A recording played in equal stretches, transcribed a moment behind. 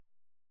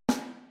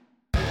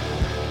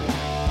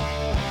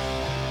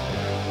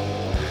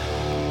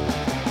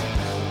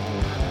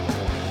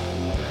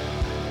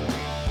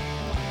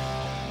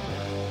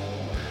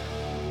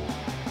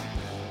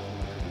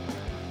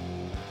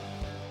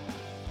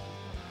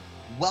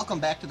Welcome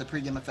back to the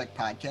Pre-Game Effect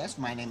Podcast.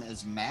 My name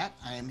is Matt.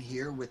 I am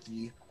here with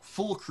the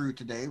full crew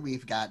today.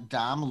 We've got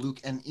Dom,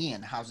 Luke, and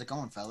Ian. How's it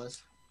going,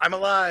 fellas? I'm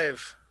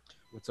alive.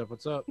 What's up?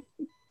 What's up?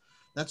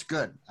 That's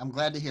good. I'm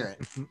glad to hear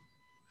it.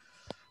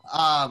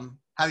 How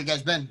you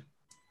guys been?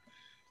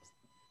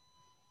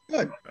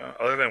 Good.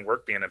 Other than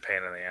work being a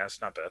pain in the ass,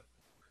 not bad.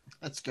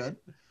 That's good.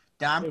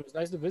 Dom? It was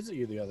nice to visit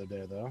you the other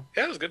day, though.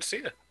 Yeah, it was good to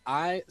see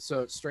you.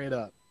 So straight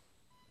up,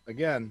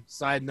 again,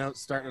 side note,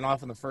 starting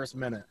off in the first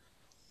minute.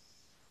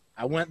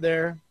 I went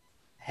there,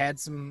 had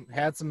some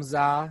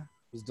za.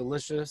 It was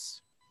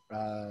delicious.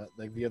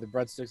 Like the other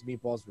breadsticks,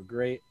 meatballs were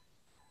great.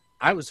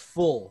 I was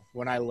full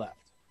when I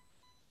left.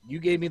 You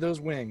gave me those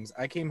wings.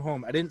 I came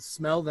home. I didn't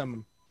smell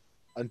them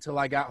until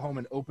I got home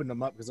and opened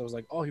them up because I was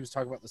like, oh, he was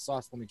talking about the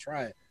sauce. Let me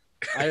try it.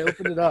 I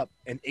opened it up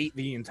and ate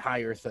the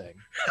entire thing.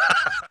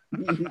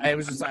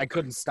 I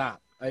couldn't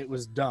stop. It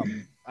was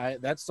dumb.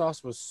 That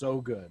sauce was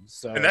so good.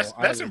 So and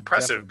that's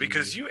impressive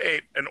because you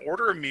ate an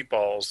order of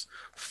meatballs,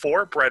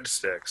 4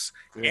 breadsticks,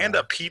 and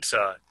a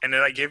pizza, and then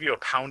I gave you a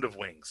pound of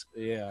wings.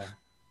 Yeah.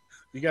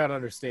 You got to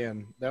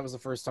understand, that was the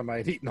first time I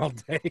had eaten all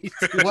day.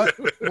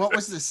 What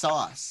was the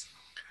sauce?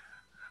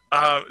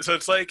 So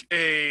it's like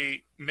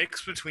a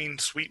mix between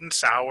sweet and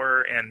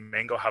sour and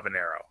mango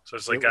habanero. So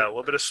it's like a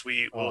little bit of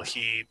sweet, a little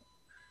heat,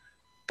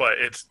 but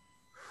it's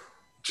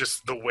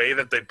just the way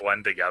that they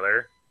blend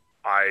together.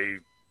 I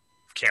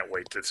can't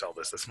wait to sell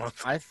this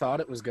month. I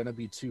thought it was going to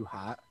be too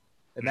hot,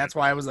 and that's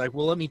why I was like,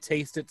 well, let me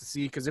taste it to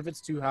see, because if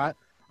it's too hot,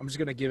 I'm just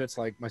going to give it to,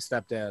 like, my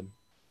stepdad.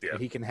 Yeah.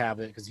 He can have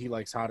it because he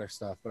likes hotter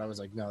stuff. But I was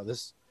like, no,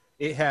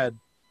 it had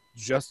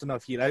just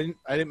enough heat. I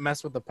didn't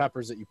mess with the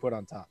peppers that you put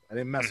on top. I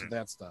didn't mess with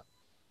that stuff.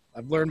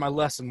 I've learned my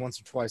lesson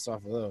once or twice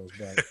off of those,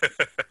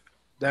 but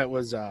that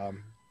was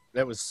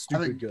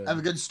stupid good. I have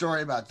a good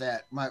story about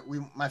that.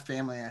 My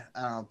family,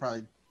 I don't know,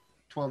 probably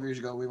 12 years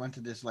ago, we went to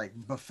this like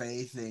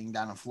buffet thing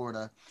down in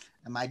Florida,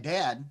 and my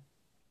dad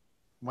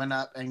went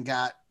up and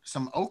got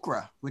some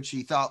okra, which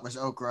he thought was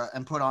okra,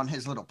 and put on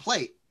his little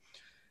plate.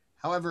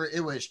 However, it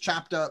was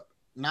chopped up,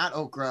 not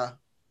okra,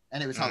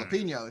 and it was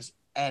jalapenos,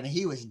 and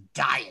he was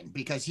dying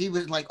because he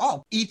was like,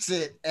 oh, eats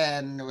it,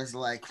 and was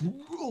like,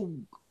 whoa.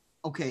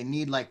 Okay,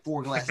 need like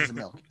 4 glasses of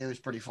milk. It was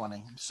pretty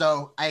funny.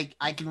 So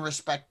I can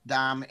respect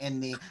Dom in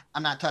the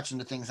I'm not touching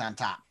the things on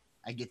top.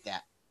 I get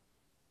that.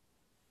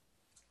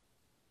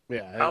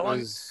 Yeah, it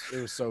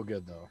was so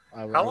good though.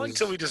 How long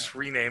till we just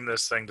rename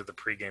this thing to the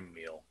pregame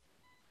meal?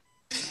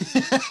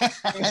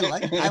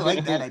 I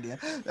like that idea.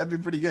 That'd be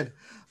pretty good.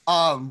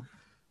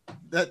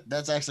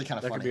 That's actually kind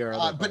of funny. Could be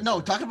our but no,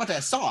 talking about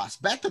that sauce.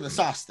 Back to the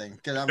sauce thing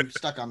because I'm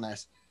stuck on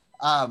this.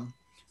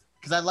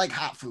 Because I like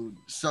hot food,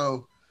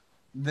 so.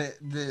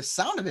 The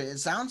sound of it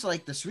sounds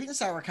like the sweet and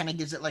sour kind of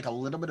gives it like a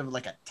little bit of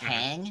like a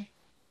tang,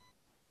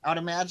 I would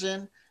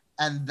imagine.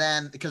 And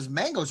then because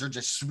mangoes are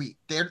just sweet,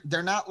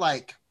 they're not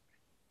like,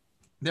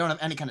 they don't have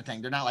any kind of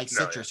tang. They're not like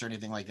citrus or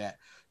anything like that.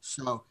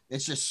 So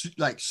it's just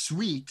like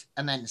sweet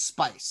and then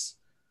spice,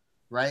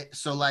 right?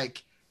 So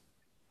like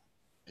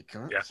it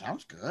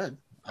sounds good.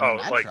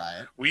 I'd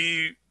try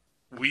it.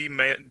 We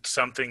made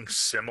something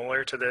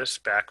similar to this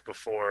back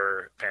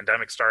before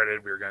pandemic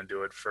started. We were going to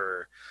do it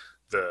for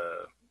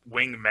the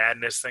Wing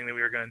Madness thing that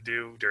we were going to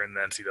do during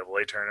the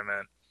NCAA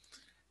tournament,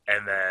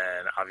 and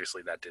then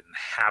obviously that didn't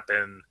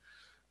happen.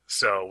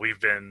 So we've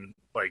been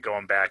like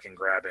going back and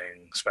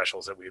grabbing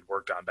specials that we had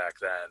worked on back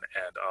then,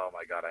 and oh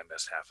my god, I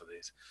missed half of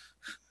these.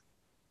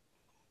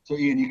 So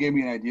Ian, you gave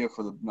me an idea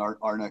for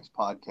our next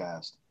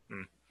podcast.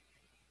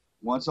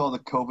 Once all the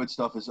COVID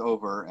stuff is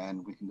over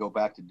and we can go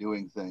back to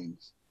doing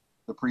things,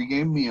 the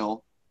pregame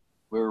meal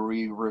where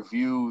we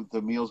review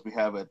the meals we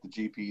have at the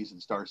GPs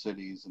and Star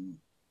Cities and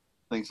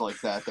things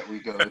like that we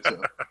go to.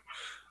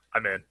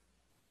 I'm in.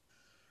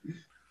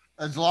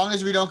 As long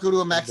as we don't go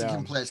to a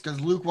Mexican place,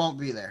 because Luke won't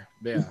be there.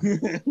 Yeah,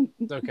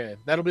 it's okay.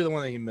 That'll be the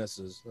one that he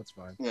misses. That's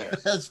fine. Yeah,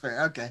 that's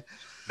fair. Okay.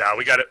 Now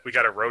we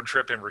got a road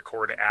trip and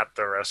record at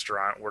the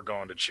restaurant. We're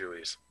going to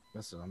Chewy's.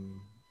 Listen,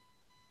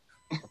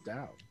 I'm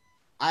down.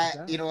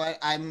 You know what?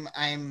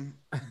 I'm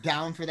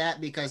down for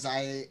that because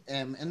I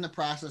am in the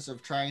process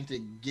of trying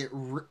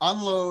to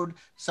unload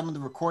some of the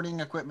recording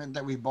equipment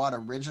that we bought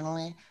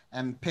originally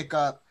and pick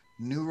up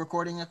new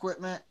recording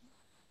equipment.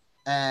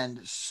 And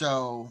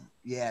so,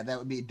 yeah, that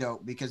would be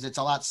dope because it's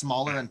a lot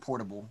smaller and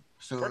portable.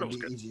 So it would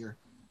be easier.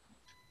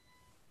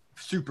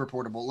 Super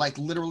portable. Like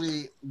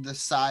literally the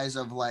size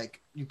of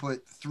like you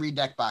put 3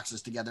 deck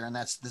boxes together and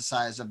that's the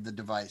size of the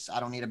device.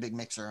 I don't need a big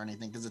mixer or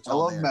anything because it's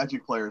all there. I love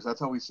Magic players. That's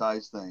how we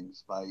size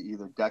things, by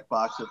either deck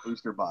box or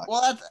booster box.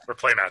 Well, or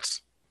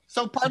playmats.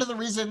 So part of the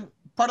reason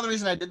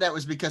I did that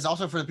was because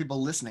also for the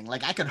people listening,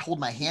 like I could hold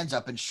my hands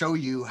up and show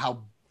you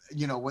how,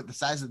 you know, what the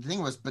size of the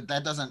thing was, but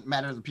that doesn't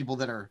matter to the people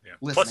that are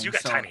listening. Plus you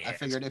got tiny hands. I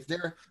figured if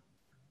they're,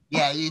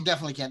 yeah, you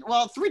definitely can.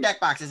 Well, 3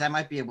 deck boxes I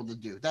might be able to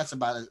do. That's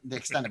about the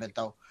extent of it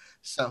though.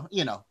 So,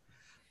 you know,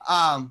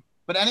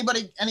 but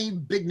any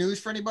big news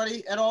for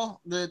anybody at all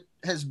that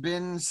has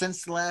been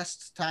since the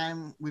last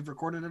time we've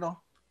recorded it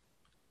all?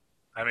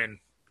 I mean,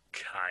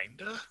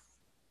 kinda.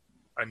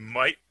 I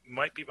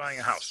might be buying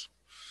a house.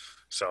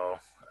 So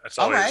that's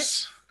All right.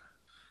 always.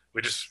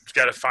 We just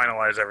got to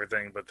finalize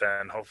everything, but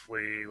then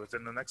hopefully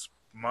within the next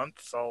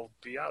month I'll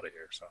be out of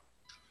here. So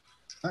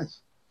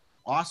Nice.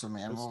 Awesome,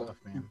 man. Good Well, stuff,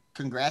 man.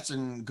 congrats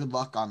and good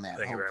luck on that.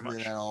 Thank you very Hopefully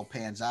much. that all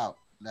pans out.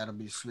 That'll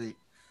be sweet.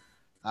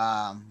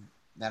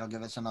 That'll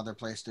give us another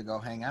place to go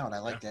hang out. I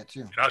like that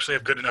too. And I actually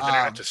have good enough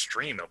internet to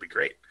stream. It'll be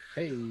great.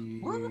 Hey.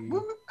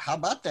 How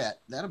about that?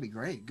 That'll be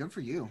great. Good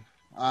for you.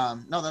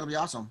 No, that'll be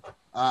awesome.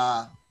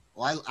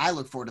 Well, I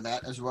look forward to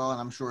that as well,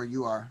 and I'm sure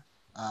you are.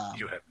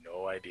 You have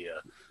no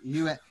idea.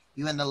 You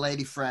and the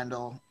lady friend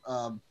will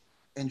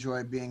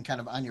enjoy being kind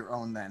of on your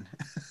own then.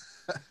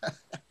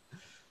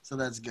 So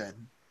that's good.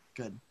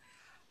 Good.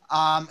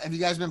 Have you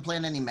guys been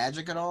playing any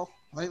Magic at all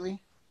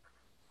lately?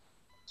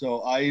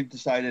 So I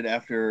decided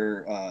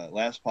after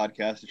last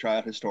podcast to try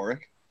out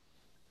Historic,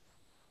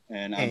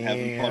 and I'm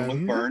having fun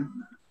with Burn.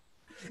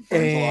 Burn's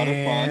a lot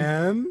of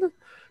fun.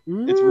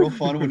 It's real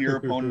fun when your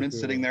opponent's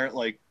sitting there at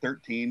like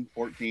 13,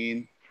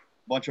 14,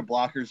 bunch of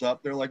blockers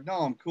up. They're like, no,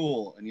 I'm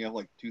cool. And you have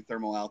like 2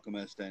 Thermal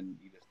Alchemists, and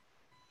you just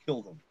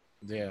kill them.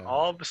 Yeah.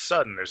 All of a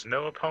sudden, there's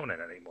no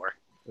opponent anymore.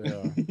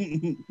 Yeah.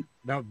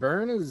 No,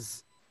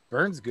 Burn's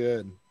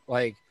good.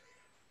 Like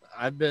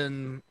I've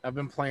been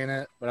playing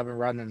it, but I've been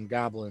running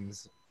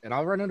goblins, and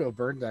I'll run into a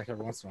Burn deck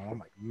every once in a while. I'm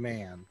like,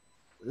 man,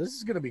 this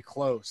is gonna be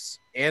close.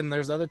 And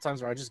there's other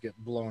times where I just get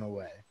blown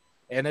away,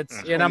 and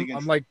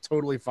I'm like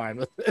totally fine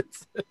with it.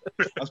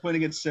 I was playing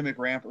against Simic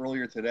Ramp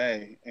earlier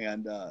today,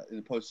 and in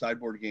the post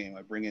sideboard game,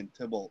 I bring in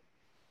Tybalt,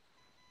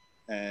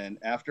 and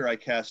after I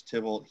cast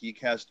Tybalt, he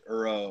cast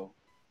Uro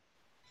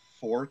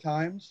 4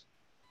 times.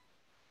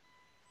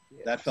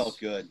 Yes. That felt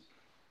good.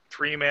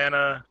 3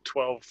 mana,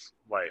 12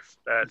 life.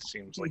 That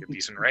seems like a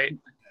decent rate.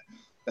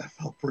 That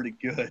felt pretty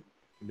good.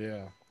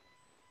 Yeah.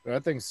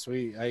 That thing's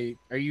sweet.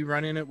 Are you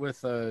running it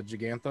with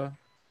Gigantha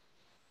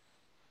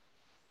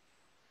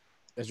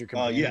as your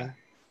companion? Yeah.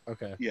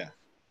 Okay. Yeah.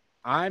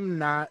 I'm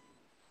not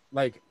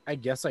like, I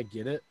guess I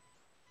get it,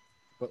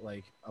 but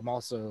like I'm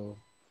also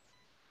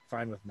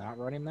fine with not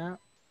running that.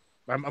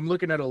 I'm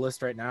looking at a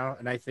list right now,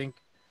 and I think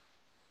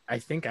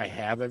I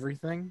have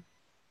everything,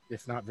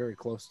 if not very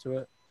close to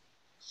it.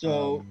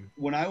 So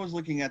when I was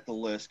looking at the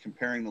list,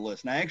 comparing the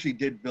list, and I actually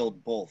did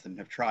build both and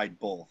have tried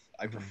both.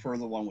 I prefer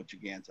the one with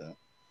Giganta.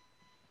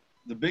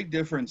 The big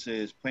difference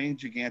is playing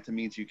Giganta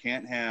means you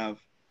can't have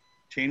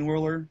Chain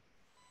Whirler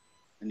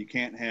and you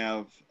can't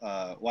have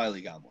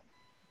Wily Goblin.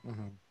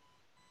 Mm-hmm.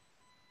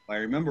 If I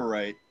remember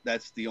right,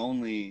 that's the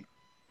only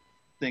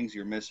things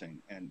you're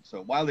missing. And so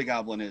Wily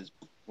Goblin is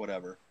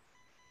whatever.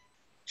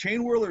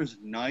 Chain Whirler is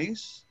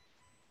nice,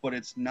 but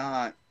it's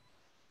not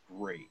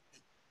great.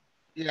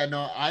 Yeah,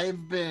 no,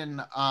 I've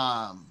been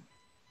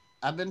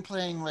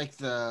playing like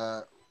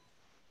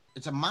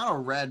it's a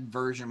mono red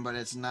version, but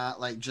it's not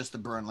like just the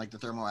burn like the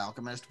Thermal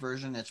Alchemist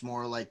version. It's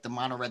more like the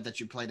mono red that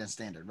you played in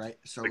standard, right?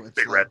 So like it's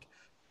big like, red.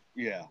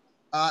 Yeah.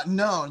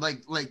 No,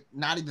 like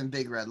not even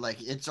big red.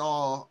 Like it's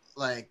all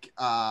like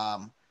you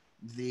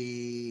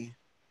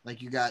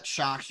got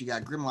Shocks, you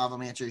got Grim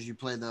Lavamancers, you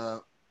play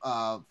the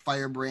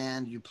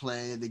Firebrand, you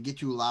play the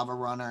Get You Lava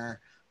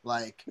Runner,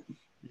 like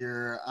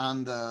you're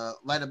on the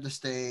Light Up the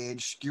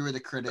Stage, Skewer the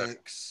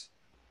Critics,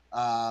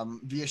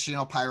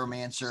 Viashino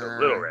Pyromancer. So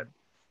little red.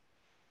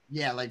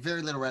 Yeah, like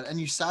very little red.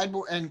 And you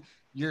sideboard, and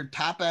your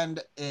top end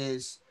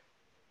is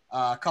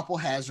a couple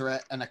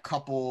Hazoret and a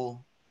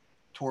couple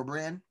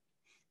Torbrand.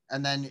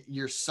 And then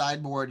your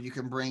sideboard, you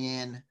can bring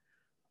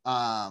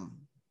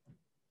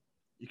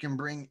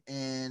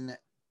in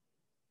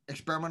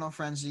Experimental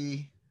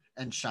Frenzy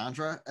and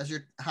Chandra as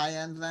your high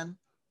end then,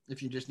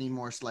 if you just need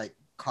more like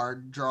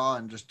card draw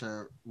and just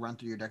to run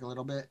through your deck a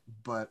little bit.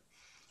 But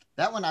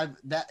that one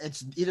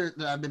it's either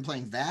that I've been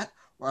playing that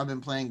or I've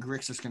been playing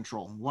Grixis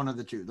Control. One of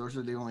the two. Those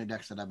are the only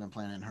decks that I've been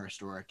playing in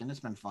Historic, and it's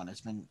been fun. It's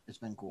been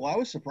cool. Well, I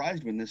was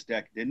surprised when this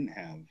deck didn't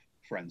have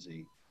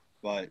Frenzy,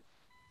 but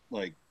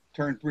like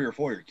turn 3 or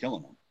 4, you're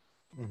killing them.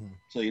 Mm-hmm.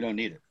 So you don't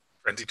need it.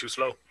 Frenzy too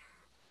slow.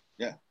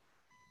 Yeah.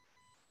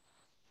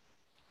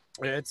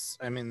 It's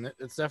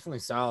definitely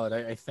solid.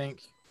 I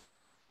think,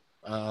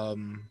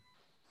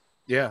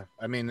 yeah,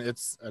 I mean,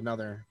 it's a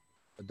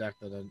deck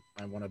that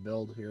I want to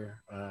build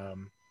here. I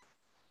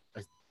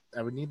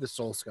would need the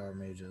Soul Scar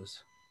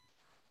Mages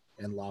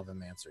and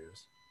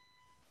Lavamancers.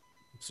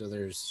 So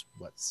there's,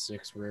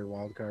 6 rare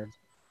wild cards?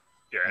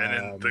 Yeah,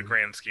 and in the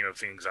grand scheme of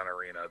things on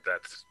Arena,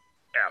 that's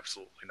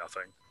absolutely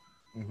nothing.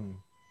 Mm-hmm.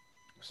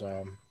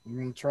 So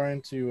I'm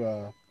trying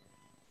to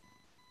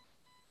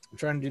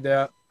do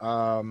that.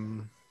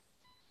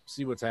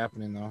 See what's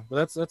happening though.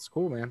 But that's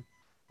cool, man.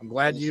 I'm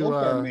glad you.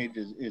 Soulscar Mage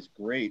is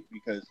great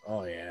because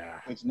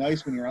it's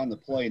nice when you're on the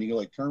play and you go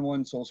like turn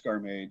 1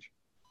 Soulscar Mage,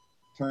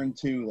 turn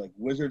 2 like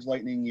Wizards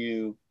Lightning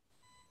you,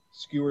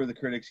 Skewer the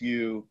Critics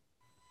you,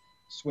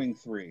 swing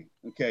 3.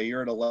 Okay,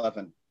 you're at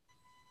 11.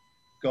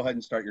 Go ahead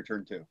and start your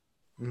turn 2.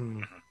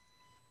 Mm-hmm.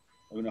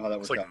 I don't know how that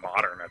works. It's like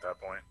modern at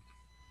that point.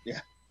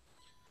 Yeah,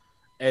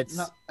 it's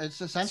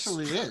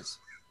essentially is.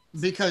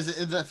 Because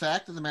the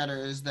fact of the matter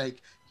is,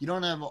 like, you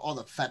don't have all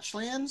the fetch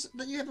lands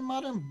that you have in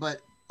Modern,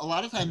 but a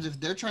lot of times if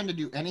they're trying to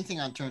do anything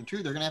on turn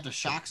 2, they're gonna have to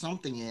shock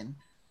something in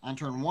on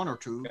turn 1 or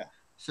 2. Yeah.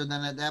 So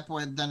then at that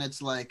point, then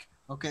it's like,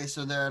 okay,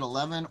 so they're at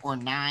 11 or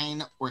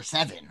 9 or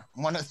 7,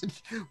 one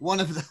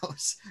of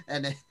those,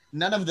 and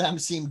none of them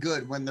seem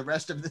good when the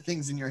rest of the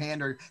things in your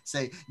hand are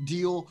say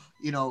deal,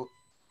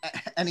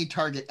 any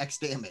target X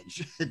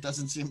damage. It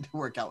doesn't seem to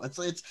work out.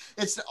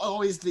 It's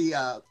always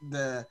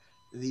the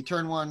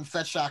turn 1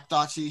 fetch shock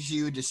thought sees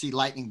you to see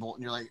lightning bolt,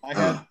 and you're like,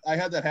 I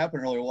had that happen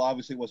earlier. Well,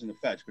 obviously it wasn't a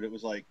fetch, but it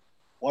was like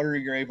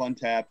Watery Grave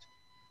untapped,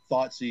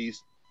 thought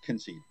sees,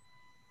 concede.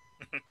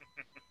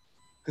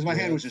 Because my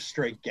hand was just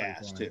straight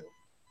gas too.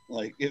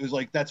 Like it was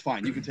like, that's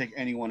fine. You can take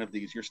any one of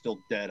these. You're still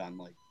dead on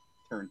like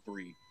turn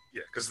 3.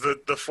 Yeah, because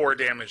the 4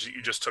 damage that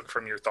you just took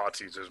from your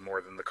Thoughtseize is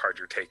more than the card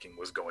you're taking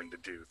was going to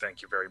do.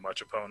 Thank you very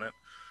much, opponent.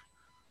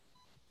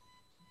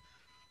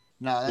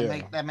 No,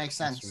 that makes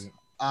sense.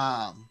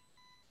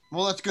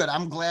 Well, that's good.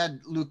 I'm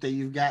glad, Luke, that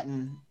you've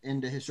gotten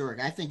into Historic.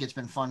 I think it's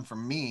been fun for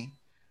me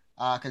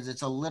because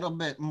it's a little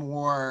bit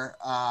more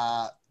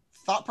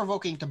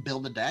thought-provoking to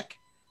build a deck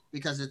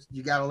because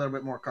you got a little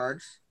bit more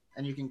cards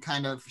and you can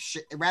kind of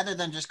rather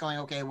than just going,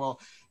 okay, well,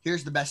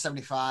 here's the best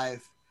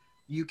 75.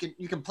 You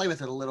can play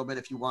with it a little bit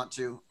if you want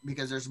to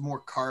because there's more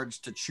cards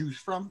to choose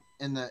from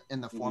in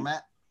the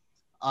format.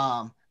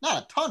 Not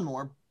a ton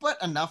more, but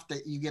enough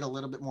that you get a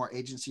little bit more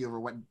agency over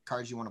what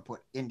cards you want to put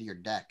into your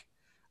deck.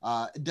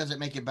 Does it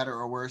make it better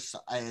or worse?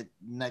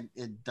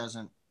 It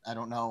doesn't. I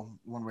don't know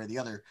one way or the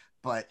other.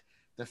 But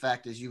the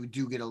fact is, you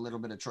do get a little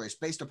bit of choice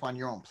based upon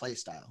your own play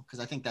style, because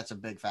I think that's a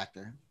big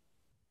factor.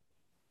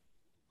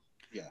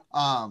 Yeah.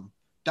 Dom,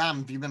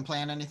 have you been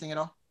playing anything at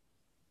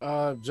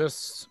all?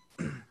 Just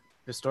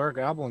Historic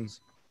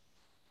Goblins.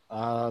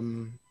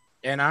 And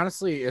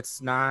honestly,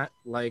 it's not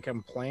like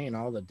I'm playing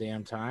all the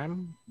damn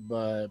time,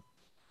 but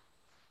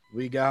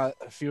a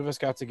few of us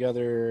got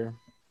together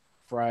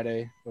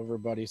Friday over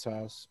at Buddy's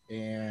house,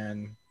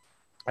 and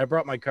I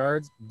brought my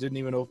cards, didn't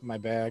even open my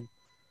bag,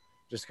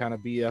 just kind of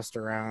BS'd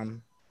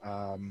around.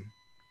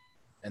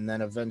 And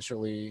then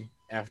eventually,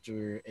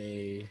 after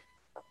a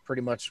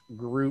pretty much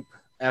group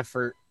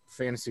effort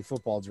fantasy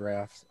football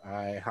draft,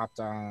 I hopped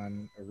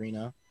on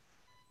Arena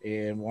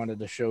and wanted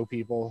to show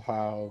people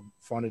how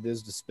fun it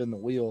is to spin the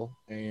wheel.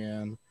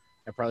 And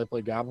I probably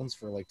played Goblins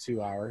for like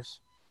 2 hours.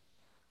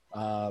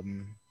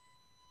 You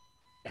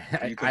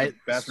took a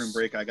bathroom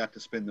break. I got to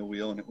spin the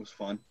wheel, and it was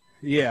fun.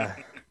 Yeah,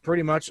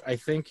 pretty much. I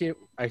think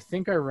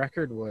our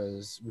record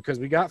was, because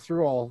we got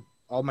through all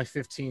my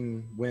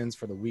 15 wins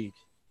for the week.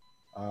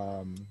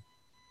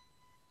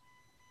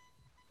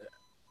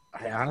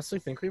 I honestly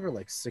think we were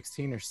like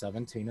 16 or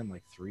 17 and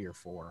like 3 or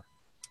 4.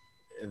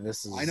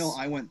 I know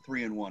I went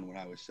 3-1 when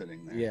I was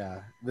sitting there.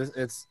 Yeah,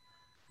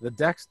 the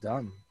deck's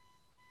done.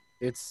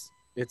 It's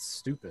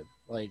stupid.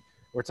 Like,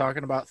 we're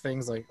talking about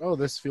things like, oh,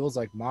 this feels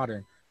like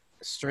Modern.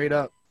 Straight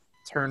up,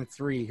 turn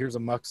 3, here's a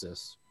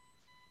Muxus.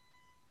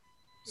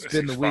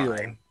 Spin the wheel.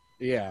 Fine.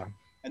 Yeah.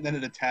 And then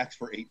it attacks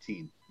for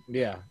 18.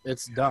 Yeah,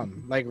 it's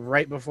done. Like,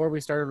 right before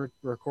we started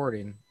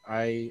recording,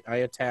 I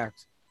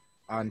attacked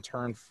on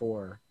turn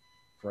 4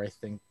 for, I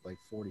think, like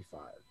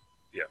 45.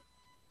 Yeah.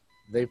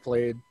 They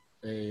played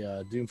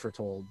a Doom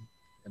Foretold,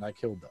 and I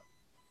killed them.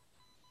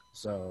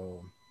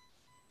 So...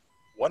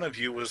 one of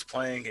you was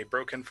playing a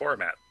broken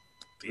format.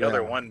 The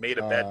other one made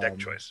a bad deck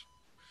choice.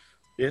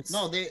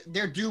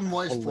 Their Doom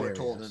was hilarious.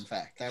 Foretold. In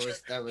fact, that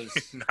was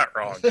not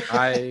wrong.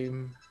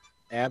 I'm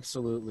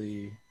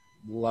absolutely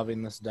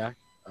loving this deck.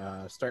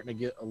 Starting to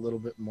get a little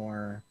bit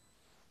more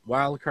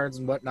wild cards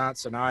and whatnot.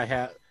 So now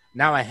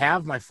I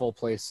have my full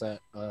play set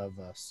of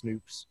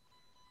Snoops,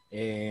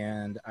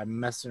 and I'm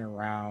messing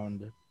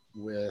around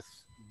with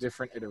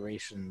different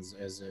iterations.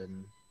 As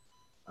in,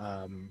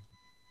 I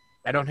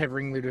don't have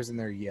ringleaders in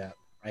there yet.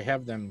 I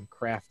have them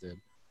crafted.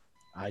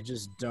 I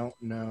just don't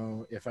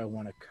know if I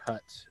want to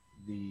cut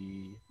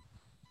the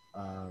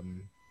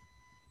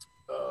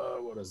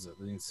what is it?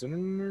 The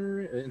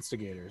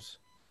Instigators.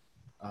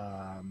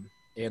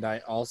 And I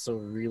also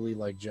really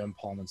like Gem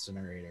Palm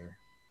Incinerator.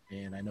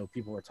 And I know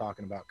people were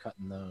talking about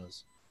cutting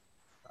those.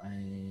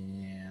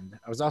 And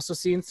I was also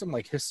seeing some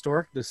like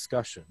historic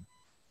discussion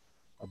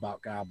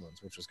about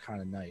goblins, which was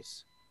kind of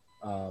nice.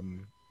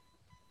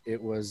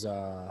 It was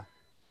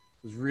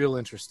real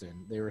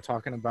interesting. They were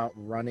talking about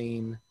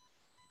running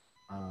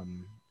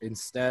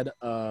instead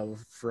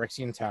of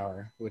Phyrexian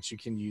Tower, which you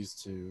can use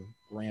to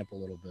ramp a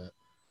little bit.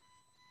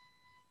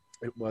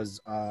 It was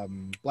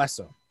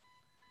Blesso.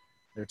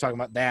 They were talking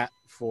about that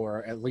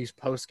for at least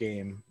post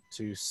game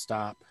to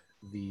stop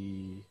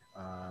the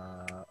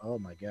oh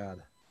my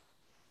god,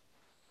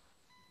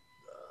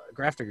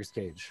 Grafdigger's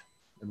Cage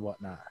and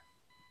whatnot,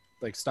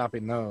 like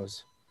stopping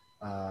those.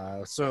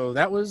 So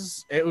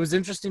it was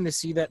interesting to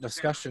see that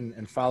discussion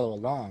and follow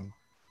along,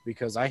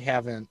 because I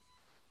haven't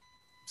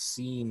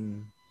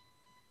seen,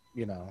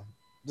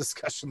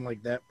 discussion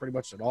like that pretty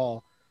much at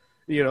all.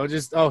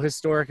 Just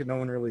historic, and no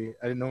one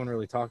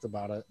really talked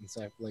about it and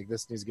said like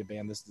this needs to get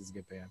banned, this needs to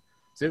get banned.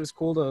 So it was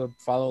cool to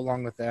follow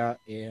along with that,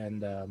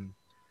 and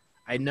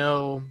I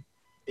know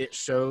it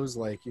shows,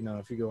 like,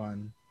 if you go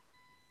on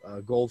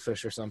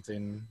Goldfish or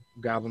something.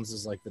 Goblins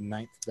is like the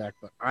 9th deck,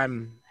 but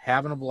I'm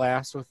having a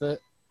blast with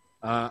it.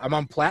 I'm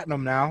on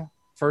Platinum now,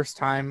 first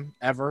time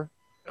ever.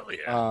 Oh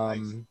yeah,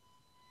 nice.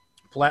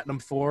 Platinum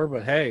 4,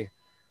 but hey,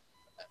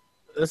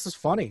 this is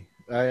funny.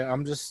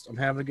 I'm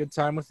having a good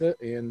time with it,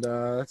 and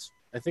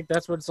I think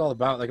that's what it's all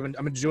about. Like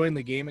I'm enjoying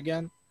the game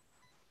again,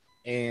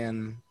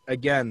 and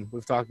again,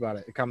 we've talked about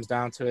it. It comes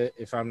down to it.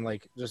 If I'm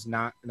like just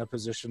not in a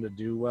position to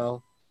do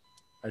well,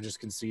 I just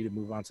concede and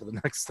move on to the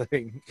next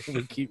thing.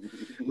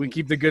 we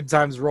keep the good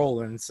times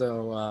rolling,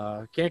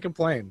 so can't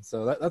complain.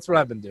 So that's what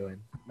I've been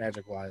doing,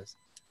 Magic wise.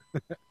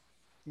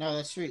 No,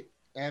 that's sweet.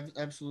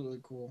 Absolutely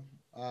cool.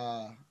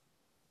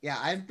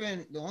 Yeah,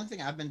 the only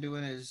thing I've been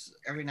doing is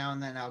every now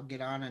and then I'll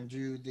get on and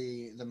do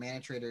the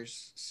Mana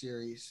Traders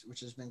series,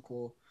 which has been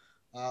cool.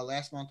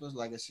 Last month was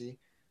Legacy.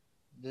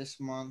 This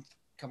month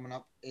coming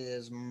up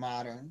is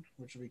Modern,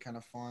 which will be kind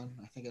of fun.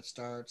 I think it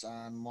starts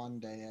on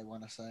Monday, I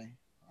want to say.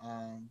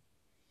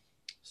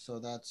 So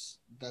that's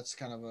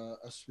kind of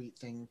a sweet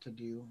thing to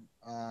do.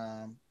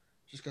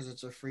 Just because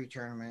it's a free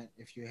tournament.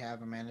 If you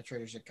have a Mana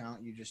Traders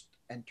account, you just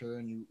enter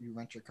and you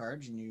rent your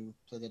cards and you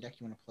play the deck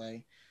you want to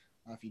play.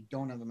 If you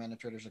don't have a Mana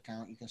Traders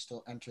account, you can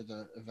still enter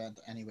the event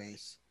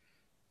anyways.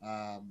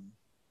 So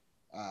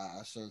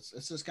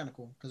it's just kind of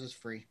cool because it's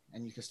free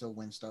and you can still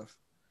win stuff.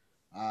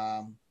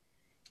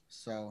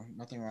 So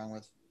nothing wrong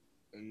with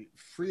a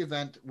free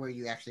event where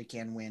you actually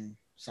can win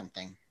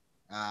something.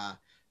 But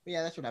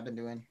yeah, that's what I've been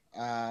doing.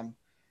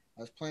 I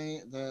was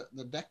playing the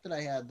deck that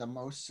I had the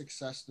most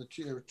success.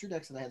 There were 2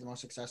 decks that I had the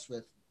most success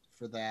with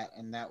for that,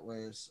 and that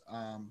was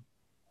I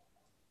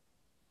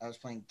was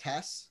playing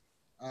Tess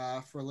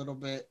for a little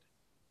bit,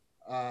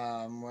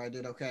 where I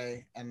did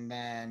okay, and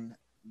then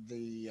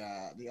the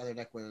other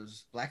deck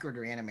was Blackroot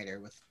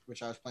Reanimator,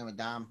 which I was playing with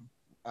Dom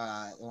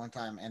the one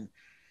time, and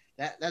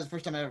that was the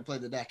first time I ever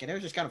played the deck, and it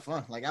was just kind of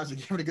fun. Like I was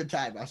having a good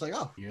time. I was like,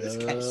 oh, this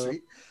is kind of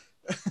sweet.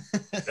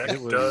 Deck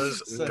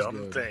does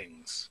dumb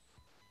things.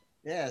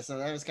 Yeah, so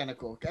that was kind of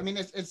cool. I mean,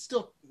 it's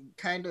still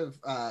kind of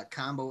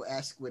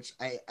combo-esque, which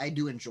I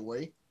do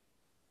enjoy.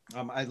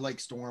 I like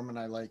Storm and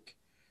I like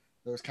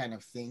those kind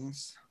of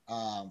things,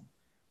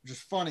 which is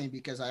funny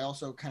because I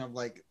also kind of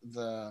like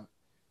the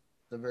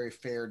very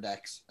fair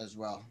decks as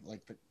well,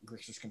 like the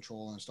Grixis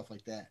Control and stuff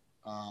like that.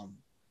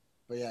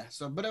 But yeah,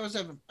 but I was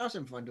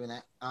having fun doing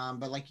that.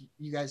 But like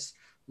you guys,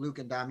 Luke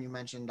and Dom, you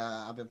mentioned,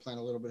 I've been playing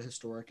a little bit of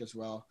Historic as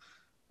well.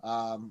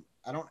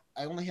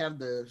 I only have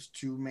the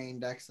 2 main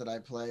decks that I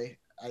play.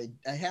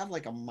 I have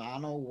like a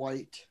mono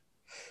white,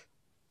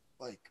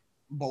 like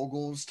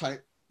Bogles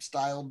type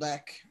style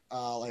deck,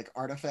 like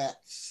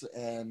Artifacts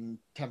and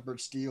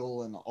Tempered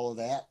Steel and all of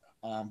that.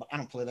 But I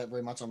don't play that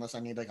very much unless I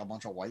need like a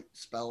bunch of white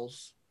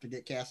spells to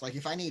get cast. Like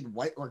if I need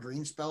white or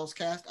green spells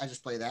cast, I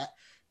just play that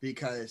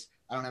because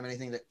I don't have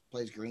anything that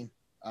plays green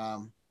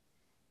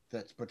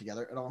that's put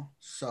together at all.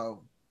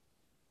 So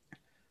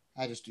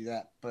I just do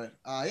that. But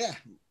yeah.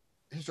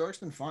 Historic's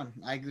been fun.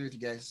 I agree with you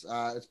guys.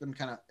 It's been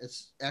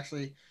it's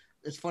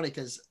funny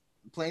because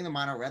playing the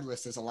mono red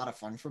list is a lot of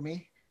fun for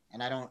me.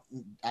 And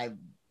I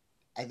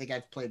think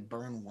I've played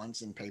Burn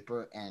once in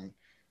paper and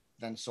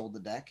then sold the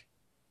deck.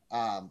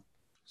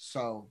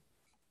 So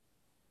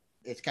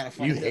it's kind of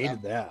funny. You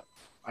hated that.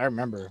 I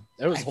remember.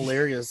 It was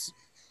hilarious,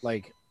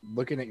 like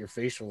looking at your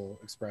facial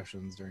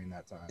expressions during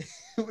that time.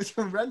 It was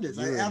horrendous.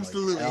 I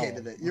absolutely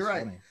hated it. You're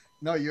right. Funny.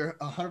 No, you're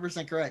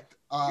 100% correct.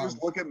 You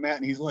just look at Matt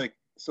and he's like,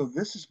 so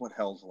this is what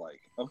hell's like.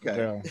 Okay.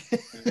 Yeah.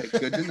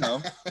 Good to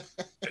know.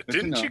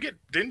 Didn't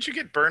you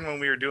get burned when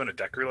we were doing a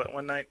deck roulette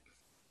one night?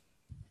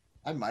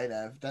 I might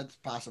have. That's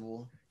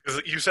possible.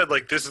 Because you said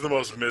like this is the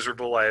most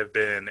miserable I have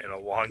been in a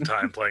long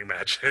time playing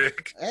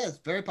Magic. Yeah, it's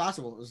very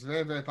possible. It was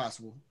very, very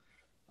possible.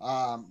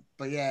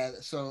 But yeah,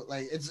 so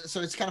like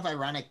it's kind of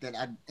ironic that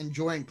I'm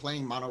enjoying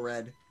playing mono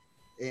red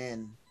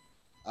in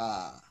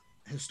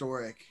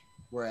Historic,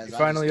 whereas you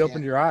finally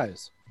opened your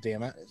eyes.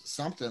 Damn it.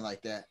 Something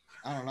like that.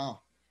 I don't know.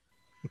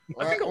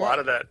 I think a lot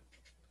of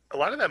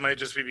that might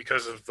just be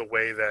because of the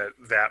way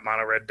that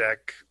mono red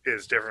deck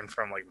is different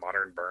from like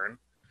Modern Burn.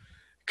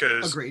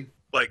 Because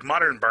like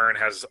Modern Burn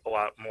has a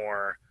lot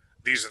more.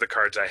 These are the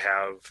cards I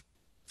have.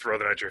 Throw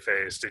them at your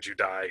face. Did you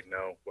die?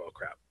 No. Well,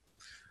 crap.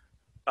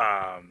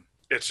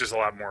 It's just a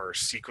lot more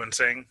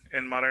sequencing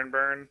in Modern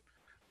Burn.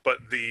 But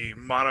the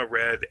mono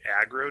red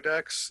aggro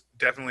decks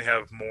definitely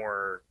have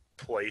more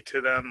play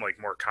to them, like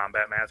more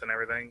combat math and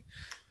everything.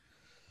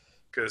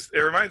 Because it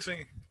reminds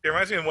me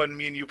of when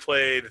me and you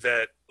played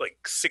that like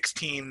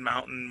 16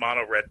 mountain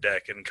mono red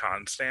deck in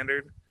Con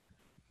Standard,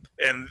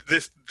 and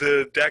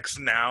the decks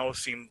now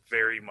seem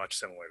very much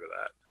similar to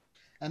that.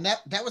 And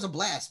that was a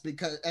blast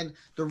and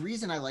the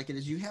reason I like it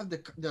is you have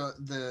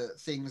the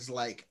things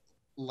like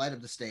Light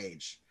of the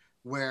Stage,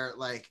 where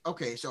like,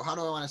 okay, so how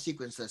do I want to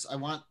sequence this?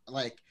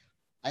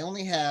 I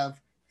only have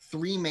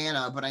 3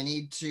 mana, but I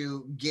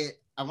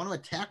want to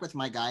attack with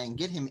my guy and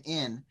get him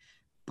in,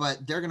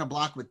 but they're gonna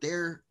block with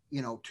their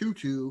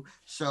 2/2,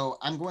 so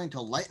I'm going to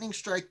lightning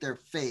strike their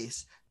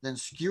face, then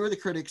skewer the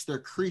critics their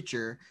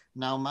creature.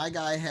 Now my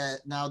guy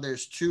now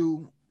there's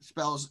 2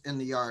 spells in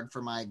the yard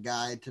for my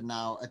guy to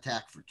now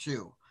attack for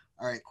 2.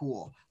 All right,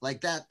 cool.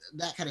 Like that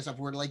kind of stuff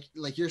where like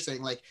you're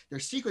saying, like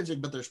there's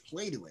sequencing, but there's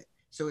play to it.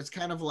 So it's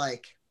kind of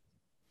like,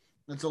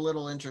 it's a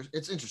little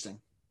it's interesting.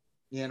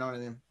 You know what I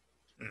mean?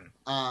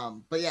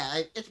 But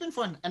yeah, it's been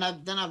fun. And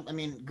I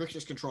mean,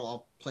 Grixis Control,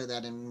 I'll play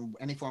that in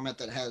any format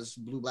that has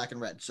blue, black, and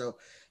red. So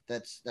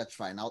that's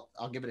fine.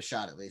 I'll give it a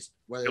shot at least.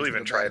 You'll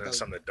even try it in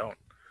some that don't.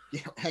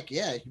 Yeah, heck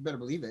yeah, you better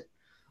believe it.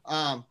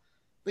 But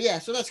yeah,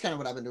 so that's kind of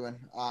what I've been doing.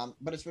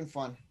 But it's been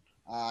fun.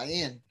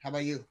 Ian, how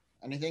about you?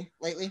 Anything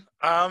lately?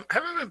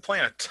 Haven't been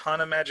playing a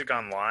ton of Magic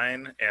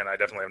Online, and I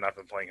definitely have not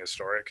been playing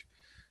Historic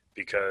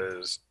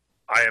because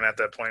I am at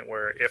that point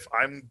where if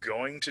I'm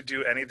going to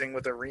do anything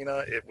with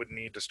Arena, it would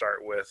need to start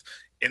with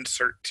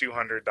insert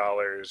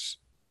 $200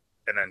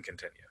 and then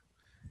continue.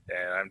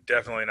 And I'm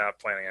definitely not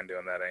planning on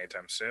doing that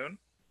anytime soon.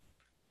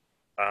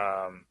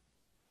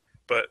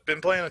 But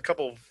been playing a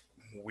couple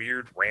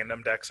weird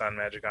random decks on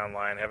Magic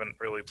Online. Haven't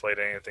really played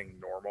anything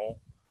normal.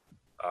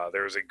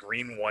 There was a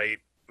green-white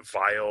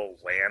Vile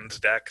Lands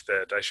deck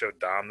that I showed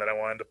Dom that I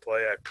wanted to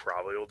play. I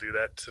probably will do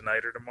that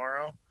tonight or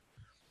tomorrow,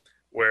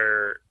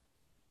 where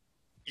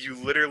you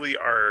literally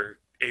are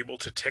able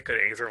to tick an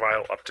Aether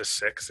Vial up to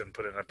 6 and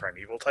put in a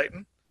Primeval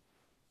Titan.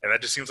 And that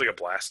just seems like a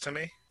blast to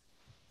me.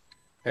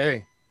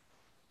 Hey,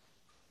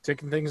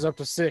 ticking things up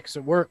to 6,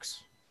 it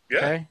works. Yeah.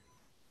 Okay?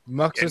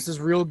 Muxus is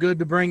real good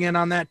to bring in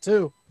on that,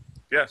 too.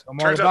 Yeah, So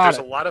turns out there's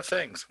a lot of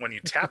things. When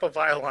you tap a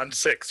vial on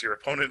 6, your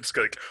opponent's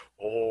like,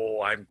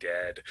 "Oh, I'm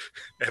dead,"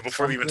 and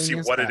before they even see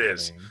what it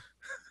is.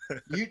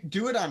 You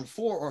do it on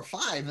 4 or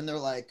 5, and they're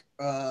like,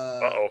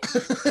 Uh-oh.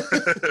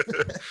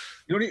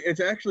 You know,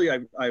 it's actually, I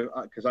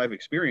because I've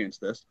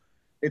experienced this.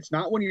 It's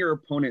not when your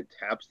opponent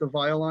taps the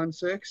vial on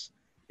 6.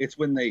 It's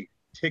when they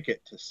tick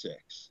it to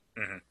 6.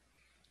 Mm-hmm.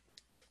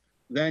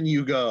 Then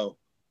you go,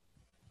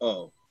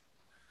 oh,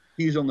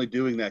 he's only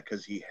doing that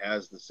because he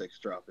has the 6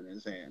 drop in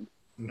his hand.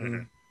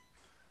 Mm-hmm.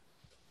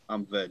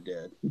 I'm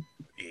dead.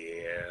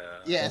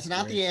 Yeah, it's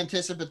not the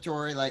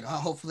anticipatory, like, oh,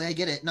 hopefully I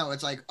get it. No,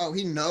 it's like, oh,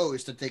 he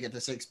knows to take it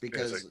to 6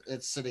 because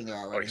it's sitting there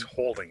already. Oh, he's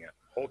holding it.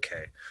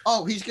 Okay.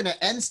 Oh, he's going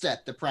to end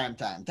step the prime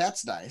time.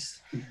 That's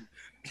nice.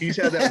 He's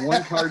had that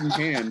one card in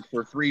hand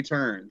for 3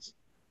 turns.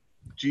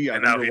 Gee, I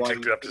wonder why he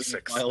ticked it up to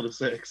 6. Vial to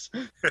 6.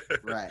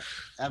 Right.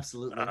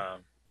 Absolutely.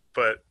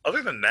 But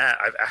other than that,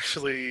 I've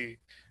actually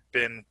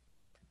been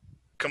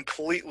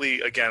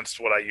completely against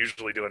what I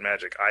usually do in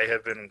Magic. I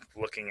have been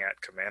looking at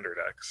commander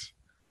decks.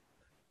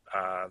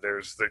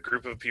 There's the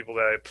group of people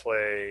that I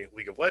play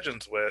League of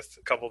Legends with.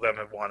 A couple of them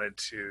have wanted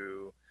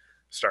to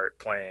start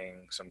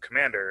playing some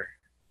commander,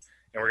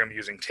 and we're going to be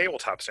using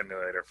Tabletop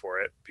Simulator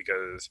for it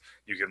because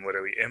you can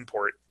literally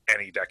import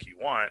any deck you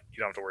want. You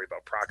don't have to worry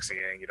about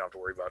proxying. You don't have to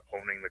worry about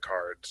owning the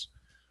cards.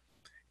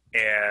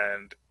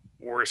 And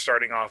we're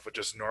starting off with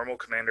just normal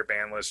commander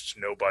ban lists,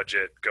 no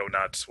budget, go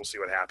nuts. We'll see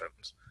what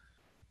happens.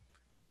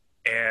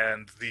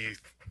 And the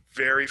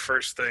very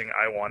first thing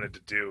I wanted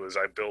to do is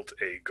I built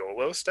a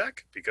Golos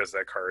deck because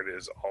that card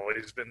has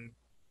always been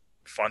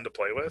fun to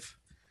play with.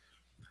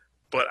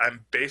 But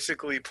I'm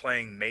basically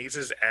playing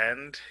Maze's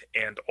End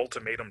and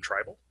Ultimatum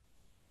Tribal.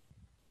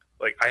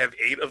 Like, I have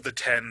 8 of the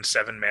 10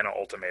 7-mana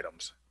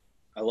ultimatums.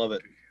 I love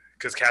it.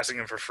 Because casting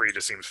them for free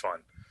just seems fun.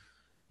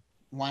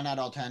 Why not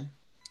all 10?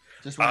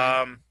 Just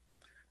one.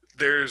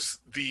 There's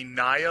the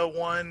Naya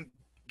one,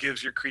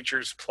 gives your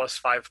creatures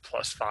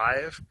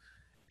 +5/+5.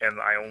 And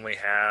I only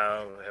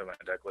have my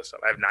deck list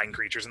up. I have 9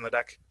 creatures in the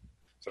deck,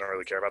 so I don't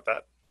really care about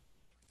that.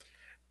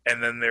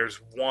 And then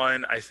there's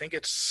one, I think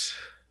it's...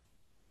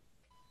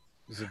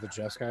 Is it the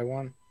Jeskai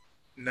one?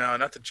 No,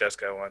 not the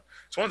Jeskai one.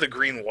 It's one of the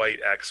green-white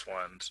X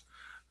ones,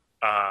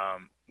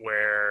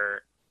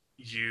 where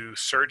you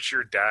search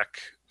your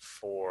deck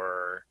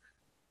for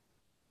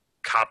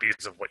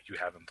copies of what you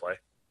have in play,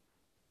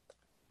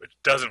 which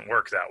doesn't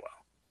work that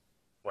well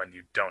when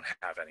you don't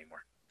have any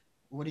more.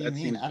 What do you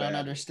mean? I don't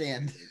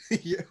understand.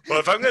 Well,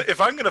 if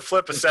I'm gonna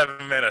flip a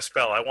 7-mana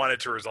spell, I want it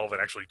to resolve and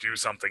actually do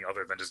something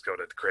other than just go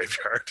to the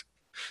graveyard.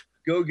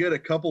 Go get a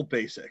couple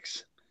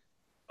basics.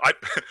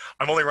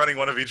 I'm only running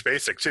one of each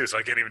basic too, so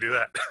I can't even do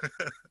that.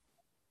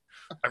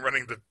 I'm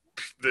running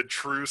the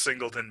true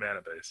singleton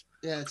mana base.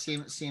 Yeah, it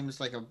seems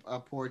like a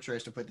poor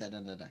choice to put that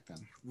in the deck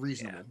then.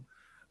 Reasonable.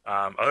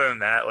 Yeah. Other than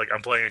that, like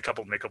I'm playing a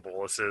couple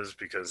Nicoboluses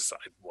because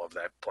I love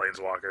that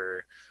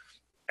Planeswalker,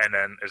 and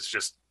then it's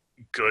just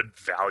good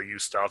value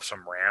stuff,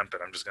 some ramp,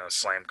 and I'm just gonna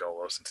slam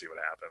Golos and see what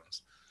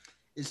happens.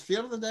 Is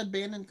Field of the Dead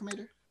banned in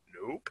Commander?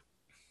 Nope.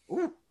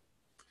 Ooh.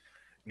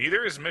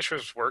 Neither is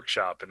Mishra's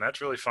Workshop, and that's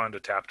really fun to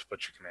tap to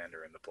put your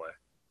commander into play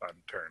on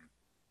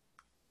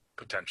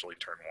potentially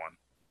turn 1.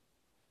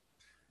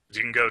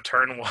 You can go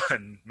turn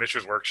 1,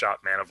 Mishra's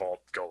Workshop, Mana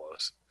Vault,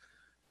 Golos,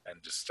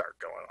 and just start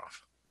going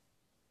off.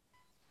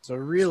 So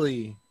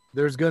really,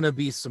 there's gonna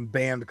be some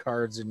banned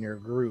cards in your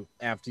group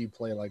after you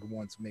play like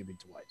once, maybe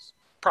twice.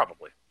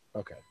 Probably.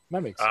 Okay,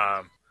 that makes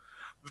sense.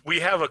 We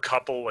have a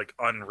couple like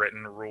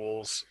unwritten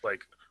rules.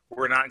 Like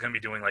we're not going to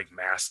be doing like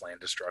mass land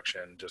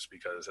destruction just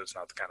because it's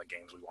not the kind of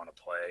games we want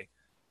to play.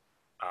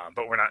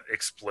 but we're not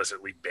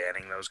explicitly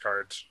banning those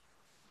cards.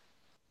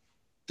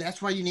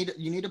 That's why you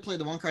need to play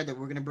the one card that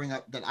I'm going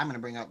to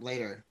bring up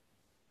later.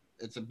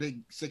 It's a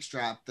big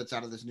 6-drop that's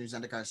out of this new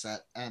Zendikar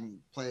set, and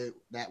play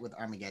that with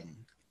Armageddon.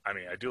 I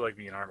mean, I do like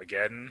me an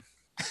Armageddon.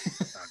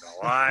 Not gonna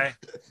lie.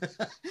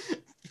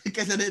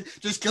 Because then it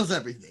just kills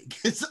everything.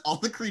 It's all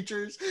the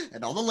creatures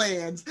and all the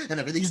lands, and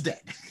everything's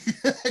dead.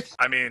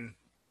 I mean,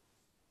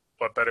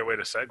 what better way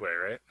to segue,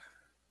 right?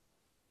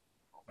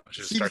 I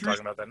should start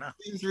talking about that now.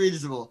 Seems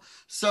reasonable.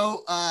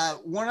 So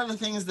one of the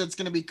things that's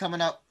going to be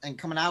coming up and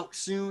coming out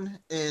soon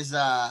is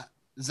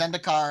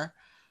Zendikar.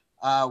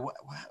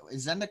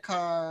 Is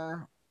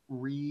Zendikar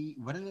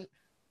what is it?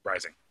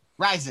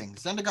 Rising.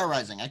 Zendikar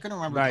Rising. I couldn't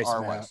remember what the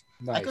R was.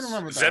 Nice. I couldn't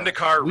remember what the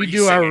Zendikar. We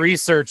do our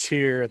research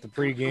here at the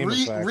pregame.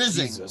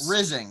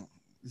 Rising.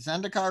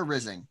 Zendikar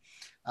Rising.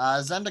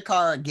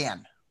 Zendikar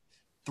again.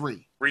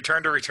 3.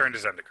 Return to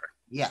Zendikar.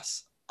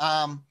 Yes.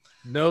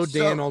 No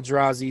Dan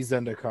Eldrazi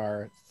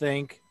Zendikar.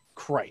 Thank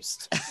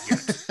Christ.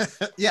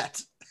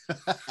 Yet.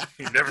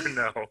 You never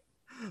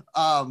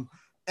know.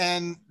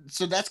 And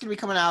so that's going to be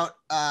coming out,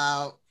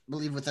 I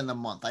believe, within the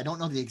month. I don't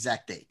know the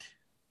exact date.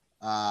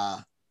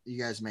 You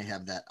guys may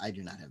have that. I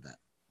do not have that.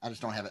 I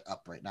just don't have it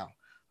up right now.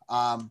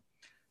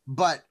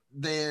 But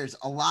there's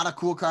a lot of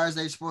cool cards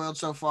they've spoiled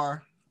so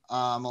far.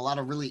 A lot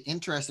of really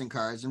interesting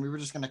cards. And we were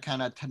just going to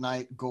kind of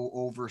tonight go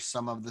over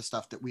some of the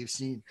stuff that we've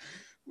seen.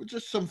 With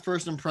just some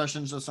first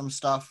impressions of some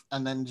stuff,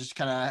 and then just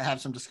kind of have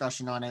some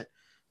discussion on it.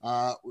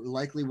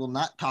 Likely will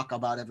not talk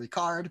about every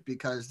card,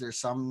 because there's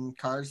some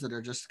cards that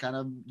are just kind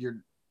of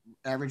your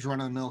average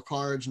run-of-the-mill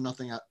cards,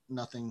 nothing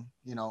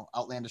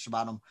outlandish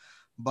about them.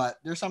 But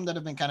there's some that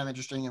have been kind of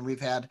interesting, and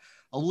we've had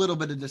a little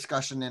bit of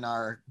discussion in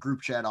our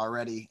group chat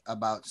already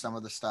about some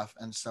of the stuff,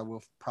 and so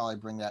we'll probably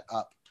bring that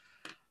up.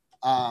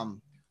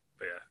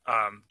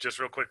 Just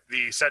real quick,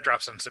 the set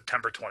drops on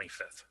September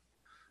 25th,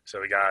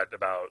 so we got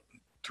about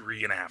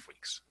 3.5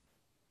 weeks.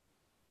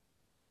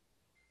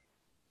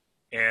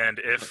 And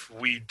if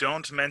we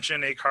don't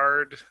mention a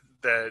card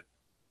that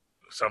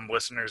some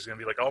listeners are going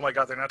to be like, oh my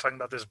God, they're not talking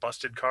about this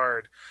busted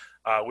card.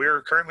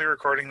 We're currently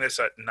recording this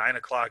at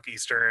 9:00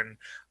 Eastern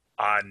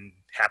on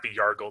Happy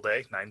Yargle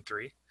Day,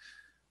 9/3.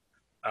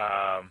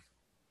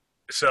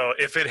 So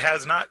if it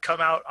has not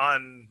come out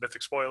on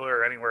Mythic Spoiler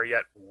or anywhere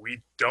yet,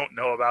 we don't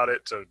know about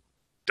it. So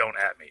don't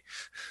at me.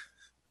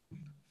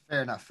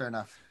 Fair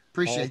enough.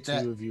 Appreciate that.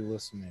 All 2 of you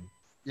listening.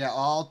 Yeah,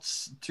 all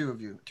 2 of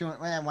you.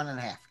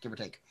 1.5, give or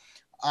take.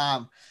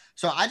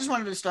 So I just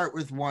wanted to start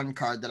with one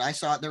card that I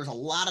saw. There was a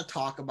lot of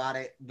talk about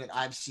it that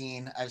I've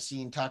seen. I've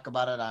seen talk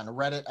about it on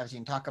Reddit. I've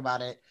seen talk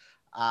about it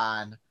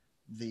on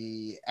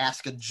the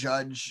Ask a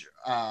Judge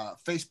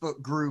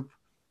Facebook group,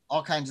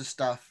 all kinds of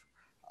stuff.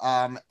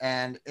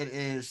 And it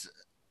is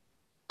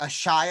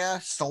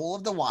Ashaya, Soul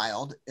of the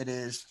Wild. It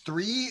is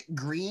 3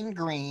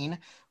 green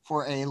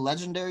for a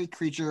legendary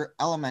creature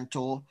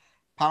elemental.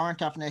 Power and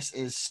toughness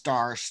is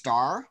star.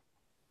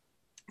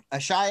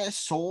 Ashaya,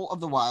 Soul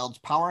of the Wild's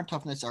power and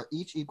toughness are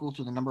each equal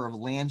to the number of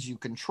lands you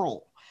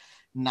control.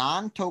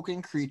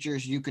 Non-token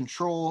creatures you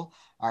control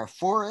are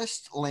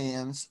forest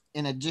lands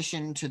in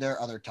addition to their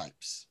other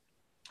types.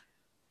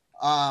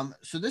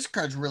 So this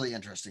card's really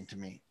interesting to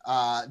me,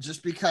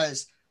 just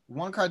because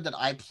one card that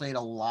I played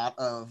a lot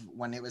of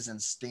when it was in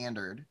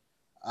Standard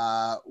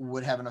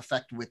would have an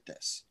effect with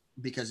this.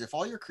 Because if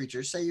all your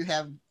creatures, say you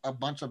have a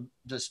bunch of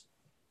just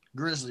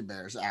grizzly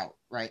bears out,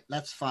 right?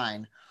 That's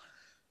fine.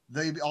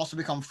 They also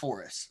become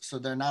forests. So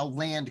they're now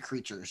land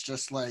creatures,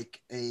 just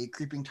like a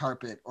creeping tar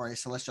pit or a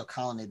celestial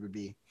colonnade would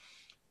be.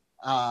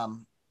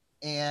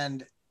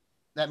 And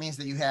that means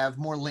that you have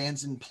more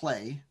lands in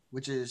play,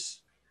 which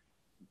is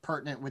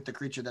pertinent with the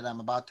creature that I'm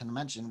about to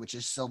mention, which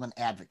is Sylvan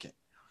Advocate.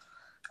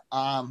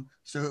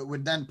 So it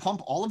would then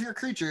pump all of your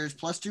creatures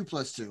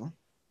 +2/+2.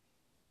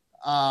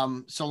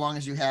 So long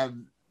as you have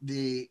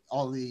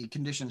all the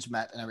conditions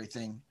met and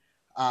everything.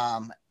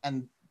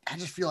 And I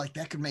just feel like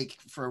that could make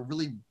for a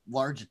really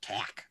large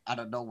attack out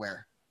of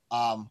nowhere.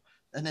 And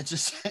it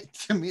just,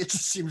 to me, it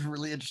just seems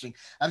really interesting.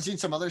 I've seen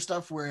some other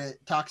stuff where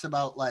it talks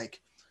about like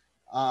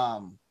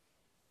some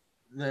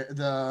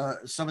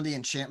of the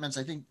enchantments.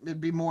 I think it'd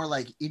be more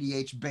like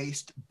EDH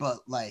based,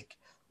 but like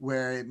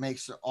where it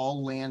makes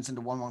all lands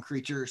into 1/1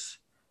 creatures.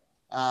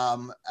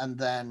 And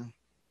then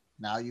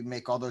now you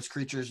make all those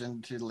creatures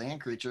into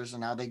land creatures,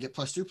 and now they get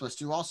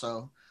 +2/+2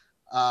 also.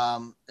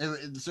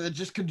 So it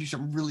just could do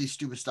some really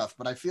stupid stuff,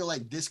 but I feel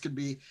like this could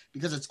be,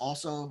 because it's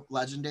also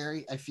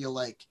legendary, I feel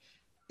like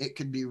it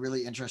could be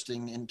really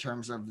interesting in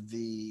terms of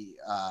the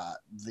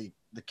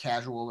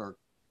casual or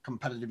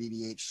competitive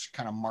EDH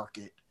kind of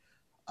market,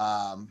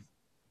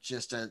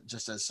 just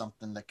as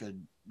something that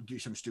could do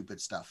some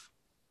stupid stuff.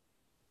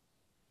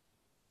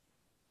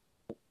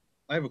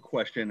 I have a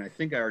question. I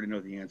think I already know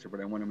the answer,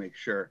 but I want to make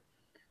sure.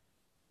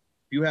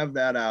 If you have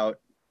that out,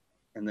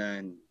 and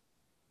then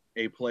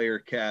a player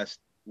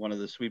cast one of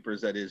the sweepers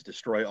that is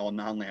destroy all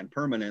non-land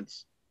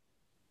permanents,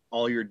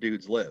 all your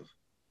dudes live.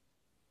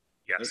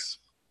 Yes.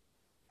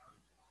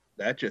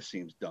 That just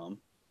seems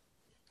dumb.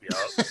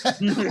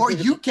 Yep. Or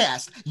you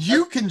cast.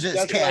 You can just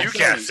That's what I'm cast. You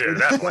cast saying. it.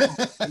 That one.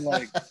 And,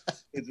 like,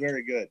 it's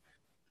very good.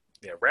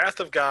 Yeah, Wrath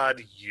of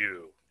God,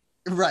 you.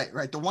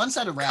 Right. The one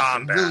side of Wrath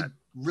Combat. really,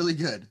 really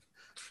good.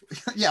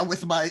 Yeah,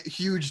 with my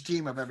huge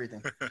team of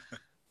everything.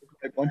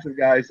 A bunch of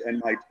guys and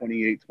my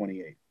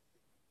 28-28.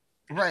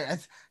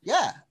 Right.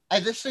 I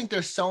just think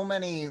there's so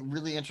many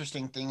really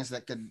interesting things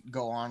that could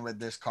go on with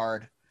this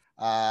card.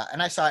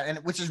 And I saw it, and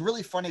which is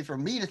really funny for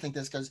me to think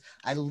this because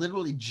I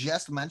literally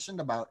just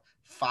mentioned about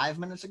 5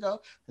 minutes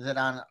ago that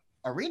on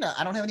Arena,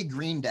 I don't have any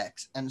green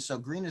decks. And so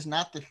green is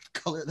not the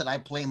color that I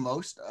play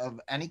most of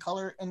any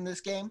color in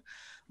this game.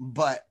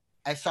 But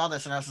I saw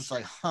this and I was just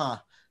like,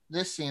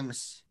 this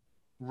seems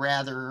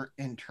rather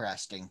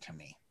interesting to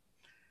me.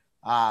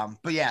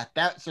 But yeah,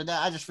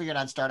 I just figured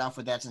I'd start off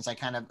with that since I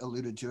kind of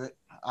alluded to it.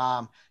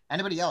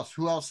 Anybody else?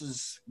 Who else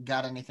has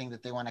got anything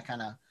that they want to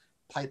kind of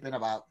pipe in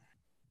about?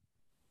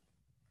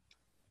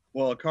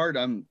 Well, a card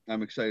I'm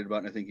excited about,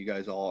 and I think you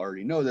guys all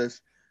already know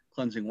this,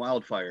 Cleansing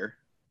Wildfire.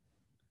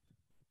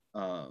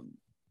 I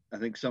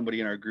think somebody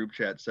in our group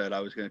chat said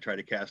I was going to try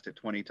to cast it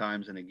 20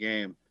 times in a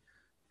game.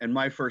 And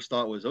my first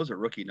thought was, those are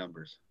rookie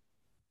numbers.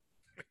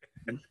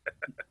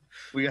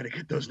 We got to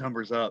get those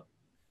numbers up.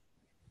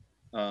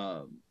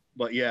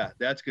 But yeah,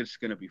 that's just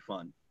going to be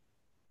fun.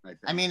 I think.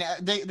 I mean,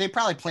 they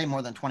probably play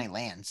more than 20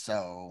 lands,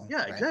 so.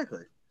 Yeah, right?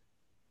 exactly.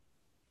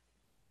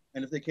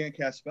 And if they can't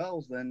cast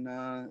spells, then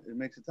it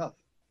makes it tough.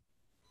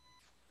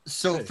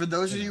 So for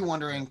those of you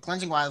wondering,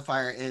 Cleansing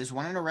Wildfire is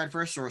 1 and a red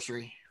for a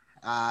sorcery.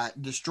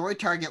 Destroy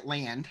target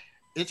land.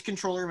 Its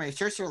controller may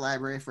search their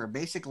library for a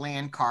basic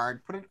land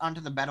card, put it onto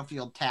the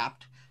battlefield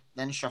tapped,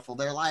 then shuffle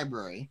their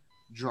library,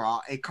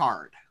 draw a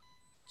card.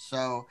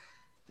 So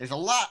there's a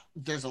lot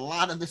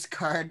of this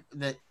card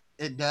that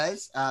it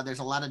does. There's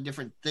a lot of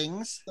different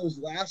things. Those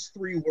last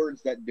 3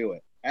 words that do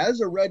it.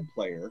 As a red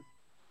player,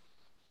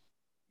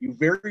 you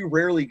very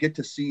rarely get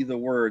to see the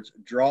words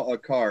draw a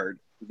card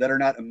that are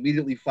not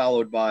immediately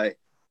followed by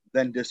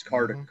then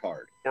discard a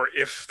card. Or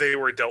if they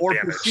were dealt Or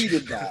damage.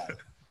 preceded by.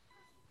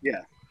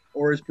 Yeah.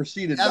 Or is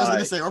preceded by. I was going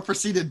to say, or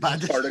preceded by.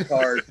 Discard a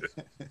card,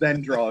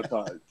 then draw a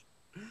card.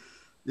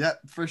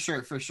 Yep, for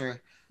sure.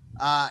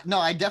 No,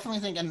 I definitely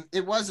think, and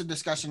it was a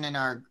discussion in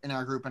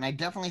our group, and I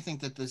definitely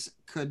think that this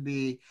could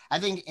be, I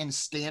think in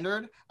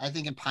Standard, I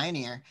think in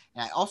Pioneer,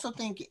 and I also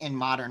think in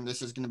Modern,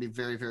 this is going to be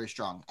very, very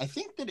strong. I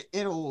think that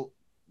it'll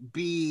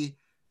be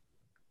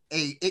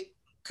it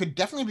could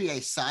definitely be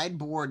a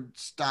sideboard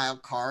style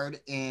card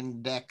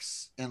in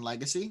decks in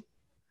Legacy.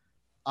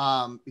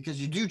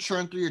 Because you do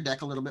churn through your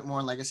deck a little bit more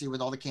in Legacy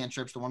with all the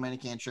cantrips, the 1-mana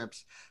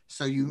cantrips.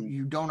 So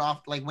you don't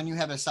like when you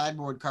have a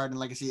sideboard card in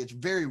Legacy, it's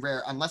very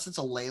rare, unless it's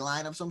a ley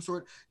line of some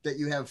sort, that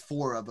you have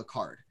 4 of a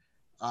card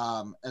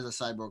as a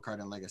sideboard card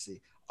in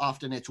Legacy.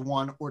 Often it's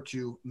 1 or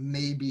 2,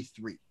 maybe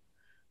 3.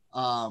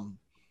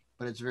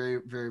 But it's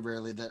very, very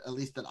rarely that, at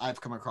least that I've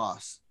come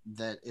across,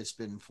 that it's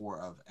been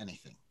 4 of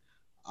anything.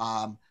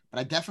 But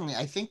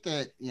I think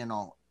that,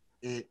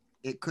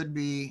 it could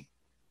be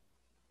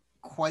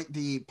quite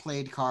the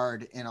played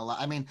card in a lot.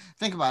 I mean,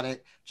 think about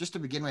it. Just to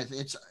begin with,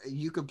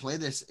 you could play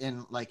this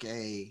in like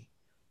a,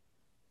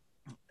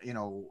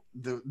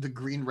 the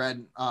green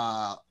red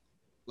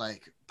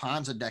like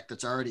Ponza deck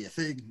that's already a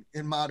thing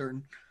in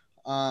Modern.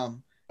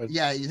 They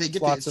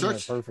get the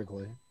search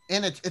perfectly,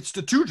 and it's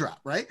the 2-drop,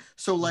 right?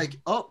 So like,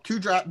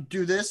 2-drop,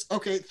 do this.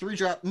 Okay,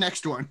 3-drop,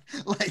 next one.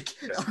 Like,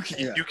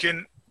 okay, you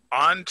can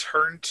on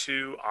turn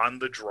 2 on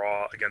the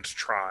draw against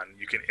Tron,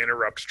 you can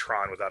interrupt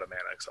Tron without a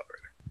mana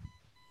accelerator.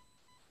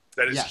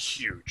 That is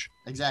huge.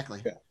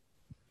 Exactly. Yeah.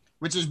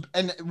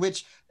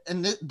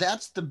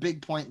 That's the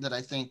big point that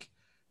I think,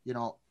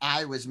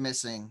 I was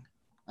missing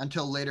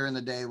until later in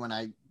the day when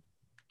I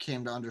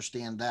came to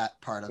understand that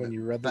part of it. When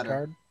you read better. the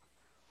card?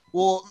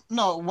 Well,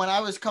 no, when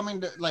I was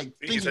coming to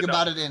thinking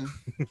about it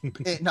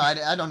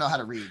I don't know how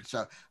to read.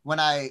 So when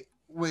I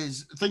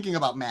was thinking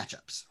about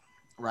matchups,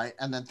 right,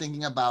 and then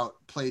thinking about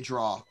play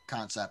draw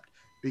concept,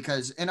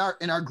 because in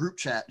our group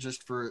chat,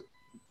 just for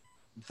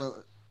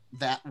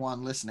that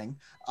one listening,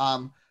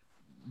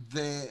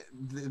 the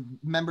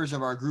members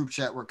of our group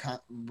chat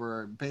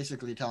were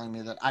basically telling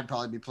me that I'd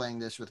probably be playing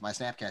this with my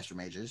Snapcaster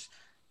Mages,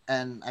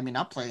 and I mean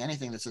I'll play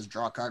anything that says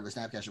draw a card with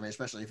Snapcaster Mage,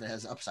 especially if it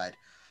has upside.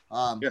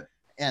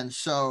 And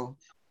so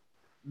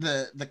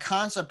the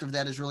concept of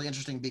that is really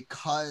interesting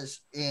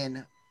because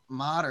in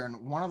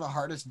Modern, one of the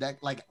hardest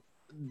like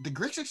the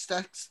Grixis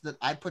decks that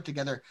I put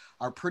together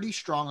are pretty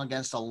strong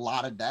against a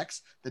lot of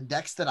decks. The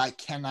decks that I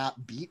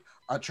cannot beat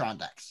are Tron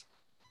decks.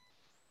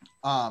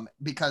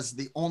 Because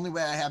the only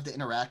way I have to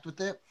interact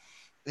with it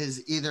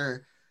is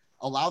either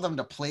allow them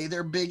to play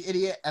their big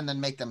idiot and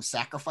then make them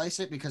sacrifice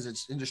it because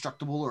it's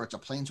indestructible or it's a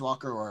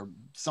planeswalker or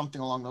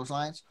something along those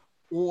lines,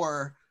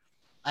 or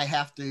I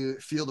have to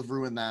Field of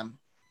Ruin them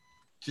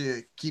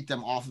to keep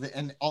them off of it,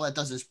 and all that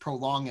does is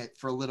prolong it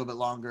for a little bit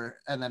longer,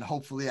 and then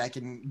hopefully I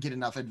can get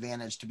enough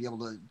advantage to be able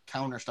to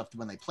counter stuff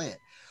when they play it.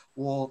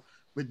 Well,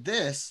 with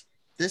this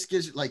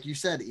gives, like you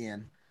said,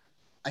 Ian,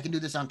 I can do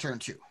this on turn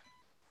 2,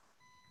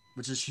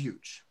 which is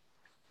huge.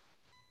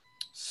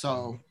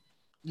 So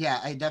Yeah,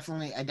 I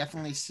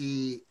definitely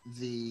see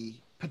the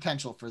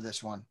potential for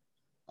this one.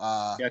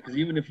 Yeah, because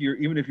even if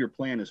your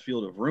plan is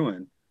Field of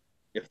Ruin,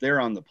 if they're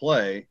on the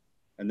play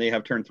and they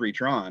have turn 3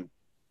 Tron,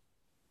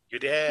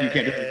 You're you can't do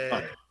anything dead.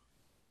 about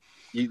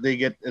it.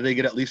 They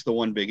get at least the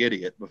one big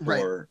idiot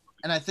before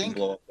And I you think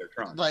blow up their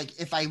Tron. like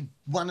if I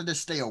wanted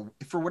to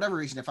for whatever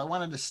reason, if I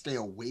wanted to stay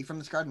away from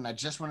this card and I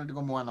just wanted to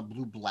go more on a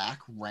blue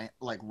black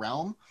like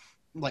realm,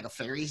 like a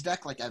fairies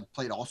deck, like I've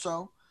played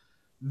also,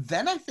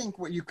 then I think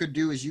what you could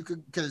do is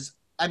because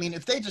I mean,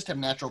 if they just have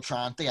natural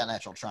Tron, they got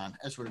natural Tron.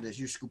 That's what it is.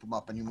 You scoop them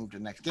up and you move to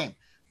the next game.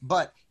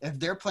 But if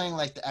they're playing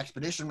like the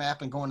expedition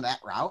map and going that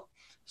route,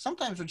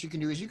 sometimes what you can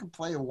do is you can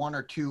play a 1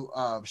 or 2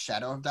 of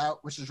Shadow of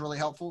Doubt, which is really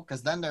helpful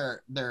because then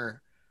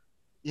they're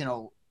you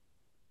know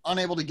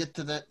unable to get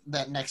to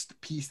that next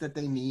piece that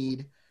they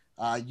need.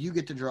 You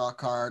get to draw a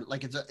card.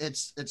 Like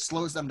it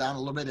slows them down a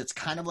little bit. It's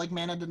kind of like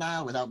mana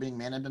denial without being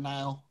mana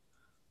denial.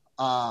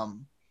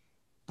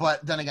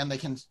 But then again, they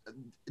can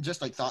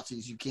just like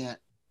Thoughtseize. You can't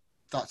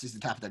Thoughtseize the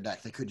top of their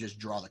deck. They could just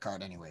draw the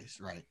card anyways,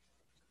 right?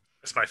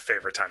 It's my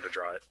favorite time to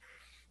draw it.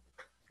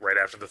 Right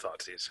after the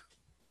Thoughtseize.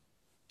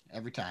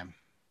 Every time.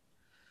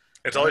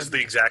 It's always the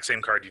exact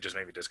same card you just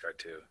made me discard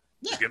too.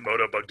 Yeah. You get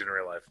Moto bugged in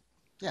real life.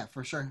 Yeah,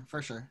 for sure.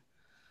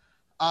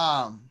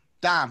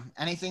 Dom,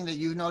 anything that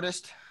you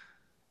noticed?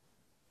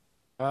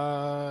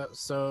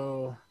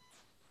 So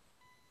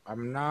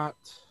I'm not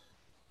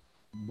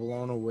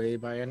blown away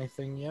by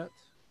anything yet.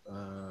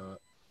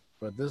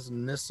 But this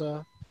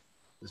Nissa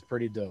is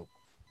pretty dope.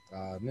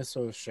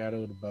 Nissa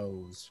Shadowed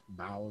Bows,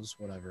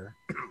 whatever.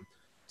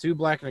 2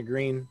 black and a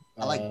green.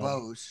 I like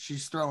bows.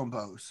 She's throwing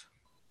bows.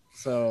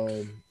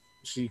 So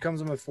she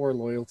comes in with 4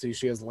 loyalty.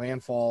 She has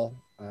landfall.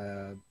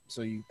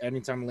 So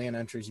anytime land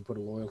enters, you put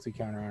a loyalty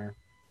counter on her.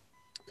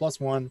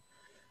 +1.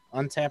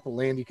 Untap a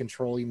land you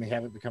control. You may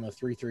have it become a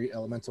 3/3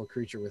 elemental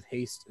creature with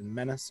haste and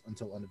menace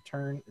until end of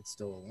turn. It's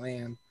still a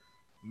land.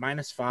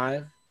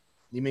 -5.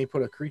 You may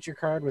put a creature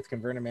card with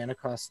converted mana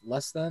cost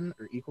less than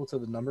or equal to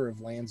the number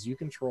of lands you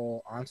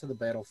control onto the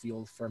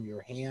battlefield from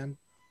your hand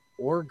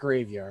or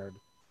graveyard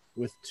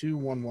with 2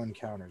 1/1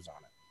 counters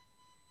on it.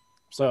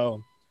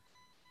 So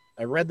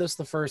I read this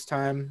the first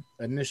time.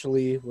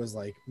 Initially was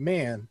like,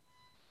 man,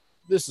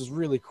 this is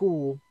really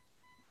cool.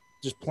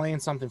 Just playing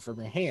something from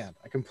your hand.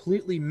 I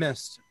completely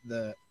missed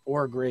the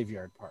or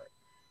graveyard part.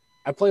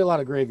 I play a lot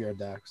of graveyard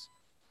decks.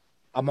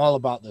 I'm all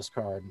about this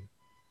card.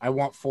 I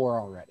want 4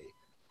 already.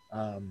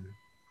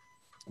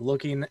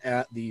 Looking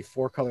at the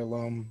 4-color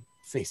loam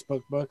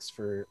Facebook groups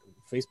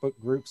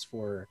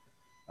for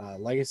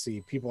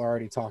Legacy, people are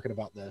already talking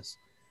about this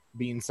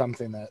being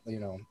something that,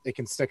 it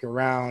can stick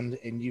around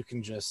and you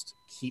can just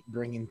keep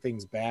bringing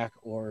things back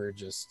or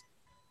just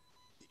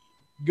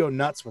go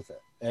nuts with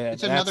it. And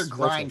it's another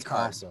grind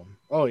card. Awesome.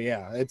 Oh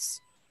yeah,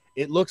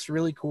 it looks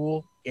really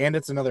cool, and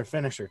it's another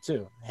finisher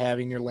too.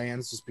 Having your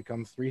lands just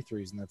become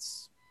 3/3s, and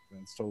that's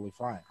totally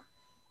fine.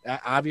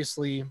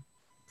 Obviously,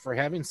 for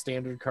having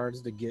standard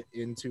cards to get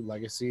into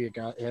Legacy, it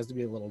has to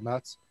be a little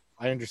nuts.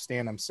 I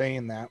understand. I'm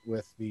saying that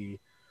with the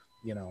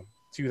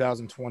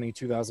 2020,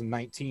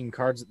 2019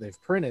 cards that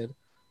they've printed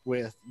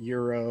with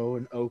Euro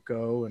and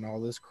Oko and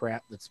all this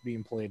crap that's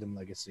being played in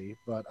Legacy,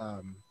 but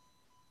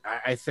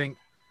I think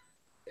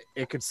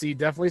it could see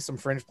definitely some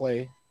fringe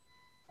play.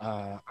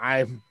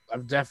 I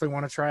definitely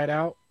want to try it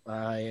out,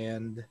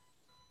 and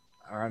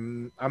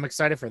I'm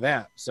excited for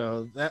that.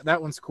 So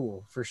that one's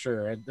cool for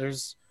sure.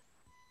 There's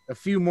a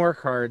few more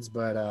cards,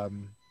 but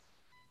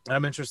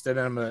I'm interested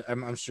in them.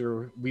 I'm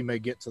sure we may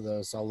get to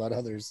those. So I'll let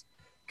others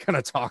kind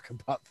of talk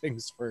about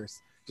things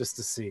first, just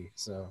to see.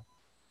 So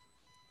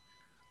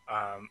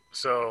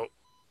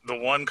the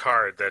one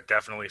card that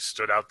definitely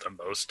stood out the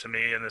most to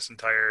me in this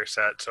entire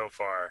set so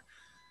far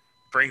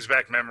brings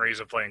back memories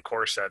of playing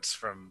core sets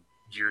from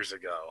years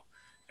ago,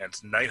 and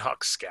it's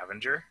Nighthawk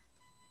Scavenger.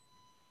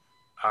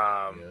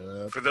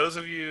 Yep. For those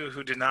of you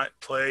who did not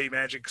play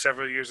Magic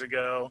several years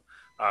ago,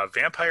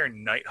 Vampire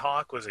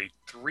Nighthawk was a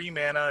 3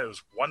 mana. It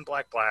was 1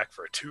 black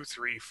for a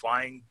 2/3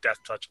 flying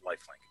Death Touch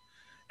lifelink,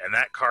 and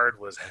that card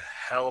was a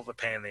hell of a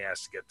pain in the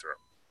ass to get through.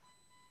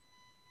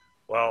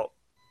 Well,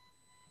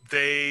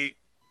 they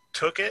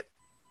took it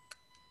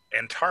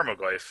and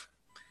Tarmogoyf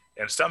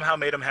and somehow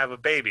made him have a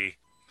baby.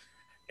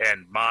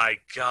 And my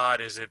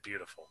God, is it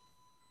beautiful.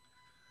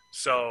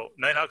 So,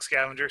 Nighthawk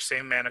Scavenger,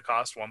 same mana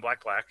cost, 1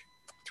 black,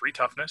 3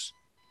 toughness.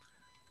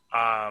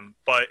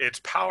 But its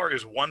power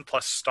is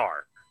 1+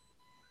 star.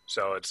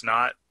 So, it's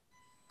not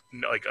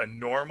like a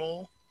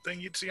normal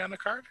thing you'd see on the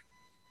card.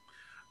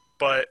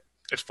 But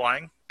it's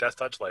flying, Death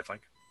Touch,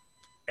 lifelink.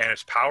 And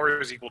its power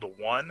is equal to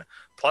 1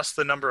 plus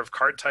the number of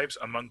card types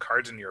among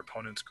cards in your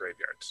opponent's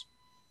graveyards.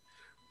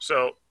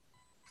 So,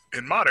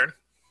 in Modern,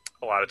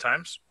 a lot of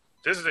times,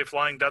 this is a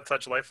flying Death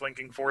Touch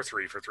lifelinking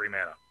 4/3 for 3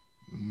 mana.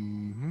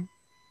 Mm-hmm.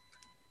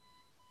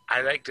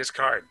 I like this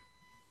card.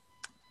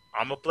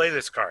 I'm going to play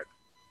this card.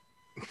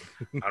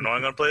 I know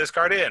I'm going to play this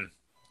card in.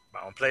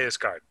 I'm going to play this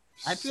card.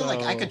 I feel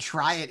like I could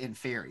try it in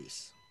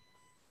Fairies.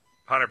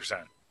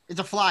 100%. It's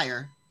a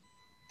flyer,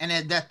 And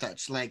a death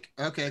touch. Like,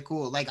 okay,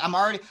 cool. Like I'm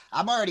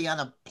already on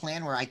a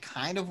plan where I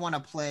kind of want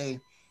to play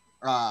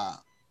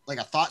like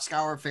a Thought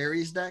Scour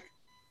Fairies deck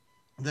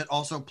that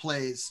also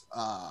plays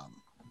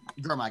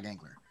Gurmag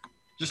Angler.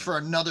 Just for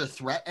another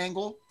threat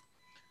angle.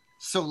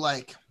 So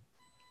like,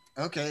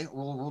 okay,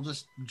 well we'll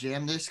just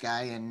jam this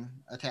guy and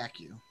attack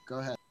you. Go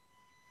ahead.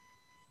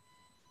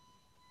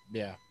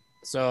 Yeah.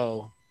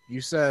 So you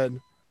said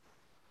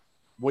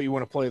what you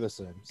want to play this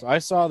in. So I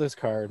saw this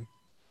card,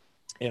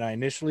 and I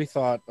initially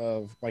thought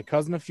of my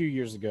cousin a few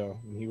years ago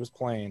when he was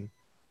playing,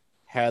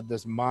 had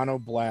this mono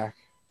black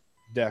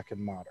deck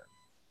in Modern.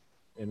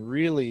 And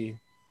really,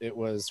 it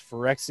was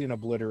Phyrexian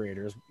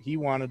Obliterators. He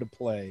wanted to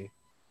play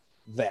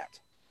that.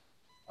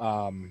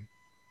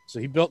 So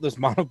he built this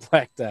mono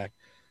black deck.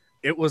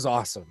 It was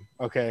awesome.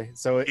 Okay.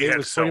 So it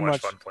was so pretty much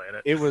much fun playing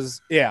it.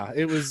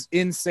 It was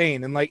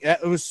insane. And like,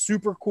 it was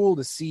super cool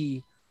to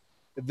see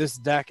this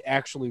deck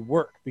actually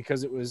work,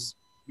 because it was,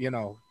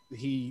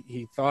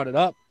 he thought it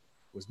up,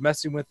 was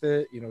messing with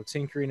it,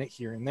 tinkering it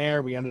here and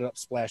there. We ended up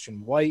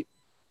splashing white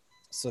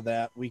so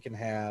that we can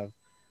have,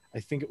 I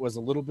think it was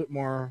a little bit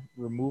more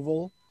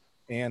removal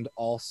and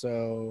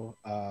also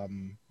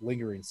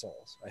lingering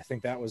souls. I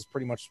think that was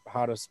pretty much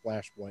how to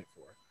splash white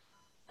for.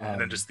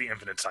 And then just the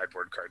infinite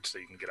sideboard cards so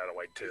you can get out of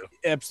white too.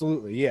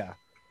 Absolutely, yeah.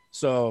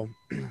 So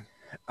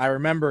I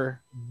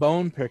remember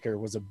Bone Picker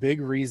was a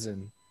big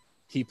reason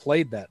he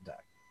played that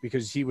deck,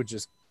 because he would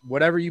just,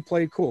 whatever you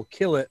played, cool,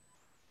 kill it.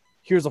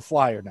 Here's a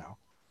flyer now.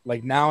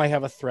 Like, now I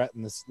have a threat,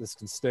 and this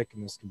can stick,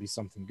 and this can be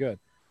something good.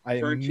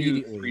 Turn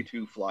 2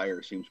 3/2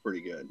 flyer seems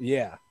pretty good.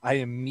 Yeah, I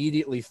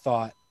immediately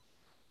thought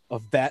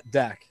of that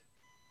deck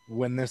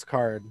when this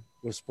card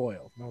was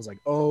spoiled, and I was like,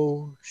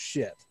 "Oh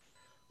shit,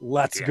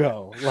 let's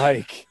go!"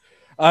 Like,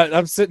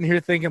 I'm sitting here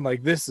thinking,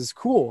 like, this is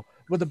cool.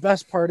 But the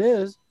best part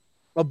is,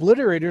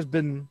 Obliterator's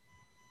been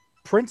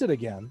printed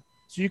again,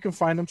 so you can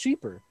find them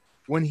cheaper.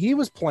 When he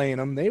was playing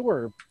them, they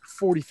were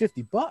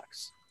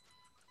 $40-$50.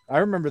 I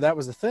remember that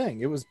was the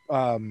thing. It was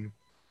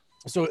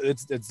so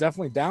it's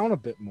definitely down a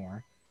bit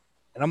more.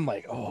 And I'm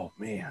like, oh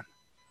man,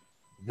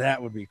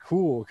 that would be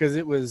cool, because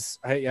it was,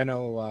 I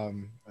know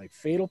like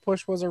Fatal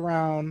Push was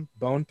around,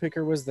 Bone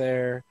Picker was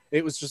there.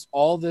 It was just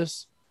all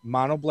this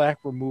mono black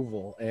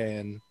removal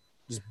and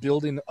just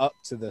building up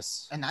to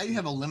this. And now you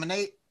have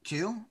Eliminate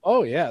too.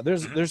 Oh yeah,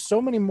 there's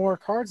so many more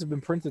cards have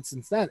been printed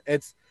since then.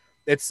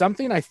 It's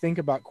something I think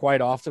about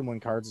quite often when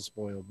cards are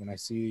spoiled, when I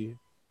see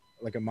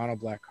like a mono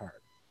black card.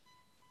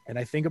 And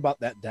I think about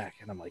that deck,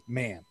 and I'm like,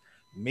 man,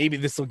 maybe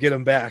this will get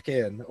him back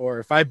in. Or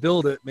if I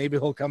build it, maybe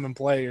he'll come and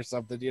play or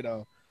something,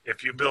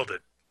 If you build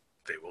it,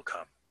 they will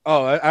come.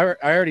 Oh, I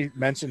already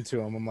mentioned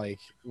to him, I'm like,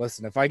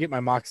 listen, if I get my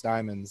Mox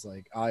Diamonds,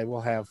 like, I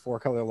will have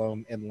 4-color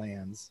loam and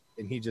lands.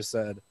 And he just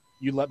said,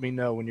 you let me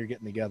know when you're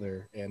getting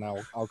together, and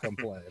I'll come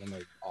play. And I'm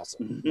like,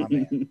 awesome, my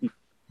man.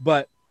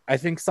 But I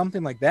think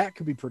something like that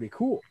could be pretty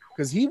cool,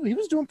 because he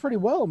was doing pretty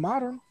well in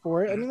Modern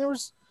for it. I mean, there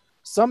was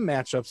some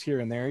matchups here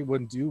and there he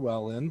wouldn't do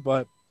well in,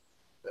 but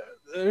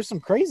there's some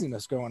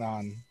craziness going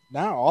on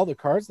now. All the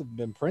cards that have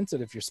been printed,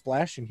 if you're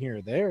splashing here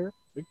or there,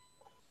 it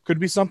could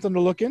be something to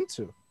look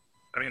into.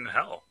 I mean,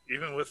 hell,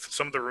 even with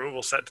some of the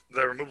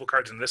removal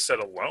cards in this set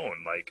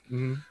alone, like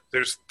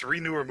there's 3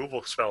 new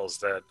removal spells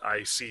that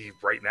I see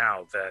right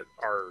now that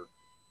are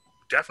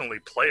definitely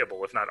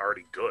playable, if not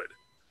already good.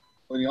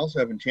 Well, you also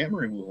have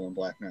enchantment removal in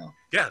black now.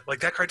 Yeah,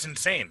 like that card's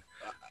insane.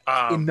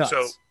 Nuts.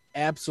 So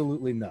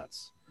absolutely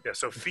nuts. Yeah,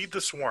 so Feed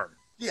the Swarm.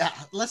 Yeah,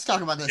 let's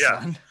talk about this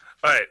one.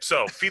 All right,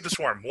 so Feed the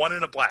Swarm, 1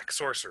 in a black,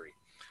 sorcery.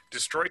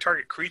 Destroy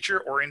target creature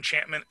or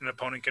enchantment an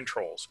opponent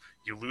controls.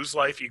 You lose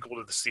life equal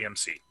to the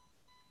CMC.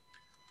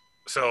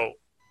 So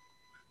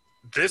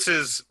this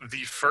is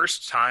the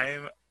first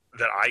time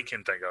that I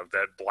can think of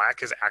that black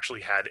has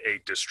actually had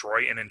a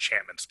destroy an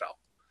enchantment spell.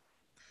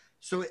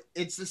 So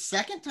it's the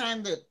second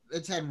time that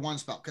it's had one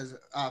spell, because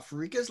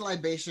Farika's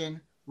Libation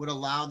would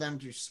allow them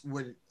to,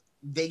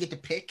 they get to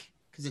pick,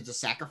 because it's a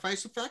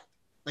sacrifice effect,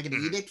 like an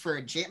edict for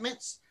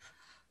enchantments.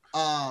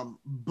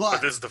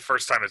 But this is the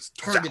first time it's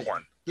targeted. That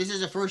one. This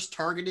is the first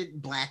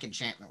targeted black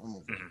enchantment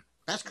removal.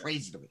 That's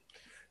crazy to me.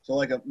 So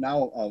like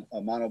now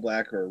a mono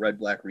black or a red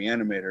black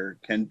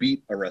reanimator can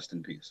beat a Rest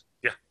in Peace.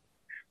 Yeah,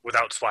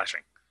 without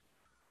splashing.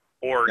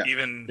 Or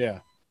even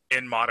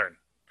in Modern.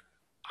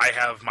 I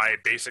have my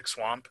basic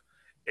swamp,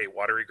 a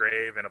Watery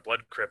Grave, and a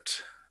Blood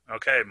Crypt.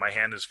 Okay, my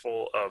hand is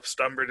full of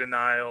Stumber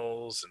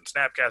Denials and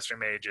Snapcaster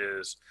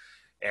Mages,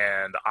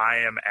 and I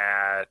am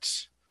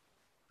at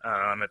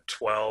I'm at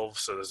 12,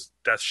 so this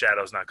Death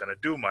Shadow's not going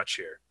to do much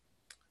here.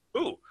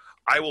 Ooh,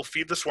 I will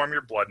Feed the Swarm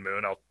your Blood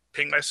Moon. I'll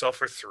ping myself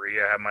for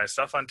 3. I have my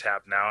stuff on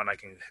tap now, and I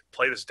can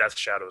play this Death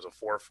Shadow as a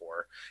 4/4,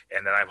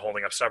 and then I'm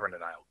holding up Stubborn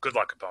Denial. Good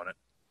luck, opponent.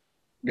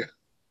 Yeah.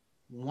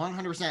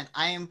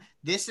 100%.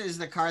 This is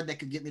the card that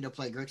could get me to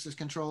play Grixis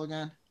Control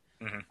again.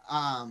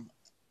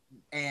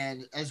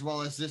 And as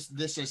well as this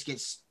just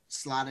gets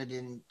slotted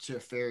into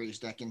Fairies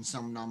deck in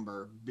some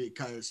number,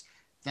 because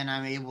then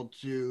I'm able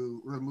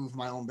to remove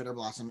my own Bitter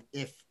Blossom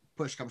if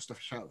push comes to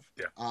shove.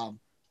 Yeah.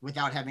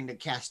 Without having to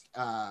cast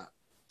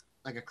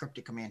like a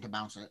Cryptic Command to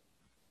bounce it.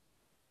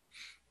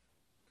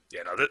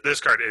 Yeah, no, this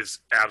card is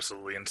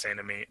absolutely insane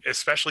to me,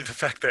 especially the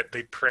fact that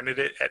they printed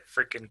it at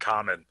freaking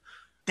common.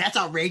 That's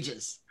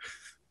outrageous.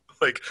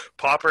 Like,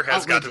 Pauper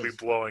has got to be Outrageous.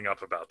 blowing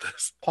up about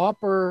this.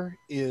 Pauper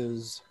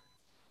is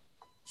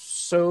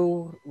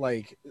so,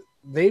 like,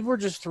 they were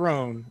just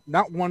thrown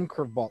not one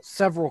curveball,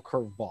 several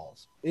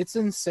curveballs. It's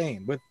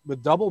insane.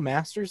 With double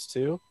masters,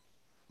 too.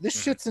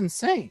 This shit's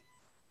insane.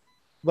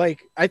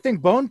 Like, I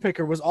think Bone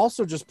Picker was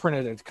also just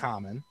printed at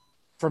common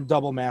from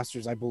double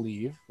masters, I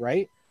believe,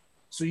 right?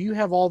 So you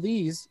have all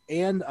these,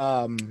 and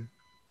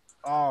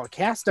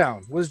Cast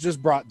Down was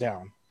just brought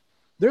down.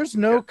 There's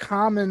no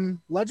common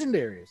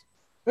legendaries.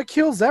 It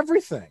kills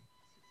everything.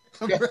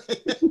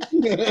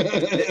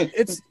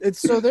 It's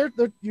so they're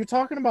you're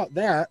talking about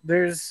that.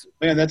 There's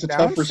that's a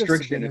tough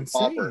restriction in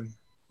insane. Pauper.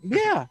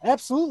 Yeah,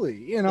 absolutely.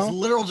 You know, It's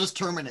literal just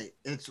terminate.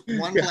 It's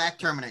one black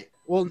terminate.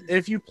 Well,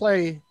 if you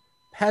play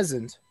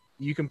Peasant,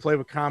 you can play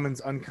with commons,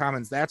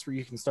 uncommons. That's where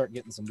you can start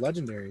getting some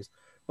legendaries.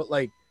 But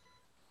like,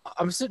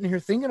 I'm sitting here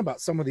thinking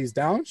about some of these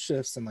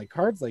downshifts and like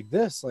cards like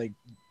this, like,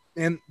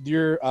 and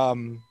your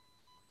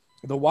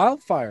the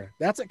Wildfire,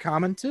 that's at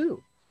common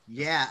too.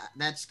 Yeah,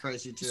 that's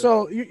crazy too.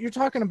 So you're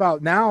talking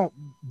about now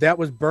that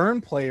was burn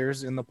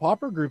players in the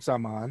Pauper groups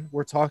I'm on.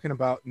 We're talking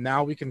about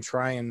now we can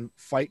try and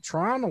fight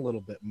Tron a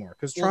little bit more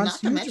because Tron's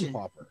huge in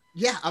Pauper.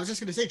 Yeah, I was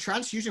just gonna say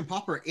Tron's huge in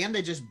Pauper, and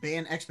they just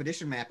banned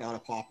Expedition Map out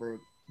of Pauper,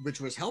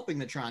 which was helping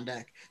the Tron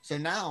deck. So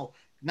now,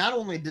 not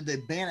only did they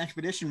ban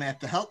Expedition Map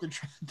to help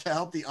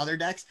the other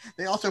decks,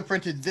 they also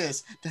printed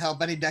this to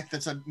help any deck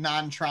that's a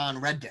non-Tron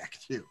red deck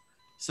too.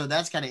 So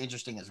that's kind of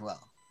interesting as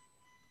well.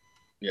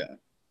 Yeah.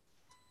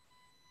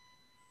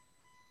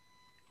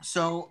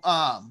 So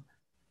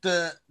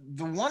the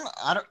one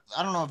I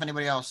don't know if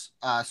anybody else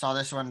saw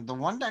this one. The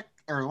one deck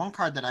or one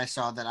card that I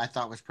saw that I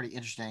thought was pretty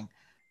interesting.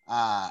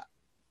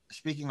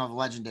 Speaking of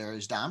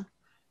legendaries, Dom,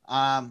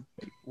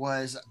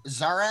 was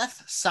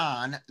Zareth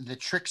San the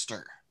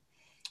Trickster.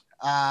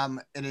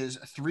 It is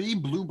 3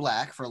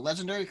 blue-black for a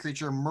legendary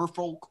creature,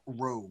 Merfolk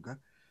Rogue.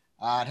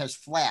 It has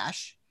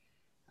Flash.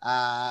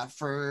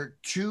 For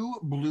 2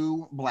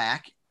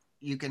 blue-black,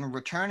 you can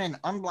return an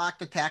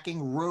unblocked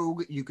attacking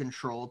rogue you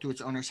control to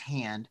its owner's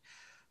hand.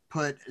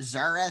 Put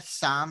Zareth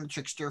San the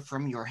Trickster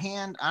from your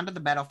hand onto the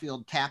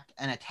battlefield tapped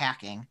and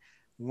attacking.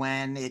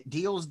 When it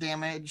deals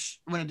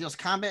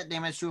combat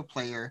damage to a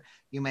player,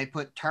 you may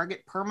put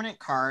target permanent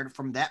card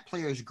from that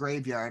player's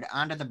graveyard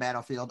onto the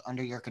battlefield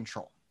under your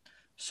control.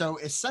 So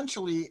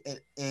essentially,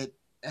 it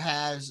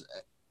has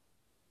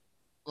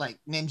like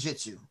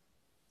ninjutsu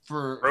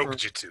Rogue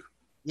Jitsu.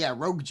 Yeah,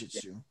 rogue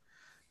jutsu.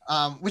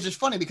 Which is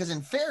funny because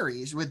in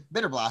fairies with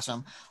Bitter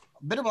Blossom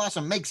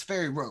makes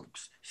fairy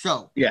rogues.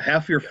 So yeah,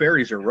 half your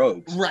fairies are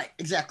rogues. Right,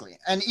 exactly.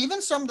 And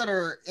even some that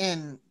are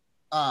in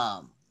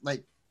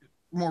like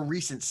more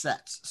recent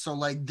sets. So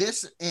like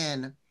this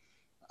in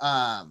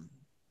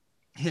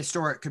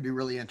historic could be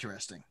really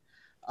interesting.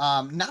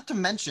 Not to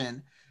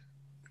mention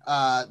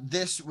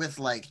this with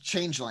like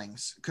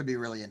changelings could be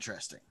really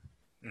interesting.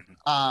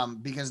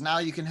 Mm-hmm. Because now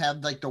you can have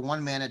like the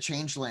 1 mana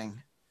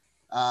changeling,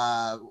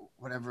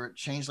 whatever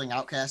changeling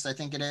outcast I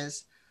think it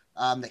is,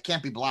 that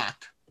can't be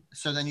blocked.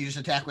 So then you just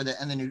attack with it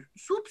and then you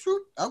swoop.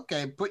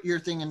 Okay, put your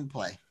thing in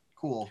play.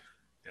 Cool.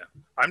 Yeah.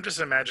 I'm just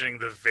imagining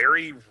the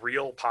very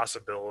real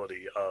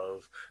possibility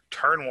of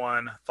turn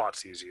 1,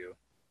 Thoughtseize You.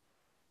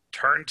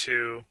 Turn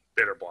 2,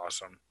 Bitter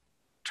Blossom.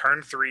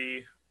 Turn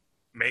 3,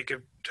 make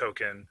a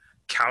token,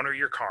 counter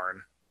your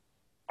Karn,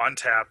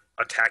 untap,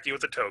 attack you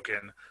with a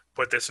token,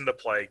 put this into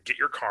play, get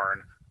your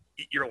Karn,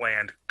 eat your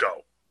land,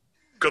 go.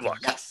 Good luck.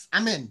 Yes,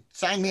 I'm in.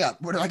 Sign me up.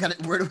 Where do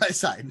I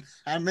sign?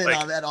 I'm in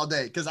on that all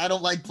day because I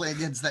don't like playing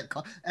against that.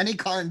 Any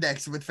Karn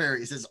decks with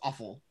fairies is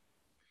awful.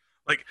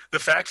 Like the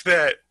fact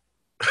that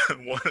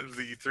one of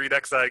the 3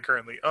 decks that I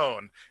currently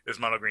own is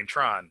Mono Green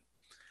Tron,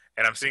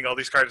 and I'm seeing all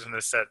these cards in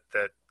this set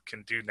that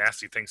can do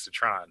nasty things to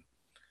Tron.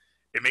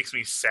 It makes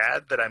me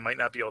sad that I might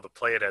not be able to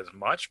play it as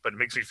much, but it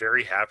makes me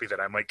very happy that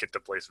I might get to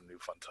play some new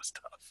fun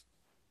stuff.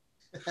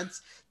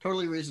 That's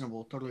totally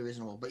reasonable.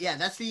 But yeah,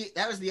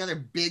 that was the other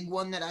big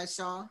one that I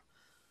saw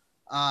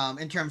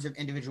in terms of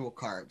individual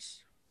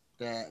cards.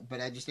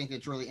 But I just think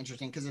it's really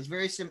interesting because it's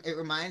very it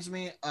reminds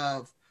me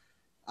of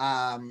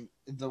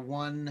the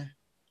one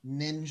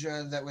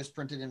ninja that was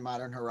printed in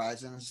Modern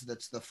Horizons.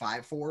 That's the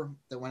 5/4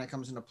 that when it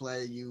comes into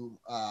play, you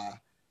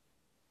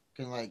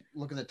can like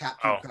look at the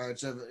top 2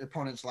 cards of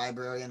opponent's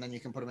library and then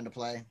you can put them into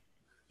play.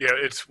 Yeah,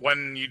 it's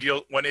when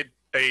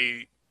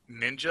a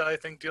ninja, I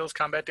think, deals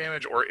combat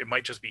damage, or it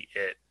might just be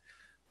it.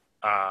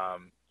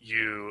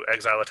 You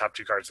exile the top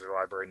 2 cards of the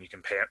library, and you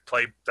can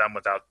play them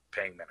without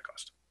paying mana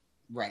cost.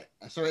 Right.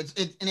 So it's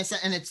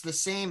the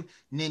same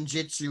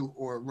ninjutsu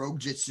or rogue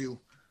jitsu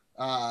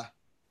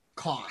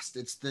cost.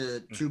 It's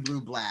the 2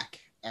 blue black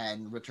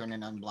and return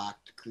an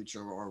unblocked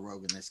creature or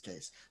rogue in this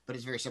case, but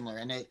it's very similar.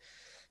 And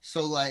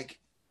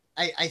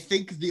I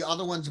think the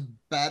other one's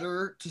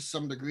better to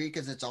some degree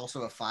because it's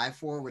also a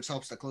 5/4, which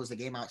helps to close the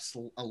game out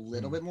a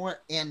little bit more.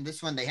 And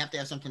this one, they have to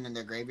have something in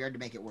their graveyard to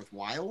make it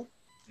worthwhile.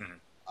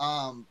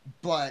 Mm-hmm.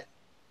 But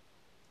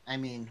I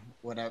mean,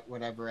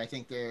 whatever. I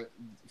think they're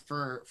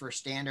for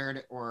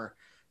standard or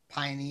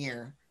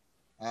pioneer.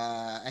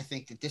 I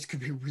think that this could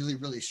be really,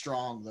 really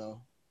strong,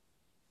 though.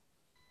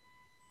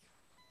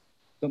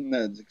 Something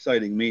that's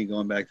exciting me,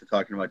 going back to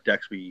talking about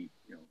decks we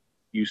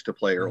used to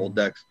play or old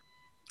decks.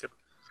 Yep.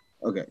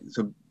 Okay,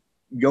 so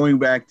going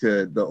back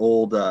to the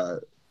old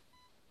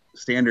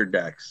standard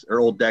decks or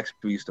old decks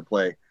we used to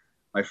play,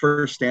 my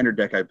first standard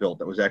deck I built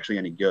that was actually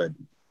any good,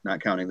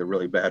 not counting the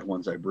really bad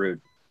ones I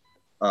brewed,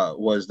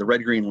 was the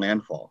red-green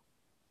landfall.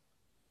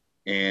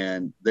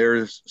 And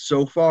there's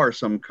so far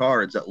some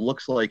cards that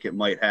looks like it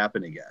might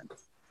happen again,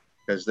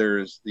 because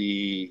there's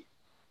the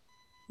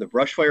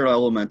Brushfire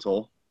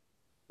Elemental,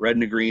 red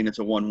and a green. It's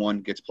a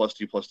 1/1, gets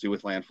 +2/+2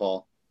 with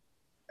landfall,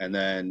 and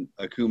then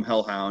a Akum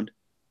Hellhound,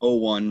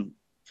 0/1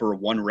 for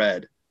 1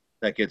 red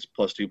that gets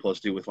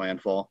 +2/+2 with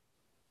landfall.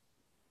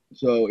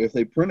 So if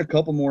they print a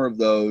couple more of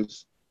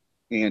those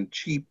and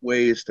cheap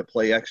ways to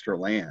play extra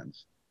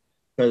lands,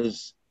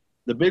 because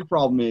the big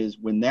problem is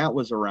when that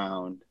was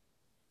around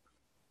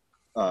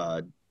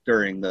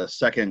during the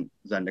second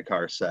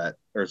Zendikar set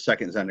or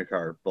second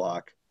Zendikar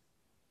block,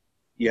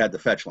 you had the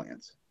fetch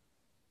lands,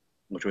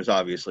 which was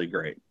obviously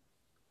great.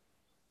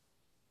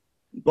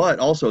 But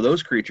also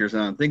those creatures,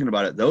 and I'm thinking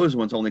about it, those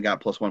ones only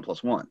got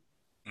 +1/+1.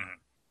 Mhm.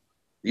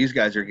 These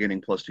guys are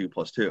getting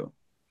 +2/+2.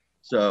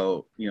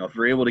 So, if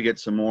you're able to get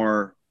some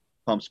more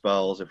pump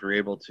spells, if you're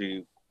able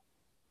to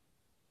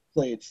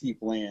play a cheap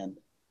land,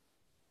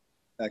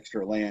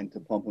 extra land to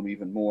pump them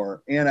even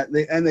more, and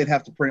they'd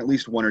have to print at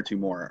least 1 or 2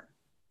 more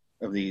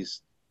of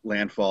these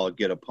landfall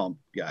get a pump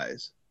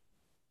guys.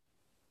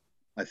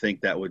 I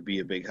think that would be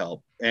a big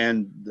help.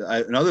 And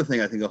another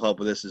thing I think will help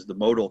with this is the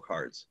modal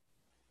cards.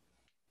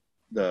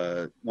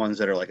 The ones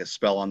that are like a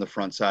spell on the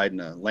front side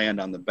and a land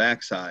on the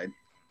back side,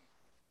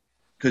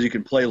 because you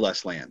can play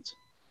less lands.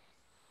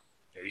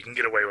 Yeah, you can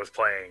get away with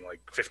playing like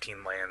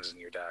 15 lands in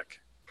your deck.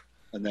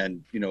 And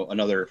then,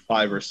 another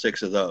 5 or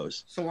 6 of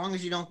those. So long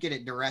as you don't get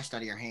it duressed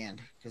out of your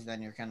hand, because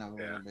then you're kind of a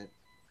little bit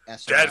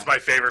SOL. That's my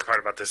favorite part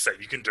about this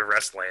set. You can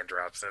duress land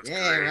drops. That's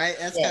great. Right?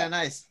 That's kind of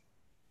nice.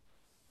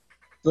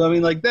 So,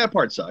 that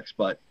part sucks,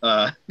 but...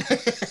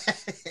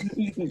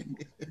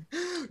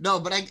 No,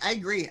 but I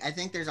agree. I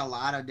think there's a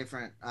lot of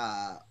different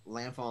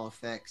landfall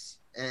effects.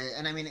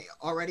 And I mean,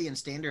 already in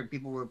standard,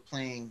 people were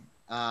playing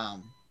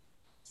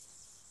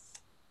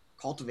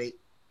Cultivate.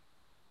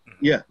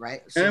 Yeah.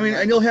 Right? So,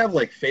 and you'll have,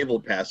 like,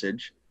 Fabled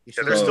Passage.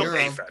 There's still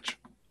a fetch.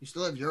 You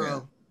still have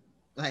Euro.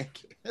 Yeah.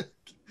 Like,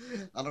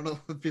 I don't know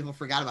if people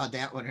forgot about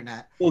that one or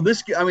not. Well,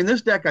 this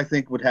deck, I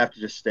think, would have to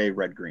just stay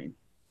red-green.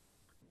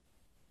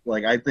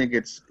 Like, I think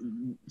it's...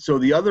 So,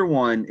 the other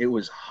one, it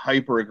was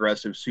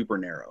hyper-aggressive, super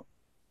narrow.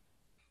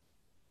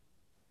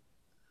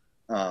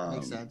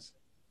 Makes sense.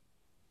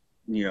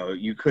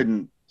 You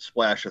couldn't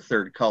splash a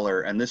third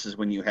color, and this is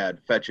when you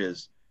had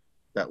fetches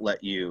that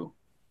let you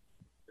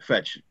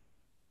fetch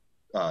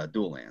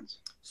dual lands.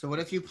 So what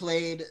if you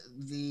played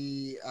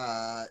the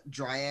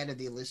Dryad of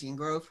the Elysian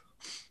Grove?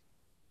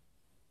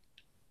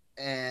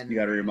 And you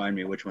got to remind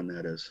me which one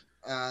that is.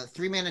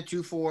 3 mana,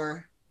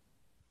 2/4.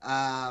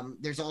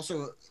 There's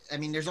also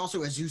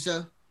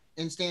Azusa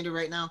in standard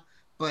right now,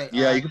 but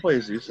yeah, you can play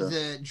Azusa.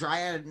 The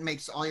Dryad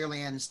makes all your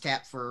lands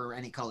tap for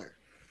any color,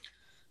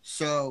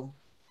 so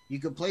you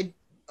could play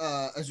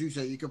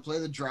Azusa. You could play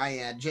the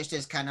Dryad just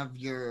as kind of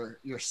your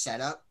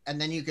setup, and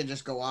then you can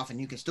just go off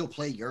and you can still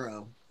play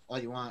Euro all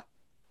you want.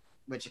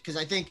 Because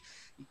I think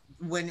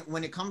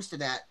when it comes to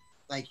that,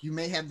 like you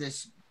may have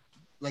this,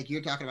 like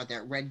you're talking about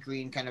that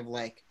red-green kind of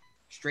like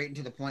straight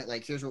into the point,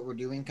 like here's what we're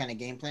doing kind of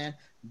game plan.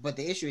 But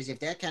the issue is if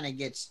that kind of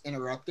gets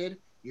interrupted,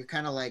 you're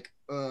kind of like,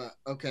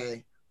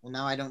 okay, well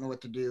now I don't know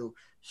what to do.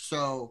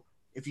 So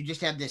if you just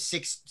have this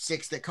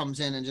 6/6 that comes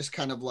in and just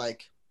kind of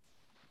like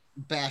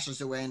bashes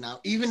away now,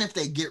 even if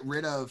they get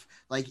rid of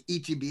like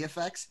ETB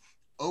effects,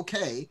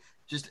 okay,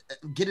 just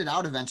get it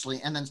out eventually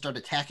and then start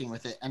attacking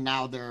with it. And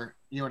now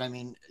you know what I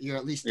mean? You're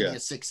at least getting a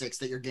 6/6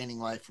 that you're gaining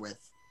life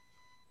with.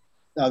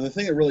 Now, the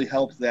thing that really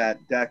helped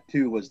that deck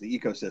too was the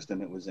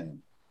ecosystem it was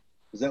in.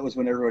 Because that was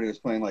when everybody was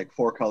playing like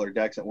 4-color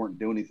decks that weren't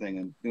doing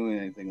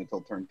anything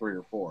until turn 3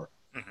 or 4.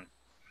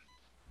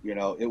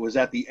 Mm-hmm. It was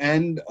at the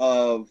end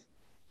of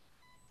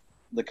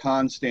the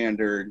con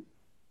standard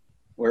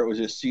where it was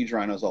just siege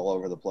rhinos all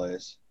over the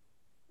place.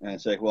 And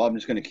it's like, well, I'm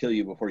just going to kill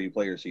you before you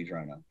play your siege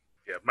rhino.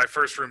 Yeah, my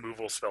first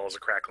removal spell is a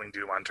Crackling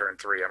Doom on turn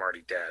 3. I'm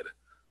already dead.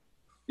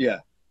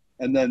 Yeah.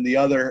 And then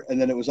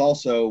it was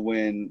also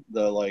when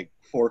the like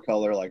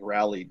 4-color like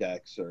rally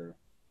decks or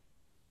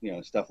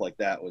stuff like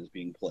that was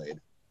being played.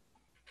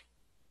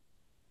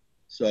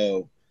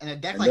 So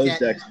and those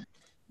decks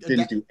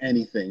didn't do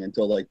anything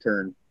until like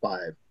turn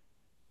 5.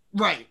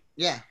 Right.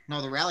 Yeah.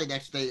 No, the rally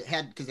decks they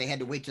had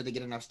to wait till they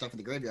get enough stuff in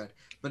the graveyard.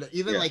 But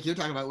even like you're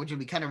talking about, which would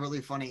be kind of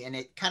really funny, and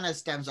it kind of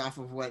stems off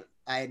of what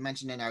I had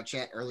mentioned in our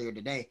chat earlier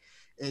today,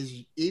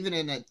 is even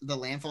in the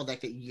landfall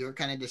deck that you're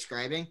kind of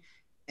describing,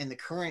 in the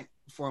current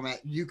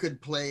format, you could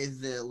play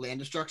the land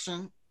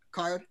destruction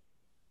card.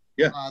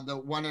 Yeah. The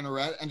one in a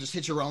red, and just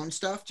hit your own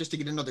stuff just to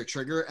get another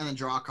trigger and then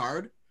draw a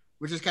card.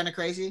 which is kind of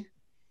crazy.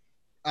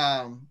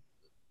 So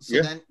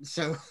Yeah. then,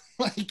 so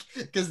like,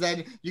 because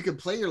then you could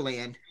play your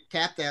land,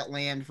 tap that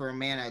land for a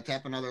mana,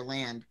 tap another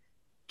land,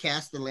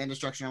 cast the land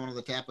destruction on one of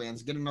the tap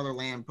lands, get another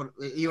land, put,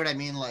 you know what I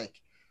mean? Like,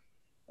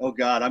 Oh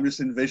God, I'm just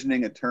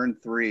envisioning a turn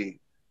 3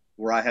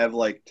 where I have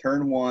like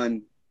turn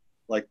 1,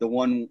 like the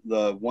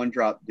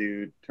 1-drop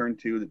dude, turn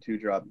 2, the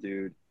 2-drop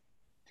dude,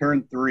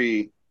 turn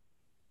 3,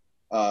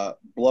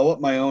 blow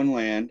up my own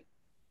land,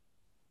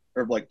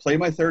 or like play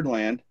my 3rd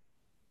land,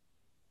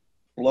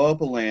 blow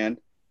up a land,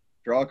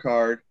 draw a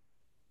card,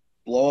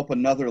 blow up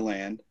another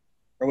land.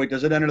 Or wait,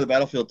 does it enter the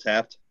battlefield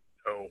tapped?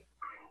 Oh,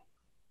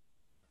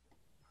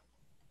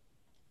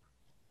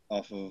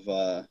 Off of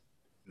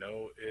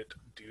no, it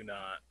do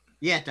not.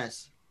 yeah, it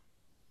does.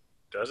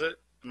 Does it?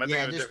 Am I Yeah,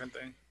 thinking of a just different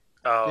thing?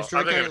 Oh, destroy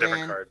I'm thinking of a target different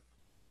land. card.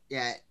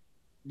 Yeah,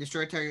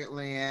 destroy target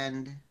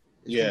land.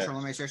 Is Yeah.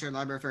 control my search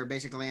library for a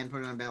basic land,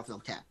 put it on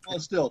battlefield tap. well,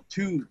 still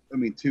 2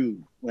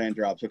 land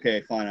drops.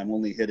 Okay, fine. I'm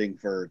only hitting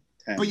for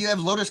 10. But you have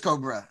Lotus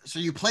Cobra, so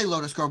you play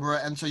Lotus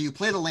Cobra, and so you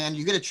play the land,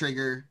 you get a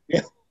trigger.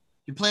 Yeah.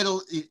 You play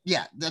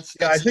the that's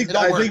I think it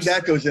all works.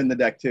 that goes in the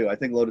deck too. I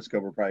think Lotus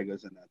Cobra probably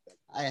goes in that deck.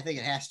 I think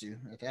it has to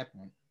at that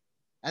point.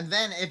 And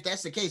then if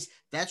that's the case,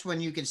 that's when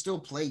you can still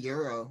play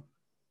Euro,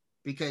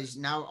 because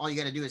now all you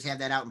got to do is have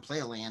that out and play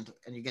a land,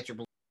 and you get your.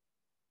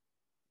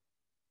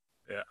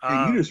 Yeah.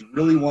 Hey, you just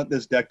really want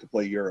this deck to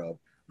play Euro.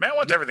 Matt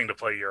wants everything to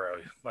play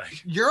Euro.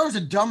 Like Euro's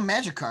a dumb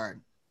Magic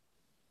card.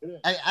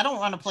 I don't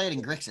want to play it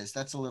in Grixis.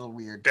 That's a little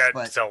weird.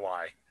 that's a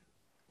lie.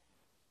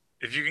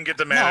 If you can get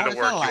the mana to it's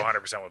work, not a you lie.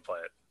 100% would play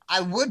it.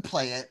 I would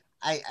play it.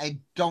 I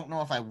don't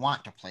know if I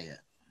want to play it.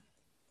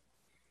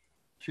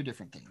 Two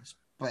different things.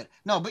 But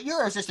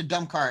Euro is just a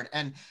dumb card,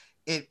 and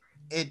it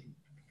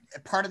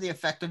part of the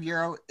effect of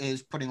Euro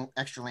is putting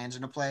extra lands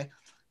into play.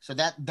 So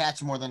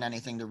that's more than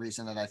anything the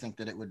reason that I think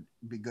that it would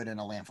be good in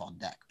a landfall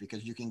deck,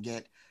 because you can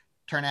get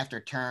turn after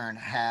turn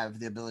have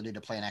the ability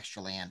to play an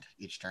extra land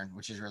each turn,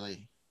 which is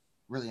really,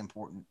 really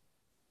important.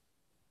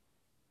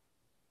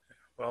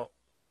 Well,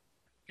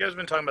 you guys have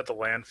been talking about the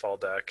landfall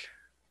deck,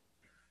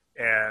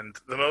 and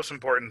the most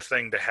important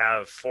thing to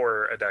have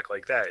for a deck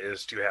like that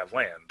is to have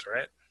lands,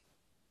 right?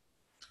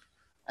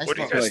 What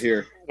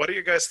are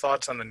your guys'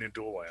 thoughts on the new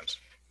dual lands?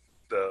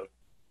 The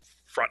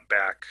front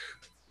back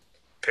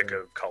pick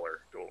a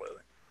color dual land.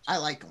 I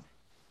like them.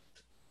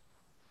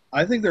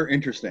 I think they're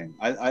interesting.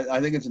 I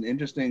think it's an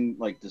interesting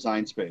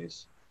design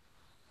space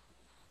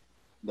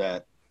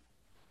that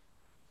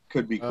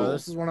could be cool.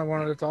 This is one I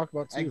wanted to talk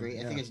about too. I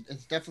agree. I think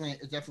it's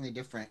definitely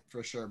different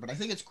for sure. But I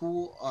think it's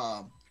cool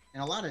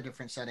in a lot of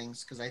different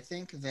settings, because I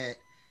think that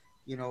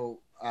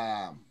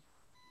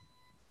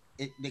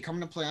they come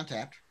into play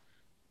untapped,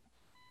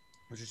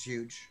 which is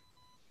huge,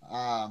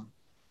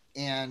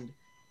 and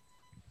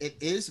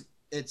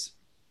it's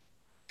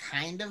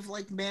kind of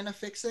like mana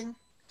fixing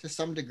to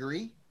some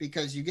degree,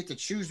 because you get to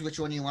choose which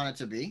one you want it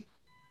to be.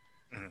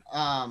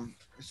 Mm-hmm.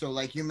 So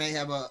like you may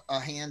have a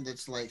hand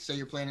that's like, say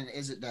you're playing an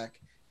Izzet deck,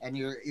 and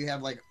you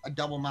have like a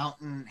double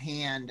mountain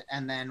hand,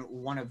 and then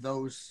one of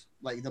those,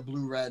 like the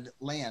blue-red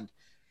land.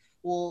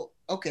 Well,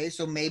 okay,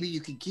 so maybe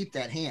you can keep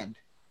that hand,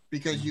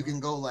 because you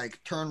can go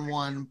like turn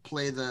 1,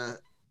 play the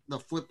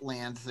flip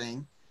land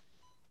thing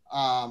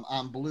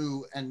on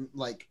blue, and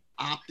like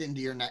opt into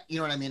your net. You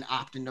know what I mean?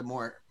 Opt into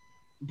more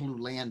blue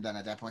land then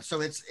at that point.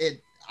 So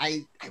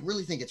I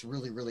really think it's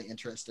really, really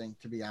interesting,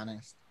 to be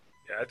honest.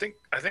 Yeah,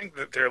 I think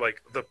that they're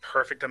like the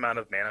perfect amount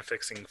of mana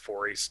fixing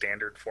for a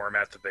standard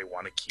format that they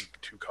want to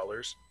keep 2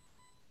 colors.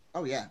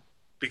 Oh yeah.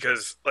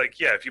 Because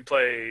if you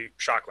play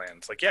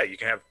Shocklands, you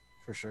can have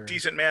for sure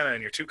decent mana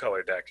in your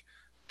 2-color deck,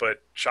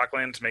 but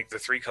Shocklands make the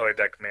 3-color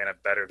deck mana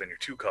better than your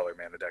 2-color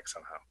mana deck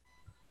somehow.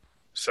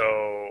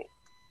 So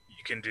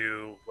you can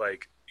do you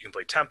can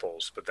play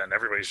temples, but then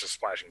everybody's just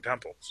splashing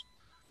temples.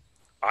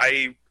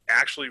 I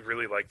actually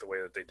really like the way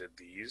that they did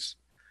these,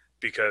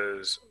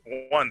 because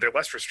one, they're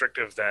less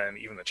restrictive than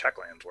even the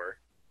checklands were,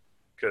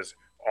 because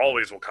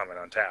always will come in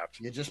untapped.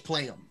 You just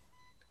play them.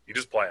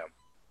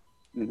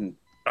 Mm-hmm.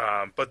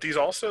 But these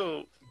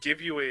also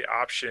give you an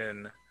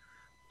option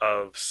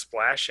of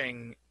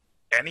splashing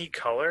any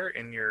color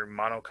in your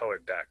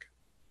monocolored deck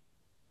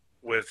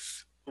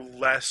with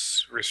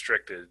less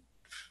restricted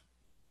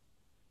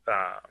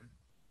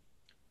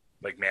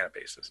mana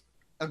bases.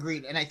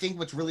 Agreed. And I think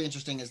what's really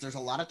interesting is there's a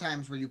lot of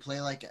times where you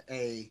play like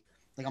a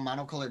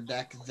monocolored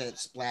deck that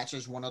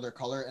splashes one other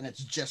color, and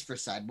it's just for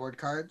sideboard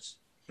cards.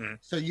 Mm-hmm.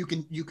 So you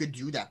could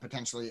do that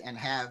potentially and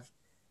have,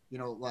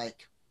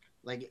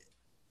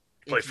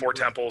 play 4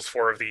 temples,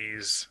 4 of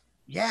these.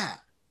 Yeah.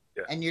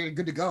 And you're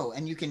good to go.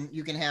 And you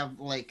can have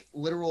like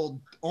literal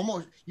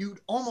you'd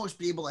almost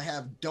be able to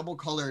have double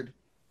colored,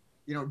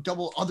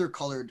 double other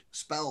colored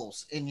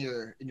spells in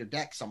your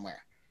deck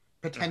somewhere.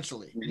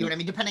 Potentially. Mm-hmm. You know what I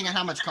mean? Depending on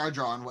how much card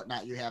draw and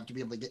whatnot you have to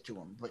be able to get to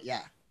them. But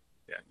yeah.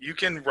 Yeah. You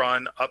can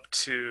run up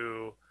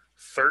to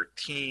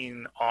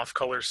 13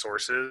 off-color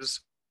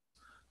sources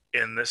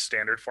in this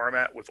standard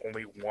format with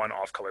only 1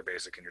 off-color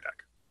basic in your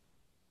deck.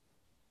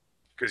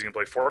 Because you can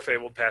play 4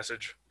 Fabled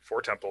Passage,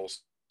 4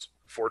 Temples,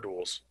 4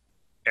 Duels,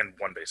 and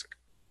 1 basic.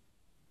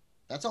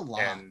 That's a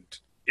lot. And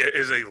it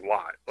is a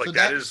lot. Like So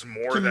that is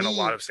more than a me,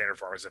 lot of standard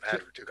formats have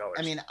had for 2 colors.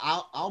 I mean,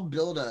 I'll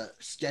build a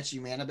sketchy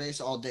mana base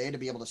all day to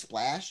be able to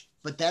splash,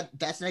 but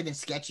that's not even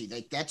sketchy.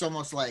 Like that's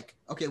almost like,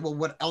 okay, well,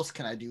 what else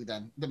can I do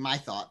then? My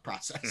thought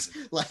process.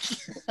 Like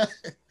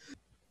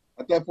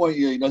at that point,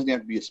 it doesn't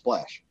have to be a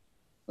splash.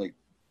 Like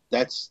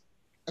that's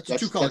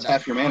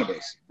half your mana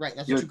base. Right.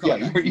 That's a 2-color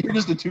deck. You're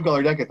just a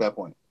 2-color deck at that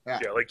point. Yeah,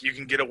 like you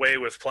can get away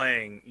with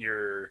playing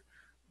your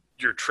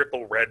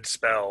triple red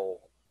spell,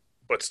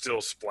 but still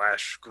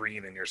splash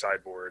green in your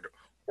sideboard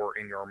or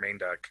in your main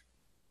deck,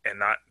 and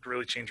not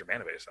really change your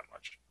mana base that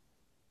much.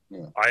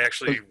 Yeah. I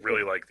actually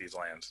really like these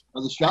lands.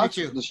 Well,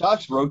 the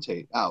shocks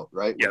rotate out,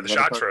 right? Yeah, the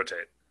shocks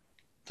rotate.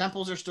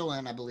 Temples are still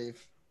in, I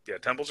believe. Yeah,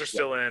 temples are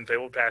still in.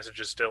 Fabled Passage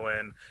is still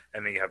in,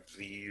 and then you have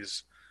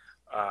these.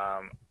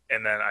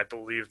 And then I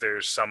believe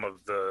there's some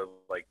of the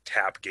like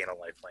tap gain a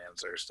life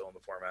lands that are still in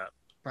the format.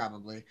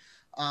 Probably.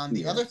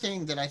 The other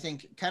thing that I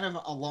think kind of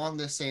along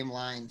the same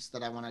lines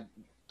that I want to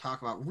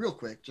talk about real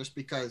quick, just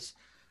because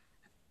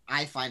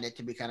I find it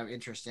to be kind of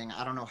interesting.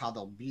 I don't know how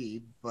they'll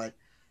be, but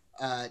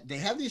they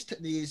have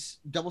these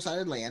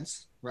double-sided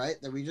lands, right,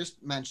 that we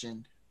just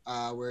mentioned,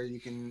 where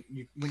when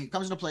it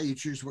comes into play, you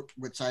choose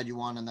what side you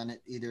want, and then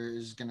it either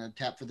is going to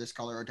tap for this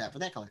color or tap for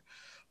that color.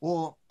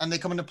 Well, and they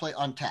come into play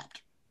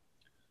untapped.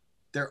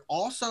 They've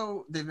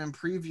been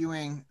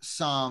previewing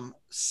some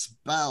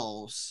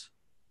spells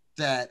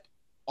that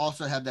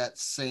also have that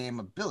same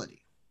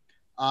ability.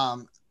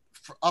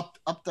 For up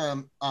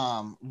the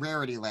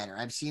rarity ladder,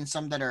 I've seen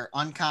some that are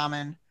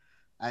uncommon.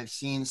 I've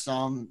seen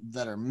some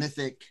that are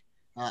mythic.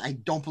 I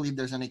don't believe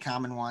there's any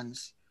common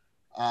ones,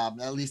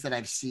 at least that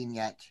I've seen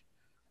yet.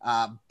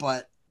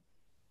 But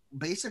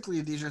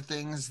basically, these are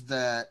things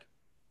that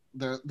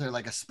they're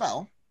like a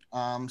spell.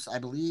 So I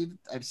believe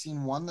I've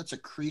seen one that's a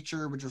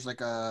creature, which was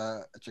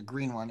it's a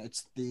green one.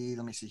 It's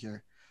let me see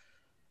here.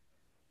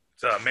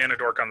 It's a mana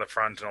dork on the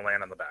front and a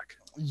land on the back.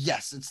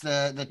 Yes, it's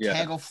the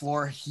Tangled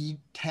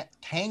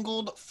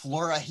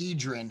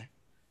Florahedron.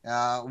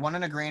 1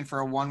 and a green for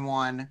a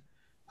 1/1,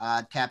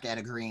 tapped at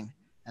a green.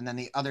 And then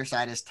the other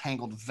side is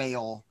Tangled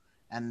Veil,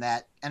 and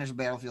that enters the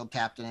battlefield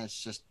tapped, and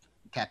it's just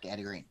tapped at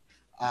a green.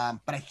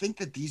 But I think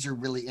that these are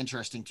really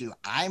interesting too.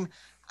 I'm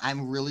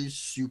really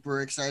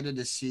super excited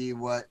to see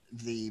what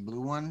the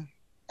blue one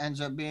ends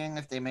up being,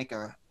 if they make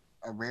a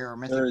rare or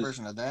mythic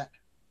version of that.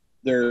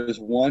 There's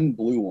one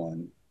blue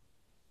one.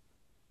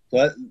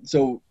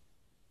 So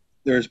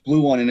there's blue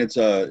one, and it's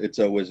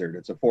a wizard.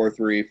 It's a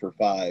 4/3 for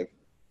 5.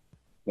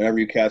 Whenever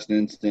you cast an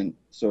instant,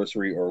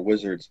 sorcery, or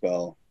wizard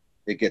spell,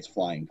 it gets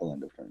flying till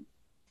end of turn.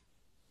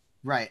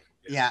 Right.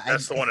 Yeah.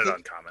 That's the one at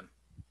uncommon.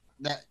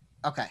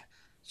 Okay.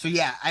 So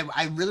yeah,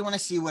 I really want to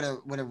see what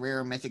a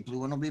rare mythic blue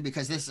one will be,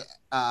 because this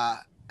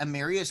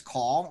Amaria's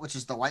Call, which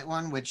is the white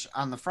one, which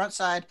on the front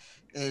side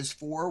is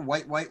 4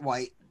 white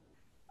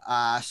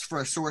for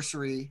a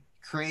sorcery.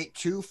 Create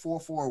 2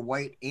 4/4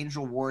 white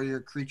angel warrior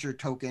creature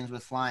tokens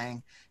with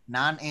flying.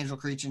 Non-angel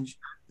creature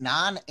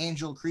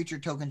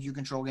tokens you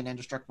control get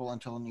indestructible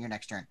until your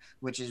next turn,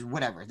 which is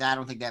whatever. I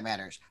don't think that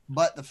matters.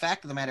 But the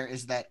fact of the matter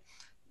is that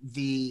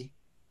the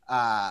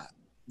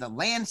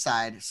land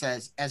side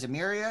says, as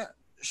Emiria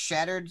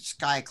Shattered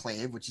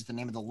Skyclave, which is the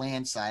name of the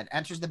land side,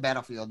 enters the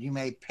battlefield, you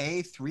may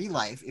pay 3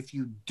 life. If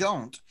you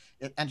don't,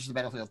 it enters the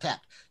battlefield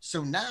tapped.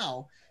 So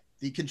now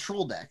the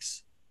control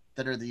decks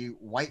that are the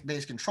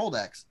white-based control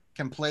decks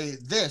can play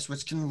this,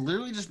 which can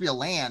literally just be a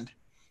land,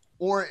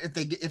 or if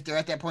they're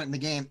at that point in the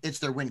game, it's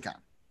their win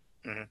con.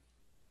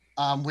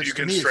 Mm-hmm. Which you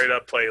can straight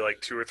up play like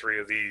 2 or 3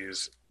 of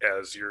these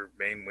as your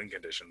main win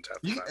conditions.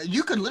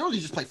 You could literally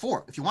just play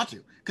 4 if you want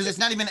to, because it's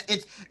not even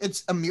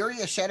it's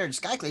Emiria Shattered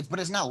Skyclave, but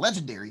it's not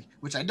legendary,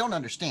 which I don't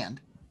understand.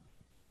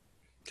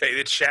 Okay,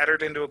 it's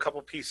shattered into a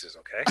couple pieces.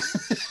 Okay,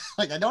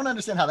 like I don't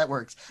understand how that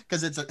works,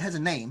 because it has a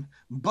name,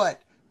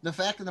 but the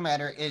fact of the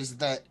matter is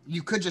that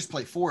you could just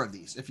play 4 of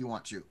these if you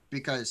want to,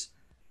 because,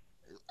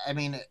 I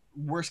mean,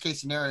 worst case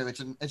scenario,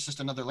 it's just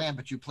another land,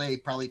 but you play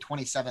probably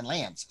 27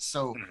 lands.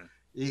 So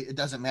it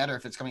doesn't matter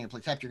if it's coming to play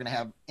tapped. You're going to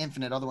have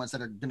infinite other ones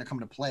that are going to come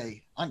to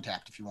play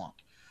untapped if you want.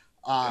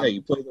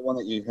 You play the one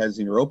that has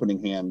in your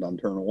opening hand on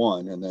turn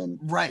 1, and then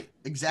right,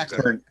 exactly.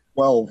 Turn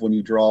 12, when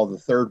you draw the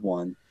third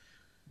one,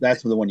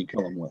 that's the one you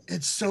kill them with.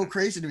 It's so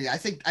crazy to me. I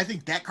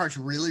think that card's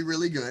really,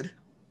 really good.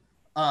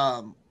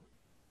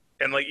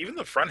 And like even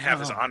the front half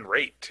is on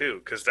rate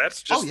too, because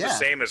that's just the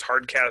same as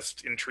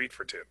Hardcast Entreat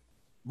for 2.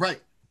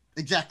 Right,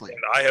 exactly.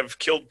 And I have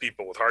killed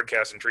people with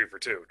Hardcast Entreat for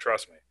 2.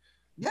 Trust me.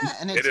 Yeah,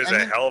 and it is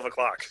a hell of a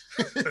clock.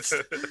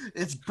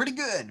 it's pretty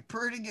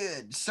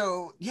good.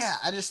 So yeah,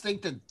 I just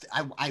think that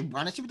I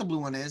want to see what the blue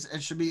one is.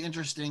 It should be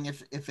interesting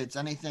if it's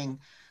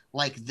anything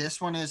like this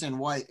one is in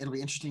white. It'll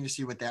be interesting to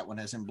see what that one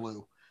is in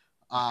blue.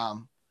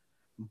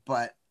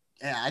 But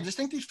yeah, I just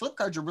think these flip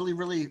cards are really,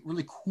 really,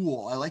 really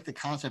cool. I like the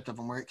concept of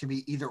them, where it can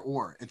be either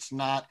or. It's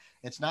not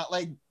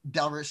like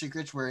Delver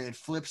Secrets where it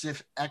flips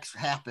if X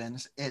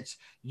happens. It's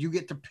you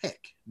get to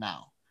pick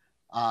now.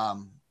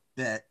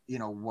 That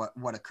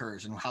what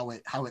occurs and how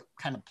it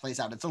kind of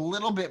plays out. It's a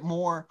little bit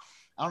more.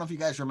 I don't know if you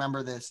guys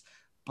remember this,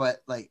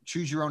 but like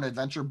choose your own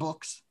adventure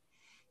books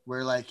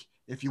where like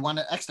if you want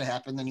an X to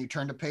happen, then you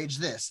turn to page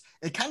this.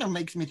 It kind of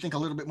makes me think a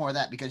little bit more of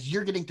that because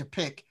you're getting to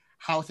pick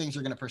how things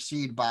are going to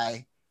proceed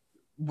by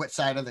what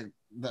side of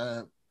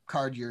the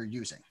card you're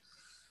using.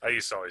 I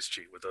used to always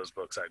cheat with those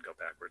books. I'd go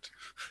backwards.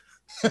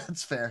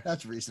 That's fair.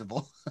 That's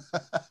reasonable.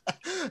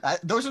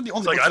 Those are the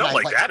only It's like, books I don't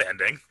like liked. that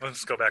ending.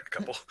 Let's go back a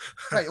couple.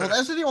 Right. Well,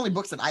 those are the only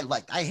books that I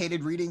liked. I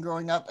hated reading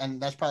growing up, and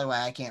that's probably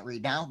why I can't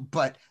read now.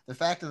 But the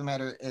fact of the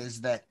matter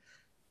is that,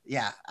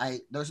 yeah,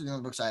 those are the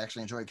only books I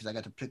actually enjoyed because I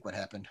got to pick what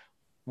happened,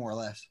 more or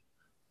less.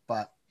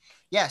 But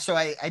yeah, so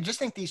I just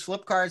think these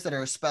flip cards that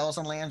are spells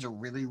and lands are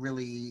really,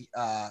 really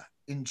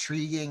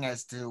intriguing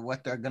as to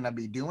what they're going to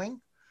be doing.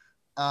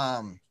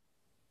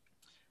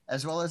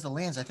 As well as the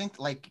lands. I think,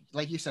 like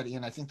you said,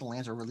 Ian, I think the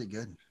lands are really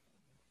good.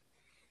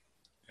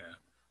 Yeah.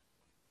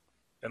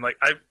 And like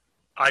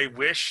I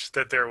wish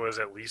that there was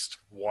at least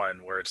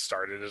one where it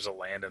started as a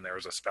land and there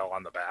was a spell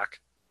on the back.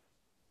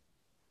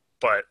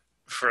 But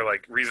for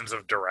like reasons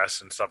of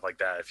duress and stuff like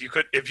that, if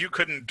you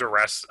couldn't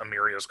duress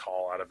Amiria's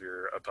Call out of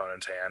your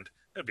opponent's hand,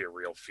 it'd be a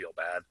real feel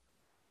bad.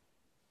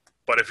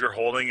 But if you're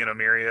holding an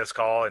Amiria's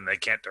Call and they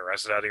can't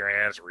duress it out of your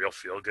hand, it's a real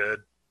feel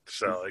good.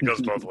 So it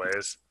goes both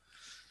ways.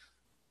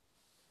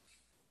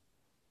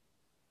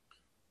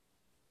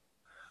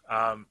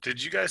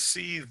 Did you guys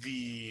see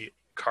the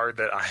card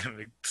that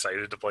I'm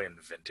excited to play in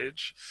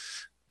Vintage?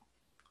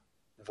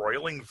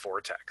 Roiling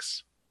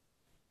Vortex.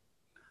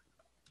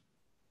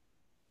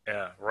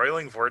 Yeah,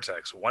 Roiling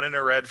Vortex. 1 in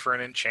a red for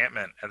an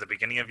enchantment. At the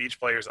beginning of each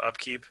player's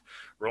upkeep,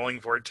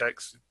 Roiling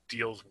Vortex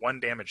deals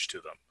 1 damage to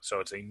them. So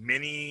it's a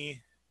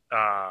mini,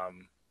 not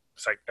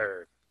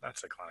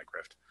Cyclonic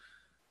Rift.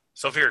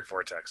 Sulfuric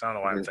Vortex. I don't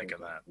know why I'm thinking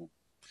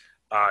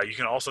that. You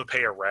can also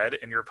pay a red,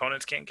 and your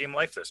opponents can't gain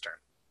life this turn.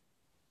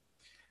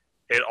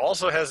 It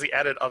also has the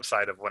added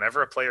upside of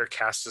whenever a player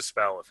casts a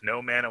spell, if no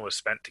mana was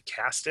spent to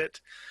cast it,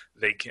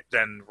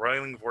 then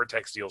Roiling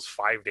Vortex deals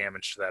 5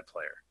 damage to that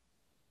player.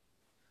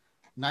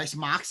 Nice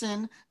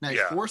Moxen, nice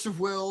Force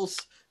of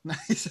Wills.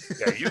 Nice.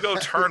 Yeah, you go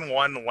turn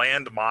 1,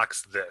 land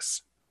Mox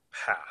this.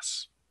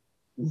 Pass.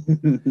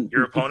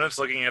 Your opponent's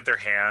looking at their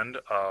hand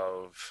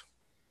of...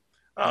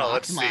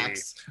 let's see.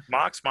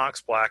 Mox,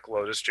 Black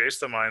Lotus, Jace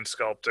the Mind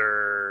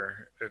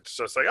Sculptor. It's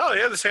just like, oh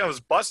yeah, this hand was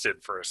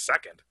busted for a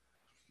second.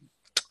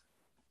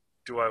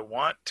 Do I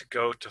want to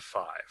go to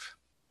 5?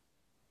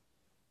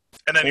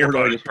 And then your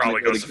opponent probably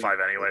goes to 5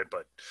 anyway,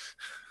 but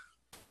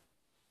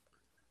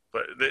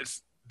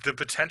the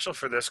potential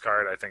for this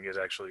card, I think, is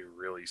actually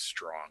really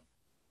strong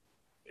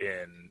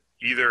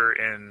either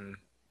in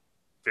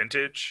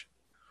Vintage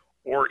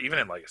or even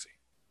in Legacy.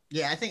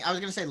 Yeah, I think I was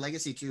going to say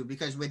Legacy too,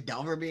 because with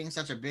Delver being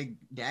such a big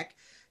deck,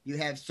 you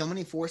have so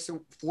many force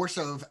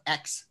of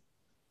X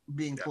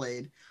being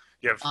played.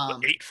 You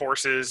have 8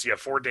 forces, you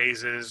have 4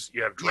 dazes,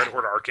 you have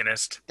Dreadhorde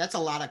Arcanist. That's a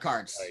lot of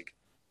cards. Like,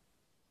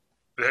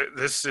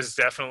 this is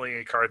definitely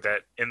a card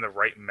that in the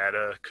right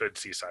meta could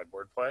see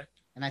sideboard play.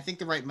 And I think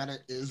the right meta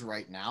is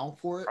right now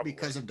for it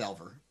because of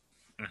Delver.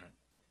 Mm-hmm.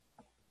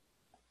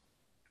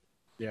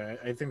 Yeah,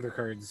 I think the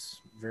card's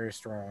very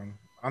strong.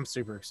 I'm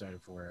super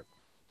excited for it.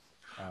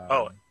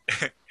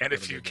 And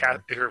if your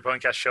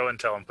opponent casts Show and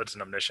Tell and puts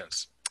an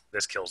Omniscience,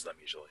 this kills them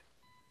usually.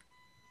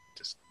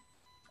 Just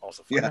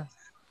also fun. Yeah.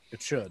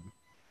 It should.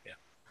 Yeah.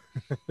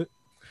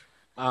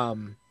 Now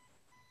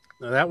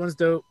that one's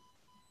dope.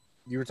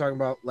 You were talking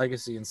about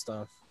Legacy and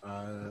stuff.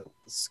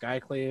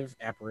 Skyclave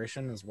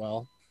Apparition as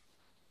well.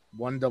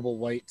 1 double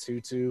white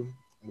 2/2.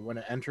 When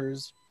it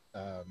enters,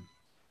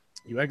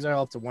 you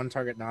exile up to 1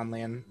 target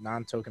non-land,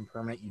 non-token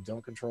permanent you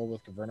don't control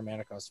with converted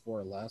mana cost 4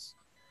 or less.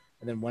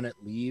 And then when it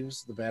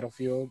leaves the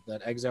battlefield,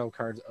 that exiled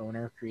card's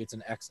owner creates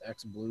an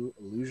XX blue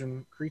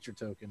illusion creature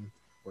token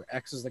where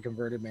X is the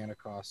converted mana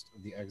cost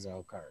of the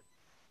exiled card.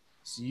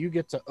 So you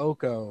get to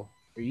Oko,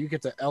 or you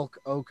get to Elk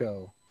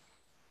Oko.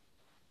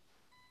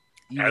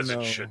 As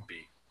it should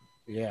be.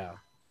 Yeah.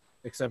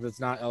 Except it's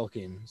not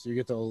elking. So you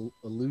get to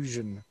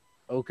Illusion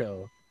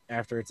Oko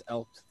after it's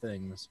elked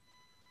things.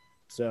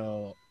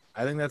 So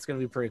I think that's going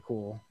to be pretty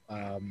cool.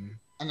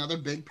 Another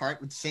big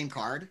part with the same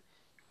card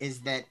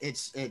is that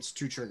it's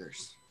 2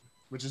 triggers,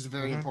 which is a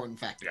very important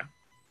factor. Yeah.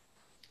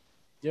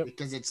 Yep.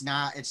 Because it's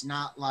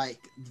not like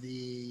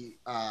the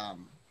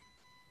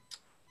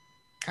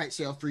Kite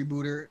Sail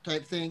Freebooter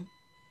type thing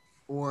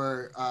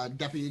or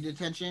Deputy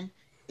Detention.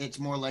 It's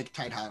more like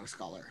Tide High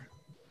Scholar,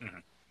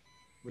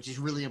 which is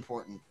really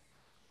important.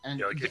 And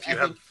yeah, like if you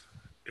have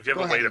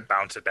a way to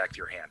bounce it back to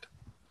your hand,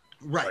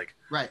 right,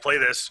 play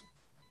this,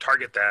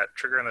 target that,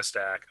 trigger in the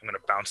stack. I'm going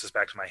to bounce this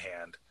back to my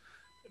hand.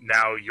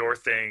 Now your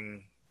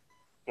thing.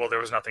 Well, there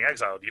was nothing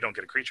exiled. You don't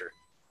get a creature.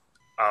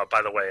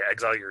 By the way,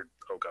 exile your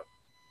Oko.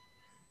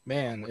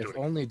 Man, if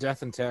only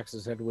Death and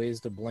Taxes had ways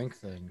to blink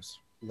things.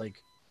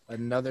 Like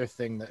another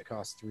thing that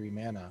costs 3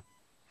 mana.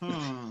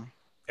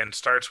 And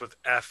starts with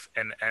F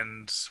and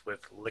ends with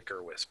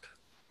Liquor Wisp.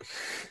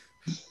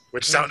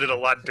 Which sounded a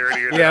lot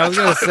dirtier than I was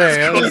going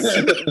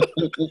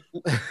to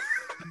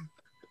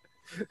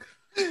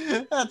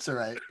say. That's all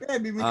right. I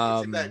mean,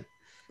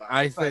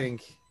 I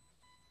think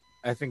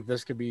I think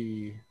this could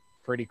be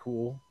pretty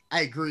cool.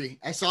 I agree.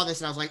 I saw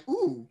this and I was like,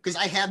 ooh, because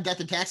I have Death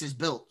and Taxes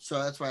built,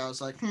 so that's why I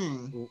was like,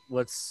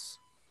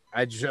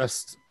 I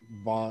just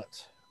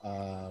bought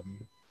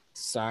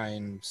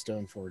signed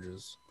Stone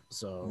Forges,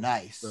 so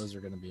nice. Those are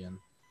going to be in.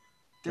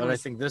 I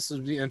think this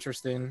would be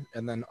interesting.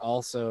 And then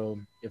also,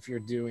 if you're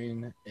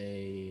doing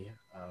a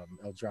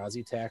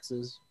Eldrazi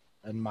taxes,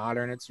 in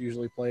Modern, it's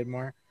usually played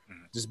more.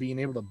 Just being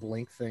able to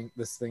blink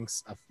this thing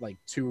like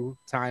 2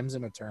 times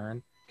in a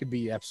turn could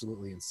be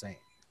absolutely insane.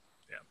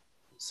 Yeah.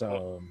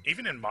 So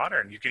even in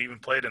Modern, you can even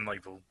play it in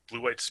like the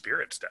Blue-White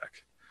Spirits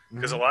deck,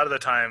 because a lot of the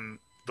time,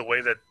 the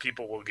way that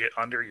people will get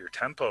under your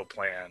tempo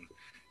plan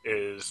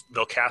is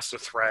they'll cast a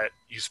threat,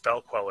 you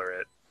spell queller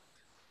it,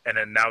 and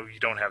then now you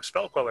don't have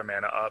spell queller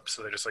mana up,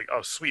 so they're just like,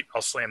 oh sweet,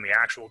 I'll slam the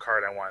actual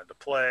card I wanted to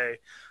play,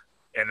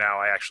 and now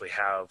I actually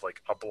have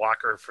like a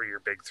blocker for your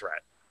big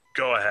threat.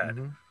 Go ahead.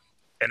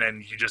 And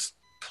then you just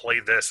play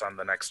this on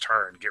the next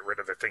turn, get rid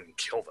of the thing, and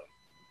kill them.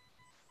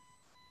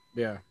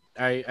 Yeah,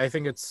 I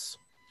think it's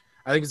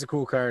a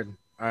cool card.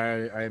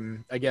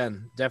 I'm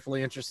again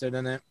definitely interested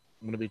in it.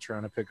 I'm gonna be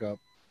trying to pick up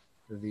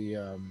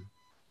the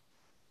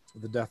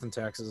Death and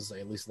Taxes,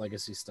 at least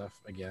Legacy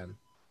stuff again.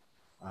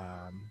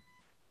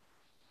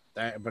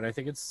 But I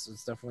think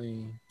it's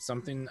definitely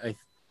something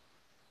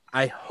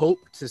I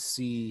hope to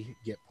see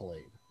get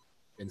played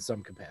in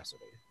some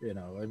capacity. You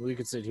know, we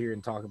could sit here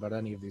and talk about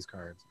any of these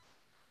cards,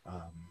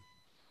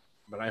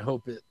 but I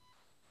hope it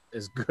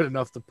is good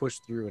enough to push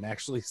through and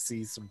actually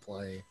see some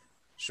play,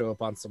 show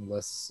up on some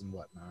lists and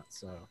whatnot.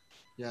 So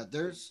yeah,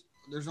 there's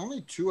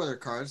only 2 other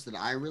cards that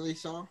I really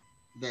saw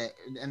that,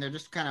 and they're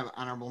just kind of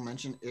honorable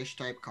mention ish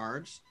type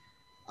cards.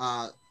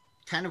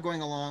 Kind of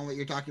going along what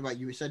you're talking about.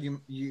 You said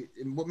you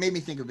what made me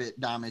think of it,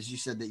 Dom, is you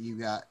said that you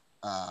got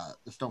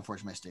the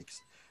Stoneforge Mystics,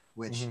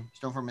 which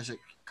Stoneforge Mystic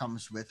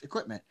comes with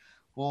equipment.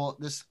 Well,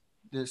 this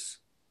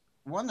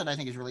one that I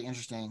think is really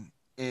interesting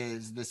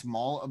is this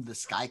Maul of the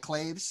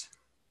Skyclaves.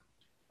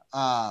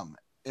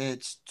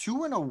 It's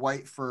 2 and a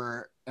white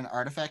for an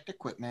artifact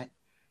equipment.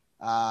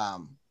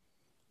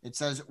 It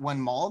says when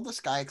Maul of the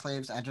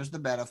Skyclaves enters the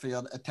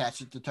battlefield,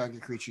 attach it to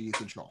target creature you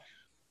control.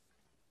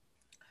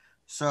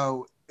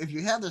 So if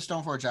you have the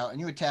Stoneforge out and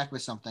you attack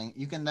with something,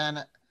 you can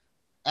then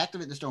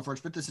activate the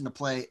Stoneforge, put this into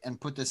play, and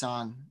put this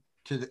on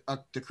to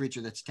the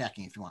creature that's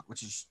attacking if you want,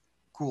 which is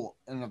cool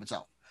in and of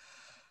itself.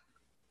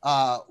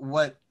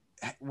 What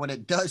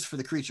it does for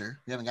the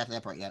creature, we haven't got to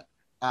that part yet,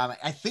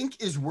 I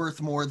think is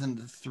worth more than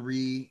the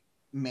 3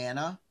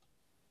 mana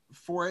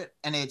for it,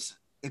 and it's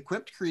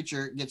equipped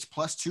creature gets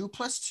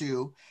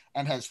 +2/+2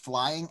 and has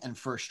flying and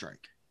first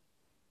strike.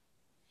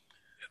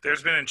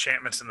 There's been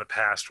enchantments in the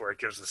past where it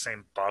gives the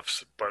same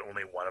buffs, but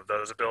only one of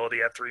those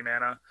ability at 3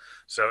 mana.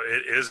 So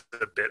it is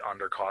a bit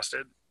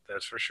undercosted,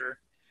 that's for sure.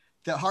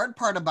 The hard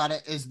part about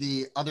it is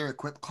the other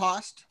equip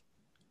cost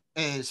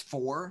is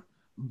 4,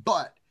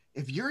 but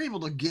if you're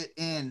able to get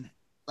in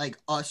like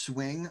a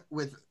swing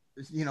with,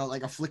 you know,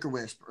 like a Flicker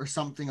Wisp or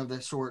something of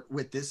the sort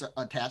with this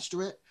attached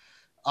to it,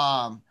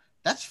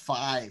 that's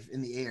 5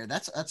 in the air.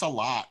 That's a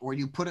lot. Or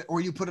you put it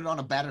on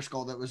a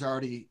Batterskull that was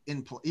already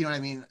in, you know what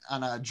I mean,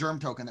 on a Germ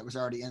token that was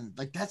already in.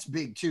 Like that's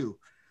big too.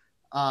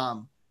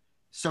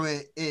 So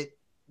it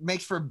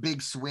makes for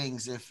big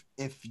swings if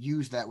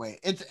used that way.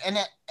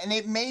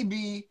 It may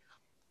be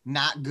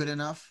not good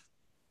enough,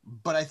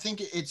 but I think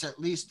it's at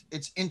least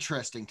it's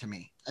interesting to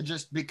me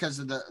just because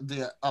of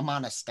the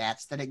amount of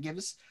stats that it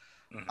gives.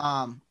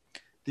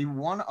 The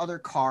one other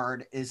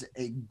card is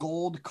a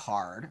gold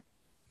card.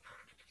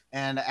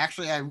 And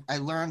actually, I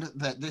learned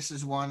that this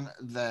is one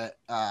that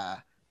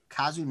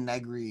Kazu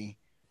Negri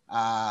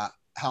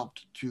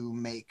helped to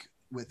make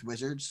with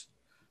Wizards,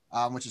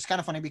 which is kind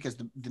of funny because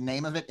the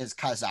name of it is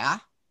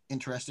Kaza.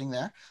 Interesting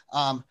there.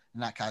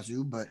 Not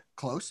Kazu, but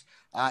close.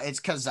 It's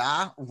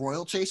Kaza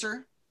Royal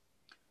Chaser.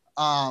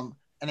 And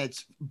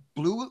it's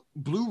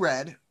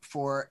blue-red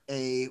for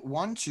a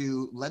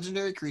 1/2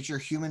 legendary creature,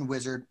 human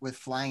wizard with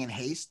flying and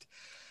haste.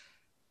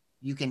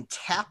 You can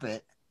tap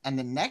it, and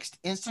the next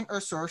instant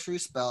or sorcery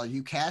spell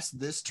you cast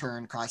this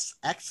turn costs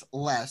X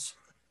less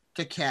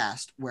to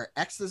cast, where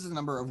X is the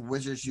number of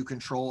wizards you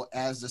control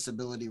as this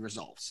ability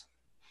resolves.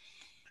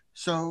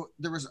 So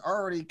there was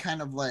already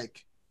kind of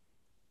like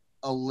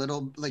a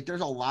little, like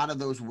there's a lot of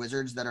those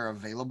wizards that are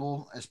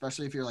available,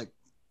 especially if you're like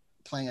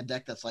playing a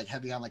deck that's like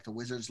heavy on like the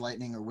Wizards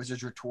Lightning or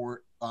Wizards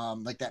Retort.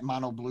 Like that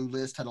mono blue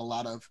list had a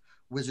lot of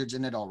wizards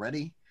in it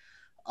already.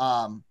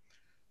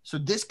 So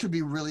this could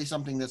be really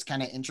something that's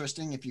kind of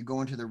interesting if you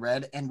go into the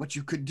red. And what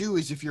you could do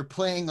is if you're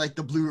playing like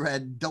the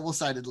blue-red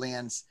double-sided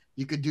lands,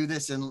 you could do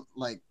this in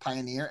like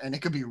Pioneer, and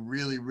it could be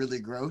really, really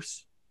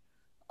gross.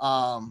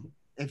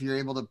 If you're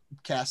able to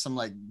cast some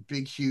like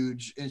big,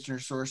 huge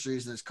instant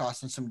sorceries that's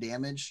costing some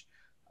damage,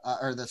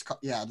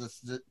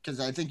 because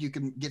I think you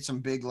can get some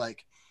big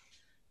like,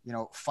 you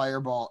know,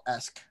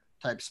 fireball-esque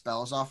type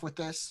spells off with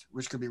this,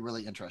 which could be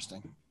really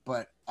interesting.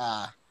 But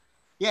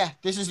yeah,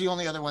 this is the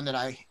only other one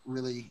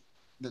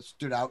that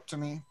stood out to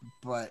me,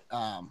 but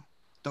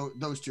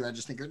those 2 I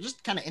just think are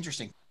just kind of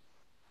interesting.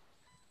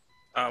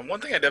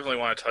 One thing I definitely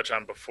want to touch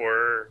on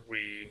before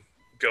we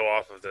go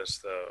off of this,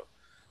 though,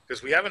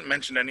 because we haven't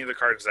mentioned any of the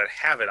cards that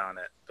have it on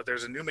it, but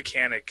there's a new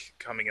mechanic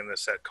coming in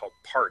this set called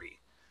Party.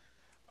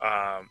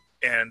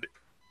 And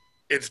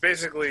it's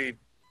basically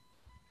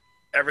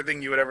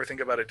everything you would ever think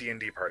about a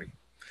D&D party.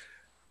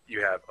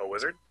 You have a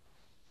wizard,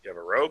 you have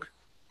a rogue,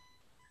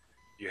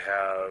 you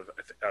have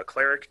a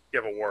cleric,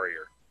 you have a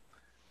warrior.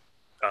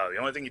 The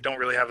only thing you don't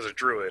really have is a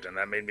druid, and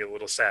that made me a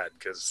little sad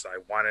because I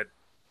wanted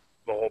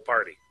the whole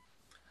party.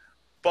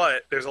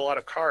 But there's a lot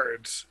of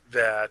cards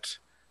that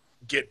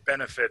get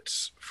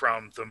benefits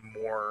from the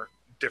more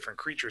different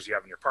creatures you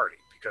have in your party,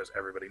 because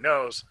everybody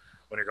knows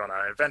when you're going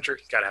on an adventure,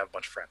 you got to have a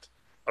bunch of friends.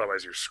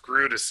 Otherwise, you're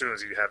screwed as soon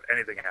as you have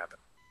anything happen.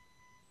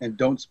 And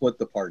don't split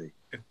the party.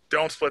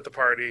 Don't split the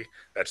party.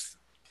 That's,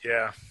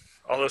 yeah.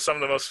 Although some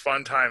of the most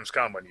fun times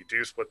come when you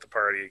do split the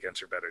party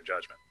against your better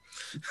judgment.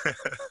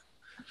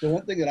 So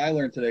one thing that I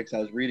learned today, because I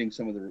was reading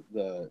some of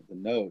the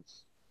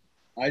notes,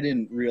 I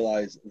didn't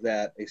realize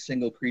that a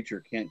single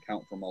creature can't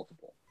count for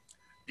multiple.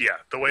 Yeah,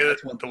 the way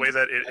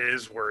that it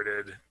is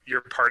worded,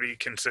 your party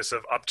consists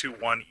of up to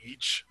one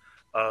each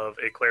of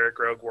a cleric,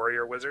 rogue,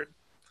 warrior, wizard.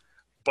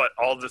 But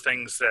all the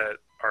things that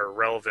are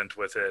relevant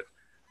with it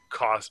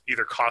cost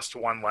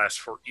one less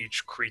for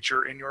each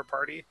creature in your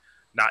party,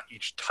 not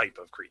each type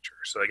of creature.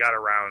 So they got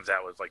around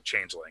that with like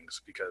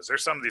changelings, because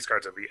there's some of these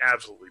cards that would be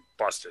absolutely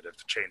busted if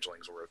the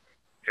changelings were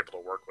able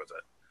to work with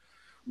it.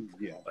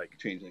 Yeah, like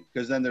changeling.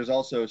 Because then there's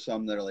also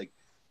some that are like,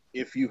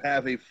 if you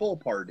have a full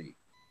party,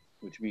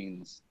 which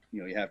means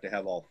you have to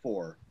have all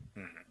four,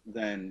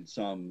 then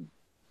some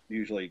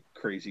usually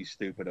crazy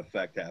stupid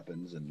effect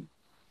happens and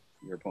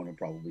your opponent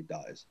probably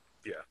dies.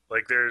 Yeah,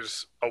 like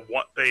there's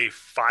a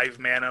 5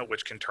 mana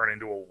which can turn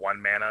into a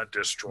 1 mana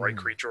destroy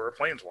creature or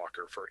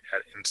planeswalker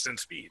at instant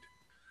speed.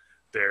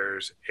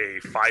 There's a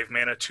 5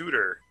 mana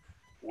tutor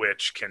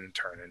which can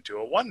turn into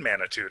a 1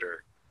 mana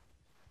tutor.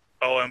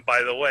 Oh, and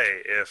by the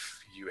way,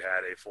 if you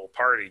had a full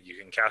party, you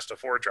can cast a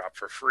 4-drop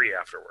for free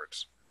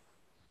afterwards.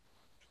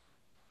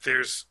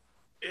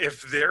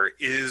 If there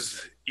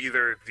is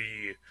either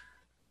the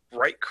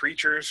right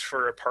creatures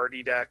for a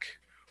party deck,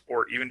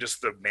 or even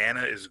just the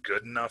mana is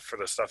good enough for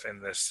the stuff in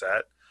this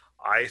set,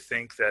 I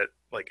think that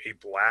like a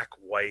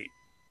black-white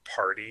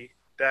party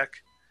deck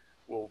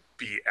will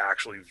be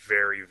actually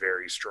very,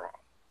 very strong.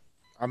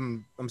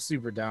 I'm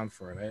super down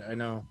for it. I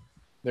know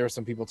there were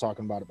some people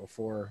talking about it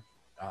before.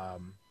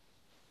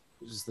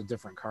 Just the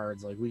different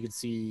cards. Like we could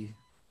see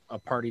a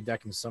party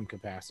deck in some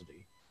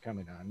capacity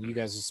coming on. You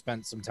guys have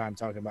spent some time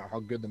talking about how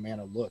good the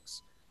mana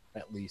looks,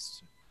 at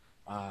least.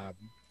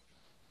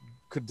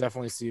 Could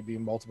definitely see it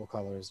being multiple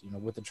colors,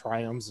 with the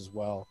triumphs as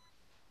well,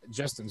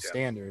 just in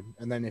standard.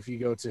 And then if you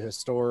go to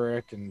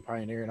historic and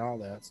pioneer and all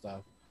that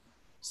stuff.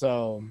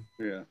 So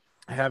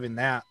having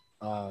that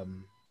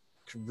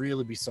could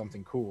really be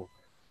something cool.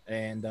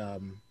 And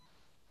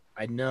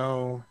I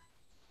know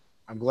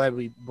I'm glad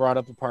we brought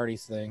up the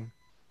parties thing.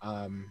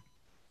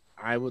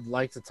 I would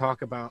like to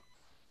talk about,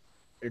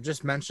 or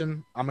just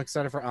mention, I'm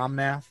excited for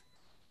Omnath.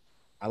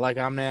 I like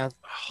Omnath.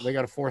 They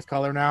got a 4th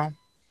color now.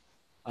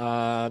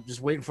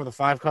 Just waiting for the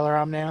 5-color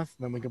Omnath.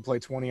 Then we can play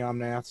 20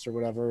 Omnaths or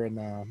whatever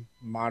in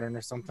Modern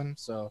or something.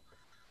 So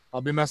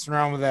I'll be messing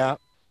around with that.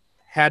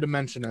 Had to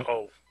mention it.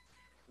 Oh,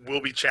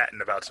 we'll be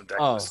chatting about some deck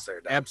lists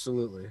there.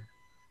 Absolutely.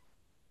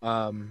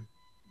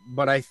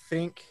 But I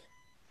think,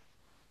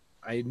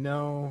 I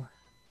know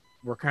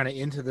we're kind of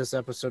into this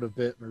episode a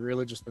bit. We've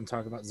really just been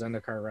talking about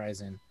Zendikar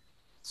Rising.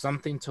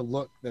 Something to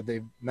look that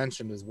they've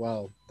mentioned as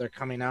well. They're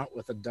coming out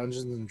with a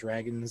Dungeons and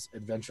Dragons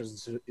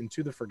Adventures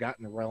into the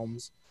Forgotten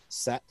Realms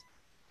set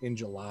in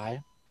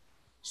July.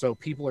 So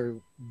people are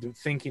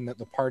thinking that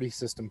the party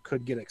system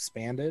could get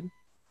expanded,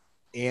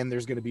 and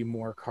there's going to be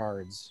more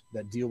cards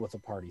that deal with the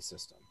party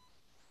system.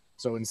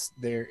 So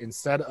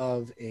instead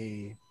of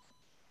a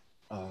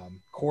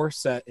core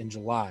set in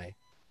July,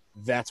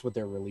 that's what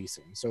they're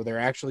releasing. So they're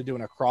actually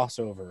doing a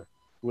crossover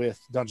with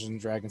Dungeons and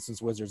Dragons,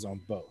 since Wizards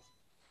own both.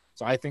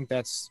 So I think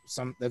that's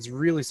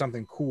really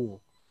something cool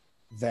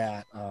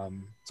that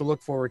to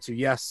look forward to.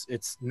 Yes,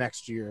 it's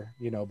next year,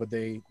 but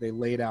they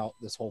laid out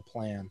this whole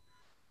plan.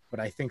 But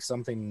I think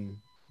something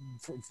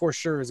for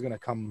sure is going to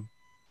come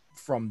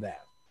from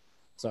that.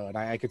 So, and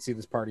I could see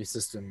this party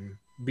system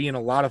being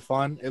a lot of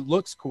fun. It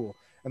looks cool.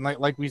 And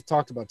like we've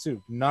talked about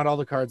too, not all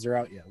the cards are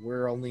out yet.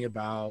 We're only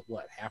about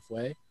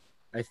halfway,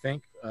 I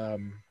think,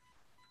 on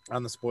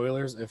the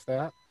spoilers, if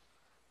that.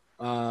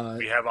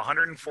 We have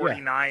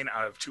 149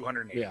 out of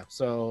 280. Yeah,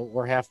 so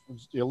we're a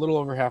little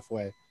over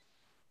halfway.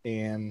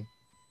 And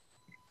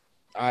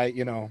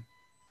I'm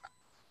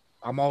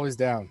always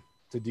down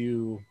to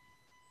do,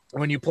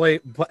 when you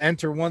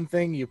enter one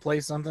thing, you play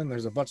something,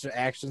 there's a bunch of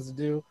actions to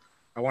do.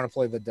 I want to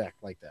play the deck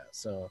like that.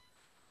 So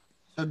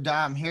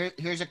Dom,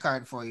 here's a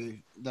card for you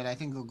that I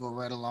think will go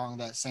right along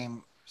that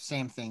same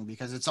thing,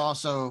 because it's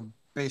also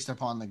based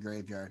upon the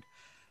graveyard.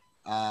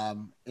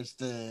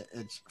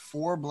 It's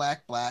 4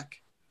 black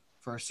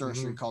for a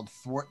sorcery called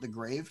Thwart the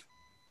Grave.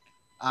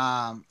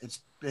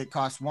 It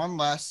costs 1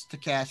 less to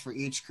cast for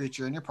each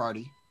creature in your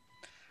party.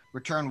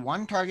 Return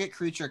one target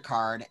creature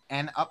card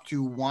and up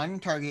to one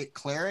target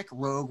cleric,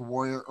 rogue,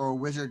 warrior, or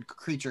wizard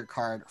creature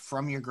card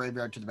from your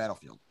graveyard to the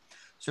battlefield.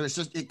 So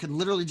it could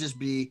literally just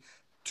be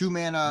 2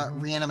 mana,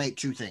 reanimate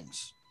 2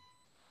 things,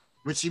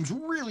 which seems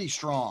really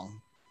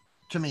strong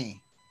to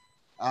me.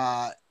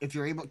 If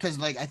you're able, because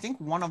like I think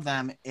one of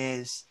them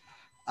is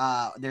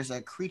there's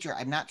a creature,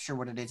 I'm not sure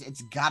what it is.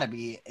 It's got to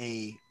be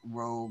a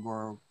rogue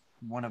or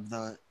one of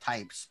the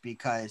types,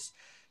 because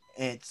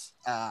it's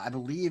I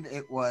believe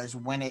it was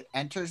when it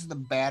enters the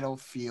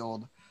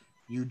battlefield,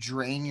 you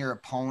drain your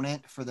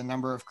opponent for the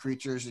number of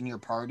creatures in your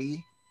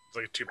party. It's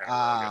like a 2 mana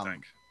rogue, I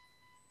think.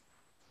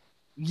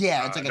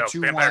 Yeah, it's like a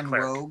 2/1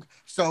 rogue.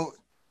 So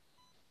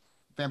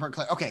vampire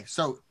cleric. Okay,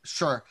 so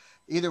sure.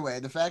 Either way,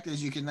 the fact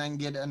is you can then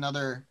get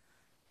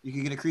you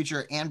can get a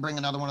creature and bring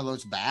another one of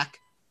those back.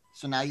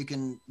 So now you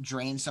can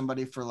drain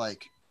somebody for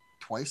like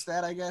twice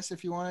that, I guess,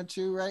 if you wanted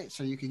to, right?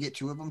 So you could get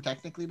 2 of them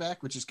technically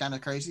back, which is kind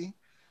of crazy.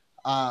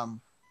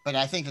 But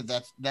I think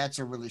that's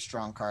a really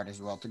strong card as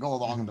well to go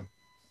along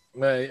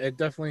with. It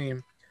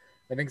definitely,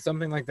 I think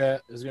something like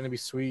that is going to be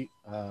sweet.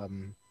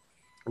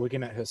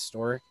 Looking at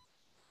historic,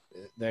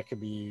 that could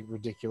be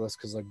ridiculous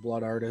because like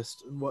Blood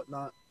Artist and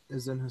whatnot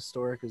is in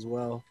historic as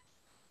well.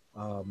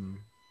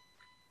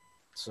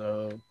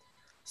 So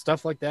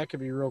stuff like that could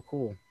be real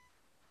cool.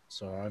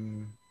 So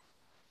I'm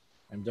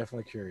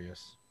definitely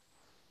curious,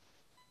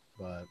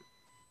 but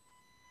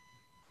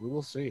we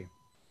will see.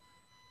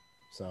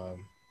 So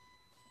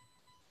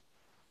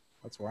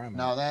that's where I'm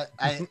No, at.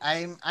 that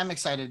I'm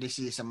excited to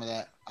see some of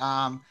that.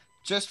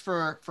 Just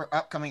for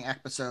upcoming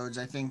episodes,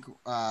 I think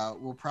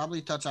we'll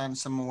probably touch on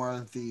some more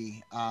of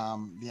the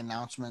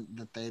announcement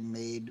that they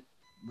made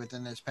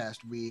within this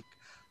past week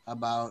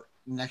about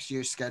next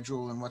year's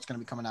schedule and what's going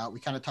to be coming out. We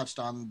kind of touched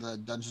on the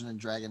Dungeons and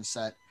Dragons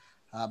set,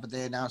 but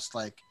they announced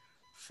like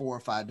 4 or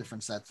 5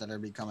 different sets that are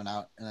be coming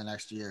out in the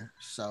next year.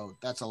 So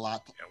that's a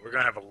lot. Yeah, we're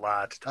gonna have a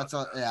lot to talk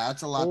about.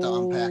 That's a lot to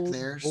unpack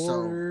there.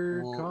 So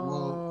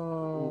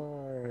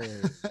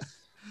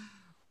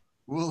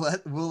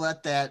we'll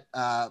let that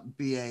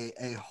be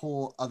a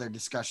whole other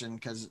discussion,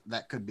 because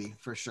that could be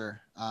for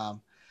sure.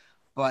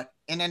 But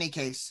in any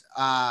case,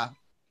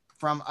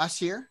 from us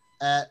here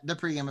at the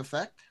Pregame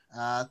Effect,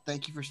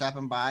 thank you for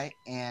stopping by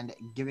and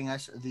giving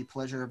us the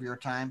pleasure of your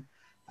time.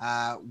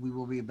 We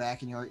will be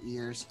back in your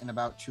ears in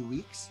about 2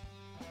 weeks.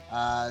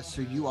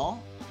 So you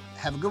all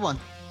have a good one.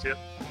 See ya.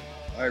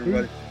 Bye,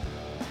 everybody.